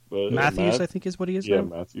 Buddy Matthews, Matt, I think is what he is. Yeah,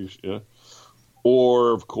 now? Matthews. Yeah.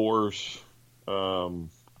 Or of course, don't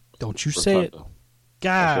you say it.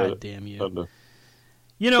 God damn you. Thunder.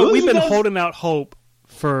 You know, we've been holding out hope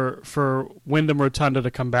for Wyndham Rotunda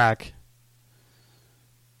to come back.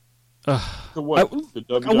 To what?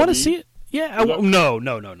 I want to see it. Yeah. No.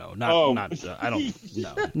 Not. I don't.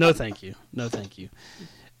 No. No, thank you. No, thank you.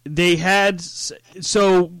 They had.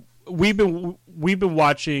 So we've been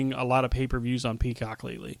watching a lot of pay-per-views on Peacock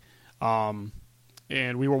lately, and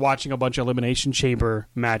we were watching a bunch of Elimination Chamber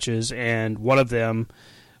matches, and one of them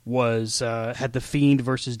was had The Fiend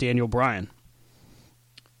versus Daniel Bryan.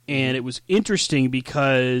 And it was interesting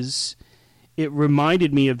because it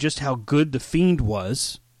reminded me of just how good The Fiend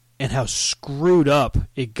was and how screwed up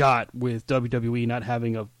it got with WWE not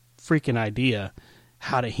having a freaking idea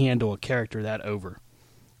how to handle a character that over.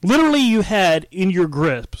 Literally, you had in your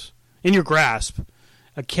grasp,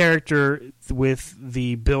 a character with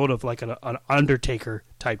the build of like an Undertaker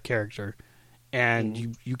type character,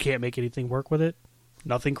 and you can't make anything work with it.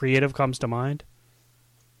 Nothing creative comes to mind.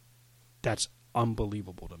 That's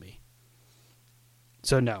unbelievable to me.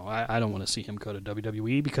 So no, I don't want to see him go to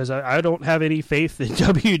WWE because I don't have any faith that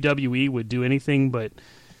WWE would do anything but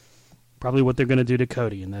probably what they're going to do to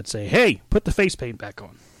Cody, and that's say, hey, put the face paint back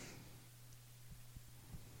on.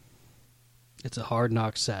 It's a hard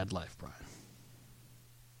knock, sad life, Brian.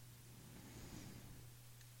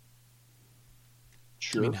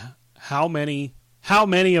 Sure. I mean, how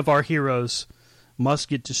many of our heroes must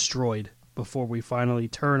get destroyed before we finally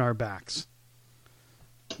turn our backs?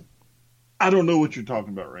 I don't know what you're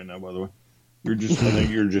talking about right now, by the way. I think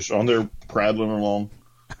you're just on there prattling along.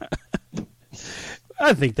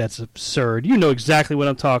 I think that's absurd. You know exactly what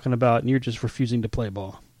I'm talking about, and you're just refusing to play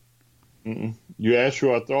ball. Mm-mm. You asked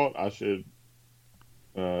who I thought. I said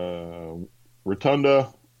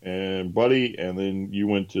Rotunda and Buddy, and then you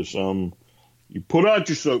went to some. You put out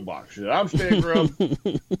your soapbox. You said, I'm staying around.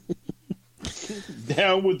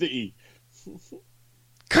 Down with the E.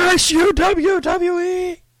 Curse you,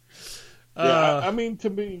 WWE! Yeah, I mean, to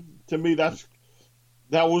me, that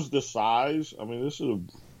was the size. I mean, this is a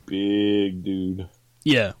big dude.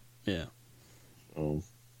 Yeah.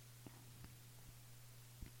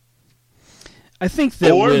 I think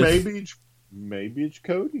that, or maybe it's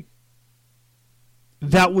Cody.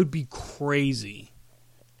 That would be crazy.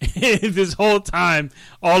 This whole time,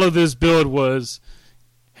 all of this build was,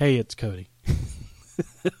 hey, it's Cody.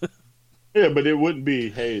 Yeah, but it wouldn't be,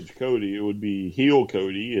 hey, it's Cody. It would be heel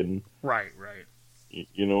Cody. And Right.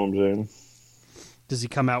 You know what I'm saying? Does he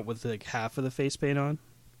come out with like half of the face paint on?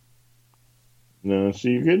 No,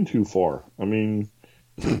 see, you're getting too far. I mean,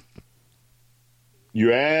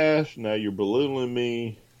 you asked, now you're belittling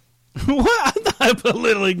me. What? I'm not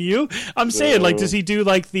belittling you. I'm saying, like, does he do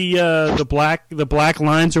like the black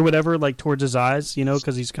lines or whatever, like towards his eyes? You know,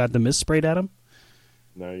 because he's got the mist sprayed at him.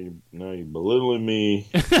 Now you're belittling me.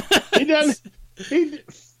 He doesn't.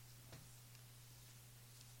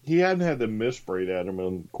 He hadn't had the mist sprayed at him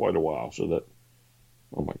in quite a while. So that.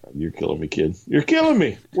 Oh my God, you're killing me, kid. You're killing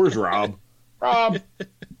me. Where's Rob? Rob.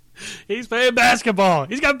 He's playing basketball.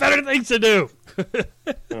 He's got better things to do.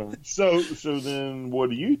 So then, what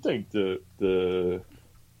do you think the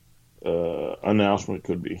announcement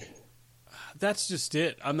could be? That's just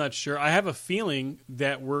it. I'm not sure. I have a feeling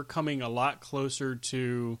that we're coming a lot closer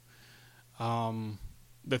to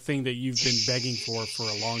the thing that you've been begging for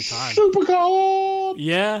a long time. Supercard!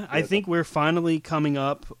 Yeah, I think we're finally coming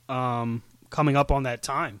up on that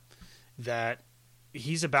time that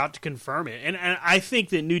he's about to confirm it. And I think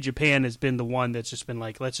that New Japan has been the one that's just been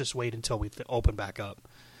like, let's just wait until we open back up.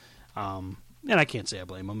 And I can't say I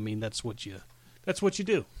blame them. I mean, that's what you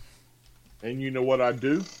do. And you know what I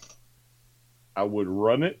do? I would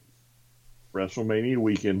run it WrestleMania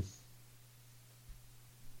weekend.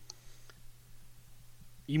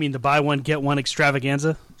 You mean the buy one, get one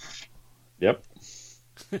extravaganza? Yep.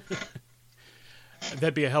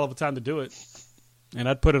 That'd be a hell of a time to do it. And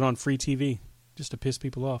I'd put it on free TV just to piss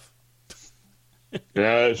people off.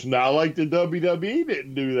 Yeah, it's not like the WWE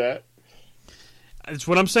didn't do that. That's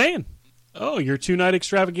what I'm saying. Oh, your 2-night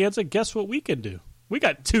extravaganza? Guess what we can do? We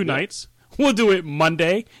got 2 nights. We'll do it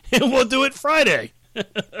Monday, and we'll do it Friday.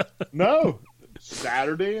 No,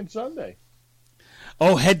 Saturday and Sunday.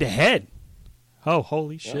 Oh, head-to-head. Oh,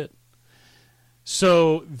 holy shit.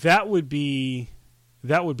 So that would be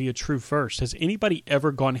a true first. Has anybody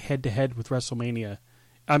ever gone head-to-head with WrestleMania?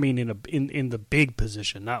 I mean, in the big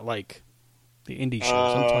position, not like the indie shows.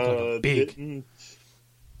 I'm talking like a big.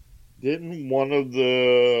 Didn't one of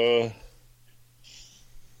the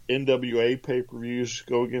NWA pay-per-views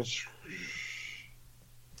go against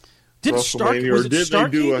WrestleMania? Was it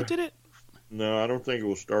Starrcade that did it? No, I don't think it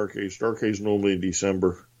was Starrcade. Starrcade's normally in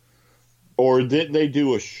December. Or didn't they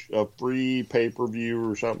do a free pay-per-view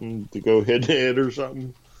or something to go head-to-head or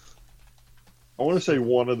something? I want to say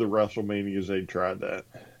one of the WrestleManias they tried that.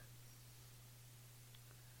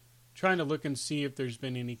 Trying to look and see if there's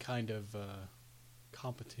been any kind of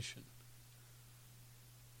competition.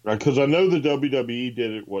 Because I know the WWE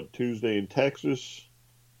did it, Tuesday in Texas?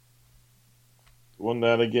 Wasn't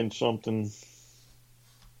that against something?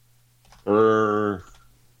 Or,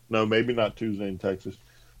 no, maybe not Tuesday in Texas.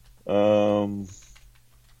 I want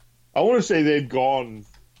to say they've gone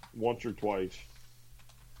once or twice.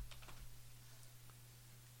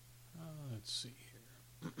 Let's see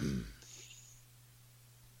here.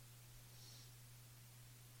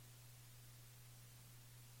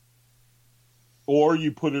 Or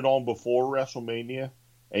you put it on before WrestleMania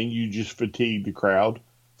and you just fatigue the crowd.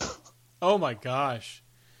 Oh my gosh.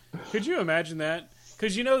 Could you imagine that?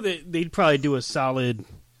 Because you know that they'd probably do a solid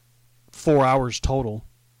 4 hours total.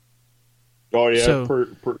 Oh, yeah. So,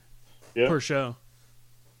 per show.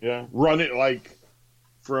 Yeah. Run it like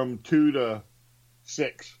from 2 to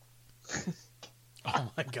 6.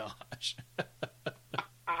 Oh my gosh.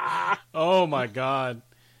 Oh my God.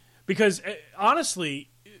 Because honestly,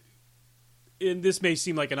 and this may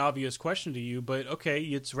seem like an obvious question to you, but okay,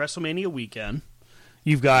 it's WrestleMania weekend.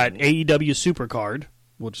 You've got AEW Supercard,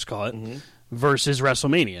 we'll just call it, versus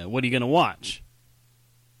WrestleMania. What are you going to watch?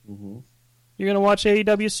 You're going to watch AEW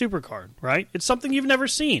Supercard, right? It's something you've never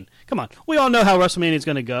seen. Come on. We all know how WrestleMania is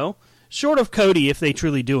going to go. Short of Cody, if they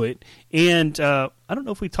truly do it. And I don't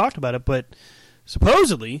know if we talked about it, but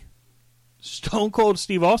supposedly Stone Cold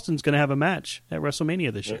Steve Austin's going to have a match at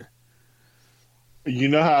WrestleMania this year. You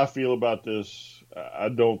know how I feel about this. I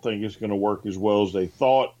don't think it's going to work as well as they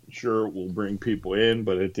thought. Sure, it will bring people in,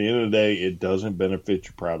 but at the end of the day, it doesn't benefit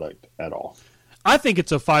your product at all. I think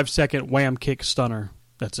it's a 5-second wham kick stunner.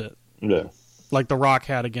 That's it. Yeah. Like The Rock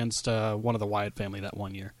had against one of the Wyatt family that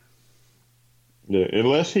one year. Yeah,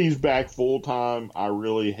 unless he's back full time, I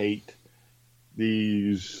really hate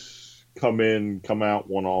these come in, come out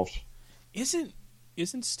one-offs. Isn't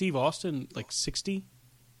Steve Austin like 60?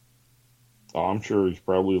 Oh, I'm sure he's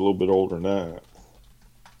probably a little bit older than that.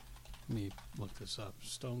 Let me look this up.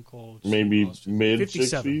 Stone Cold. Maybe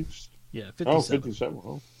mid-60s? 50s? Yeah, 57. Oh, 57.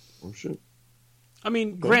 Oh, shit. I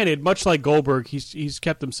mean, granted, much like Goldberg, he's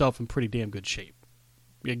kept himself in pretty damn good shape.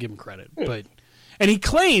 You give him credit. Yeah. And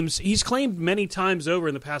he's claimed many times over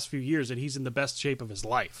in the past few years that he's in the best shape of his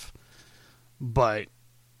life. But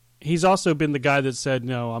he's also been the guy that said,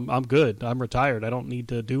 no, I'm good. I'm retired. I don't need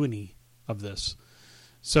to do any of this.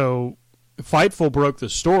 So Fightful broke the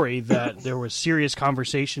story that there was serious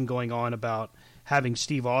conversation going on about having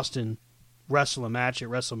Steve Austin wrestle a match at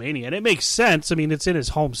WrestleMania. And it makes sense. I mean, it's in his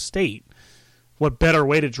home state. What better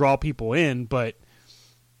way to draw people in? But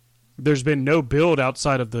there's been no build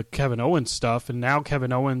outside of the Kevin Owens stuff. And now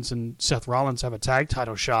Kevin Owens and Seth Rollins have a tag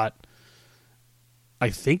title shot, I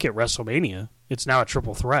think, at WrestleMania. It's now a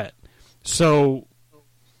triple threat. So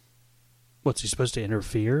what's he supposed to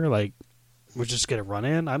interfere? Like, we're just going to run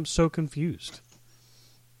in? I'm so confused.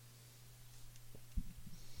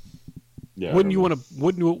 Yeah, Wouldn't you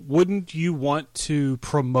want to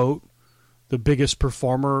promote the biggest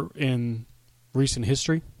performer in recent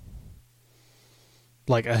history?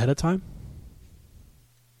 Like ahead of time?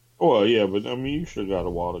 Well, yeah, but I mean, you should have got a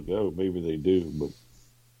while to go. Maybe they do, but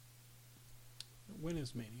when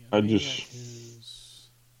is Mania? Mania is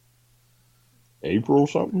April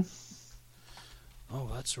something. Oh,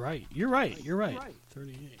 that's right. You're right.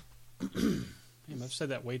 38. Damn, I've said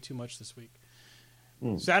that way too much this week.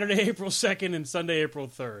 Saturday, April 2nd, and Sunday, April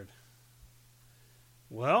 3rd.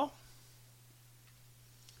 Well,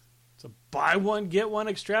 it's a buy one, get one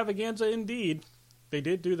extravaganza indeed. They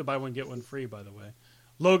did do the buy one, get one free, by the way.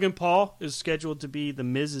 Logan Paul is scheduled to be the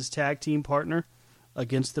Miz's tag team partner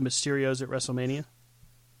against the Mysterios at WrestleMania.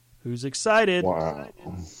 Who's excited? Wow.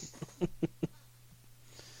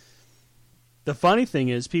 The funny thing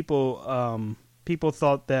is, people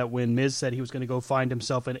thought that when Miz said he was going to go find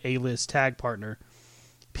himself an A-list tag partner,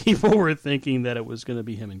 people were thinking that it was going to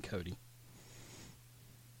be him and Cody.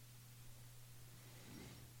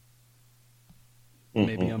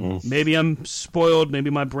 Maybe I'm spoiled.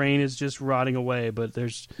 Maybe my brain is just rotting away. But I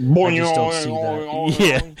just don't see that.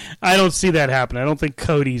 Yeah, I don't see that happen. I don't think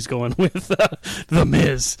Cody's going with the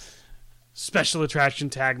Miz special attraction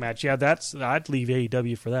tag match. Yeah, I'd leave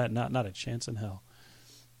AEW for that. Not a chance in hell.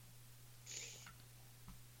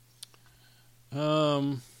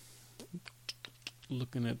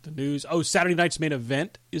 Looking at the news. Oh, Saturday night's main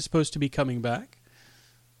event is supposed to be coming back.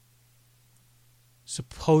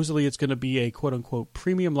 Supposedly it's going to be a quote-unquote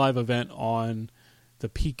premium live event on the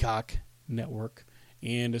Peacock network.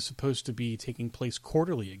 and is supposed to be taking place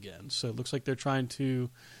quarterly again. So it looks like they're trying to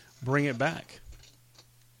bring it back.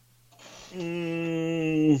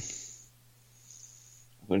 I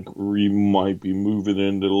think we might be moving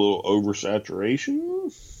into a little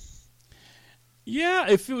oversaturation. Yeah,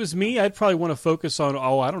 if it was me, I'd probably want to focus on,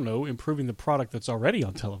 improving the product that's already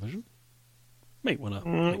on television. Might want to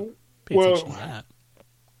pay attention to that.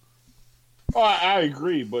 I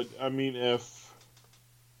agree, but I mean, if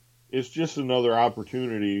it's just another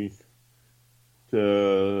opportunity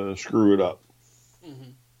to screw it up.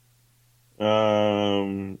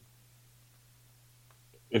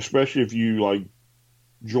 Especially if you like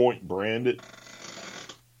joint brand it.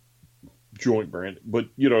 But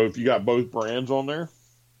if you got both brands on there,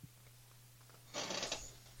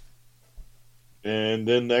 and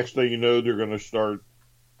then next thing you know, they're going to start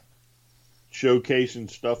showcasing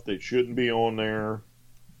stuff that shouldn't be on there.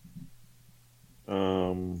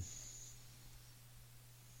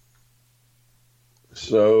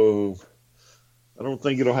 So I don't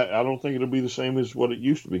think it'll be the same as what it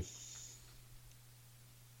used to be.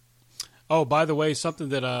 Oh, by the way, something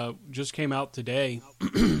that just came out today.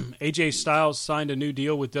 AJ Styles signed a new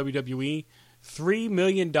deal with WWE, $3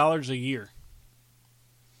 million a year.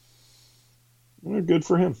 Well, good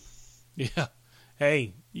for him. Yeah.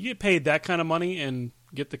 Hey, you get paid that kind of money and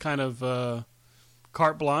get the kind of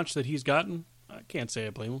carte blanche that he's gotten, I can't say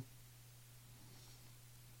I blame him.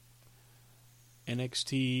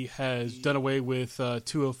 NXT has done away with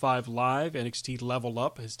 205 Live. NXT Level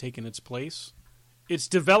Up has taken its place. It's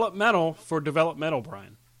developmental for developmental,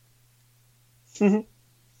 Brian.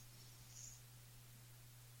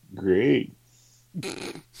 Great.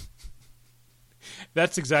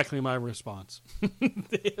 That's exactly my response.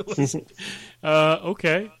 It was,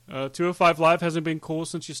 okay. 205 Live hasn't been cool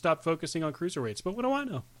since you stopped focusing on cruiserweights, but what do I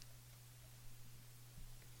know?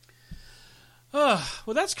 Well,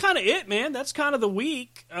 that's kind of it, man. That's kind of the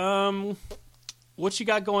week. What you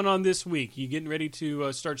got going on this week? You getting ready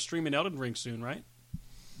to start streaming Elden Ring soon, right?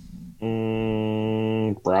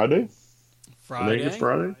 Friday. Friday. I think it's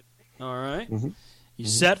Friday. All right. You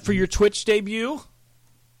set for your Twitch debut?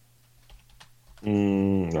 I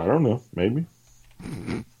don't know. Maybe.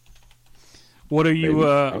 What are you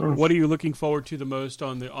What are you looking forward to the most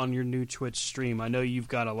on your new Twitch stream? I know you've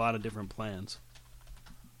got a lot of different plans.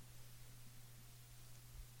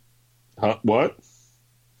 What?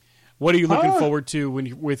 What are you looking forward to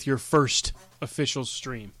with your first official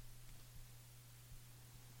stream?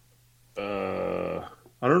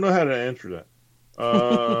 I don't know how to answer that.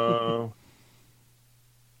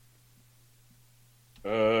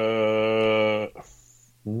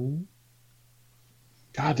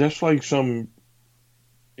 God, that's like some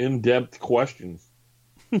in-depth question.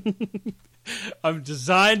 I'm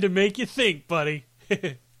designed to make you think, buddy.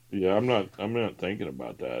 Yeah, I'm not thinking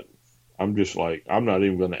about that. I'm just like, I'm not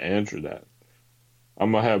even going to answer that.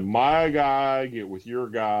 I'm going to have my guy get with your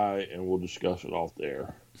guy, and we'll discuss it off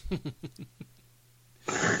there.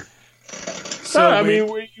 So I mean,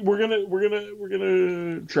 we're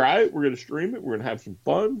gonna try it. We're gonna stream it. We're gonna have some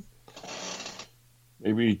fun.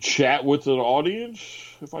 Maybe chat with the audience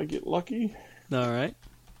if I get lucky. All right.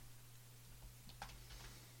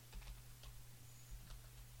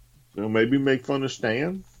 So maybe make fun of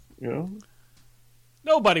Stan.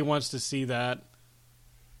 Nobody wants to see that.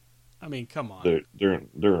 I mean, come on. They're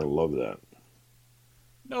gonna love that.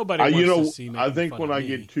 Nobody wants to see me. I think when I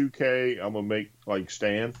get 2K, I'm gonna make like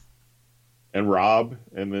Stan and Rob,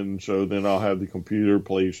 and then I'll have the computer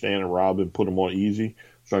play Stan and Rob and put them on easy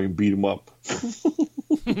so I can beat them up.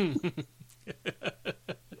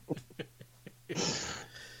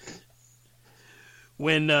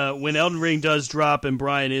 When Elden Ring does drop and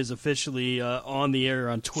Brian is officially on the air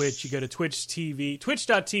on Twitch, you go to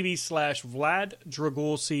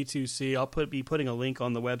twitch.tv/VladDragulC2C. I'll be putting a link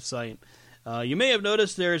on the website. You may have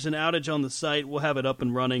noticed there's an outage on the site. We'll have it up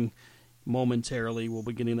and running momentarily. We'll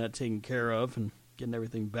be getting that taken care of and getting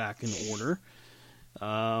everything back in order.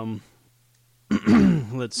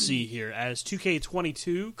 Let's see here. As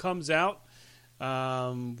 2K22 comes out,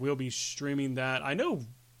 we'll be streaming that. I know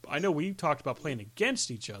we talked about playing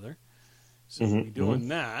against each other, so we'll be doing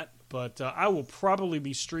that. But I will probably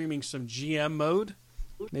be streaming some GM mode.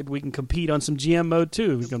 Maybe we can compete on some GM mode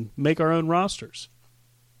too. We can make our own rosters.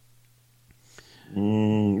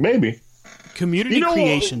 Maybe. Community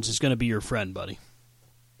Creations is going to be your friend, buddy.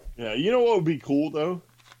 Yeah, you know what would be cool, though?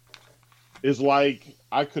 Is like,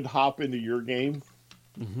 I could hop into your game.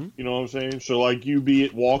 You know what I'm saying? So, like, you be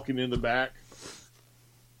it walking in the back.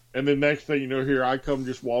 And then next thing you know, here I come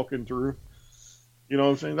just walking through. You know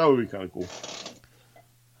what I'm saying? That would be kind of cool.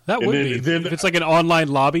 That would be. If it's like an online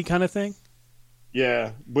lobby kind of thing?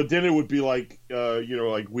 Yeah, but then it would be like,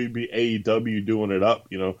 like we'd be AEW doing it up,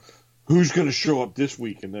 Who's going to show up this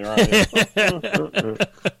week? And there I am.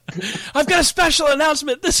 I've got a special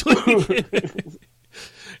announcement this week.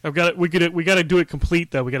 We got to do it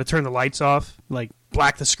complete though. We got to turn the lights off, like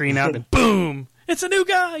black the screen out, and boom, it's a new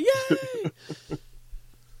guy! Yay!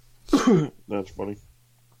 That's funny.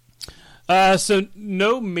 So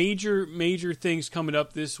no major things coming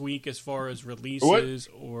up this week as far as releases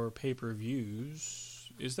or pay-per-views.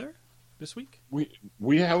 Is there this week?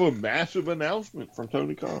 We have a massive announcement from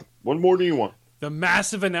Tony Khan. What more do you want? The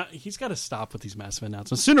massive announcement. He's got to stop with these massive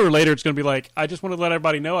announcements. Sooner or later, it's going to be like, I just want to let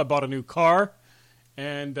everybody know I bought a new car,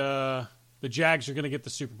 and the Jags are going to get the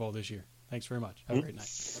Super Bowl this year. Thanks very much. Have a great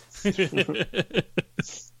night.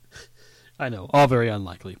 I know, all very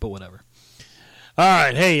unlikely, but whatever. All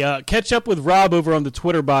right, hey, catch up with Rob over on the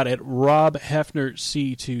Twitter bot at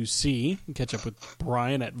RobHeffnerC2C. Catch up with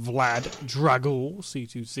Brian at Vlad Dragul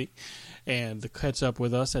C2C. And catch up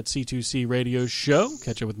with us at C2C Radio Show.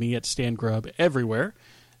 Catch up with me at Stan Grubb everywhere.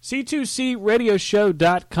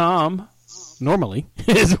 C2CRadioshow.com normally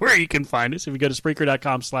is where you can find us. If you go to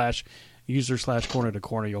Spreaker.com/user/corner to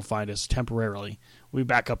corner, you'll find us temporarily. We'll be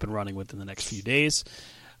back up and running within the next few days.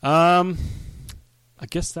 I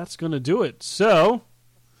guess that's going to do it. So,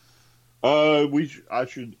 I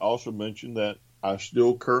should also mention that I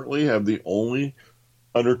still currently have the only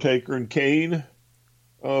Undertaker and Kane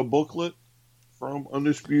booklet from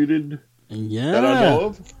Undisputed that I know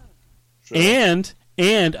of. So, and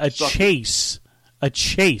a Chase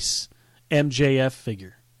MJF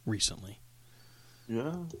figure recently.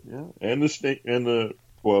 Yeah, and the Sting, and the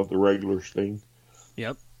regular Sting.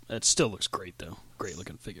 Yep, it still looks great though. Great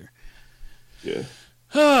looking figure. Yeah.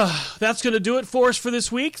 That's going to do it for us for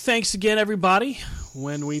this week. Thanks again, everybody.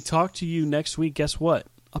 When we talk to you next week, guess what?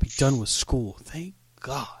 I'll be done with school. Thank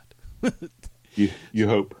God. You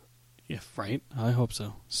hope. Yeah, right? I hope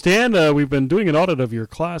so. Stan, we've been doing an audit of your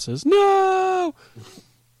classes. No!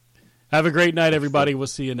 Have a great night, everybody. We'll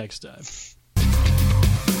see you next time.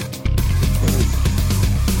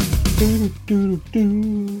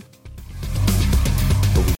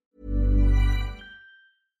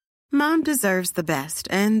 Mom deserves the best,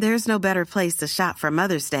 and there's no better place to shop for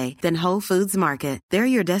Mother's Day than Whole Foods Market. They're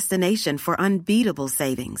your destination for unbeatable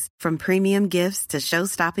savings, from premium gifts to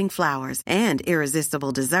show-stopping flowers and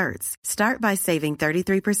irresistible desserts. Start by saving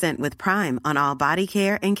 33% with Prime on all body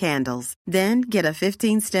care and candles. Then get a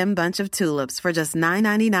 15-stem bunch of tulips for just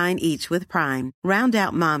 $9.99 each with Prime. Round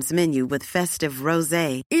out Mom's menu with festive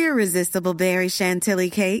rosé, irresistible berry chantilly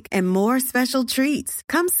cake, and more special treats.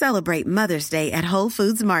 Come celebrate Mother's Day at Whole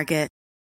Foods Market.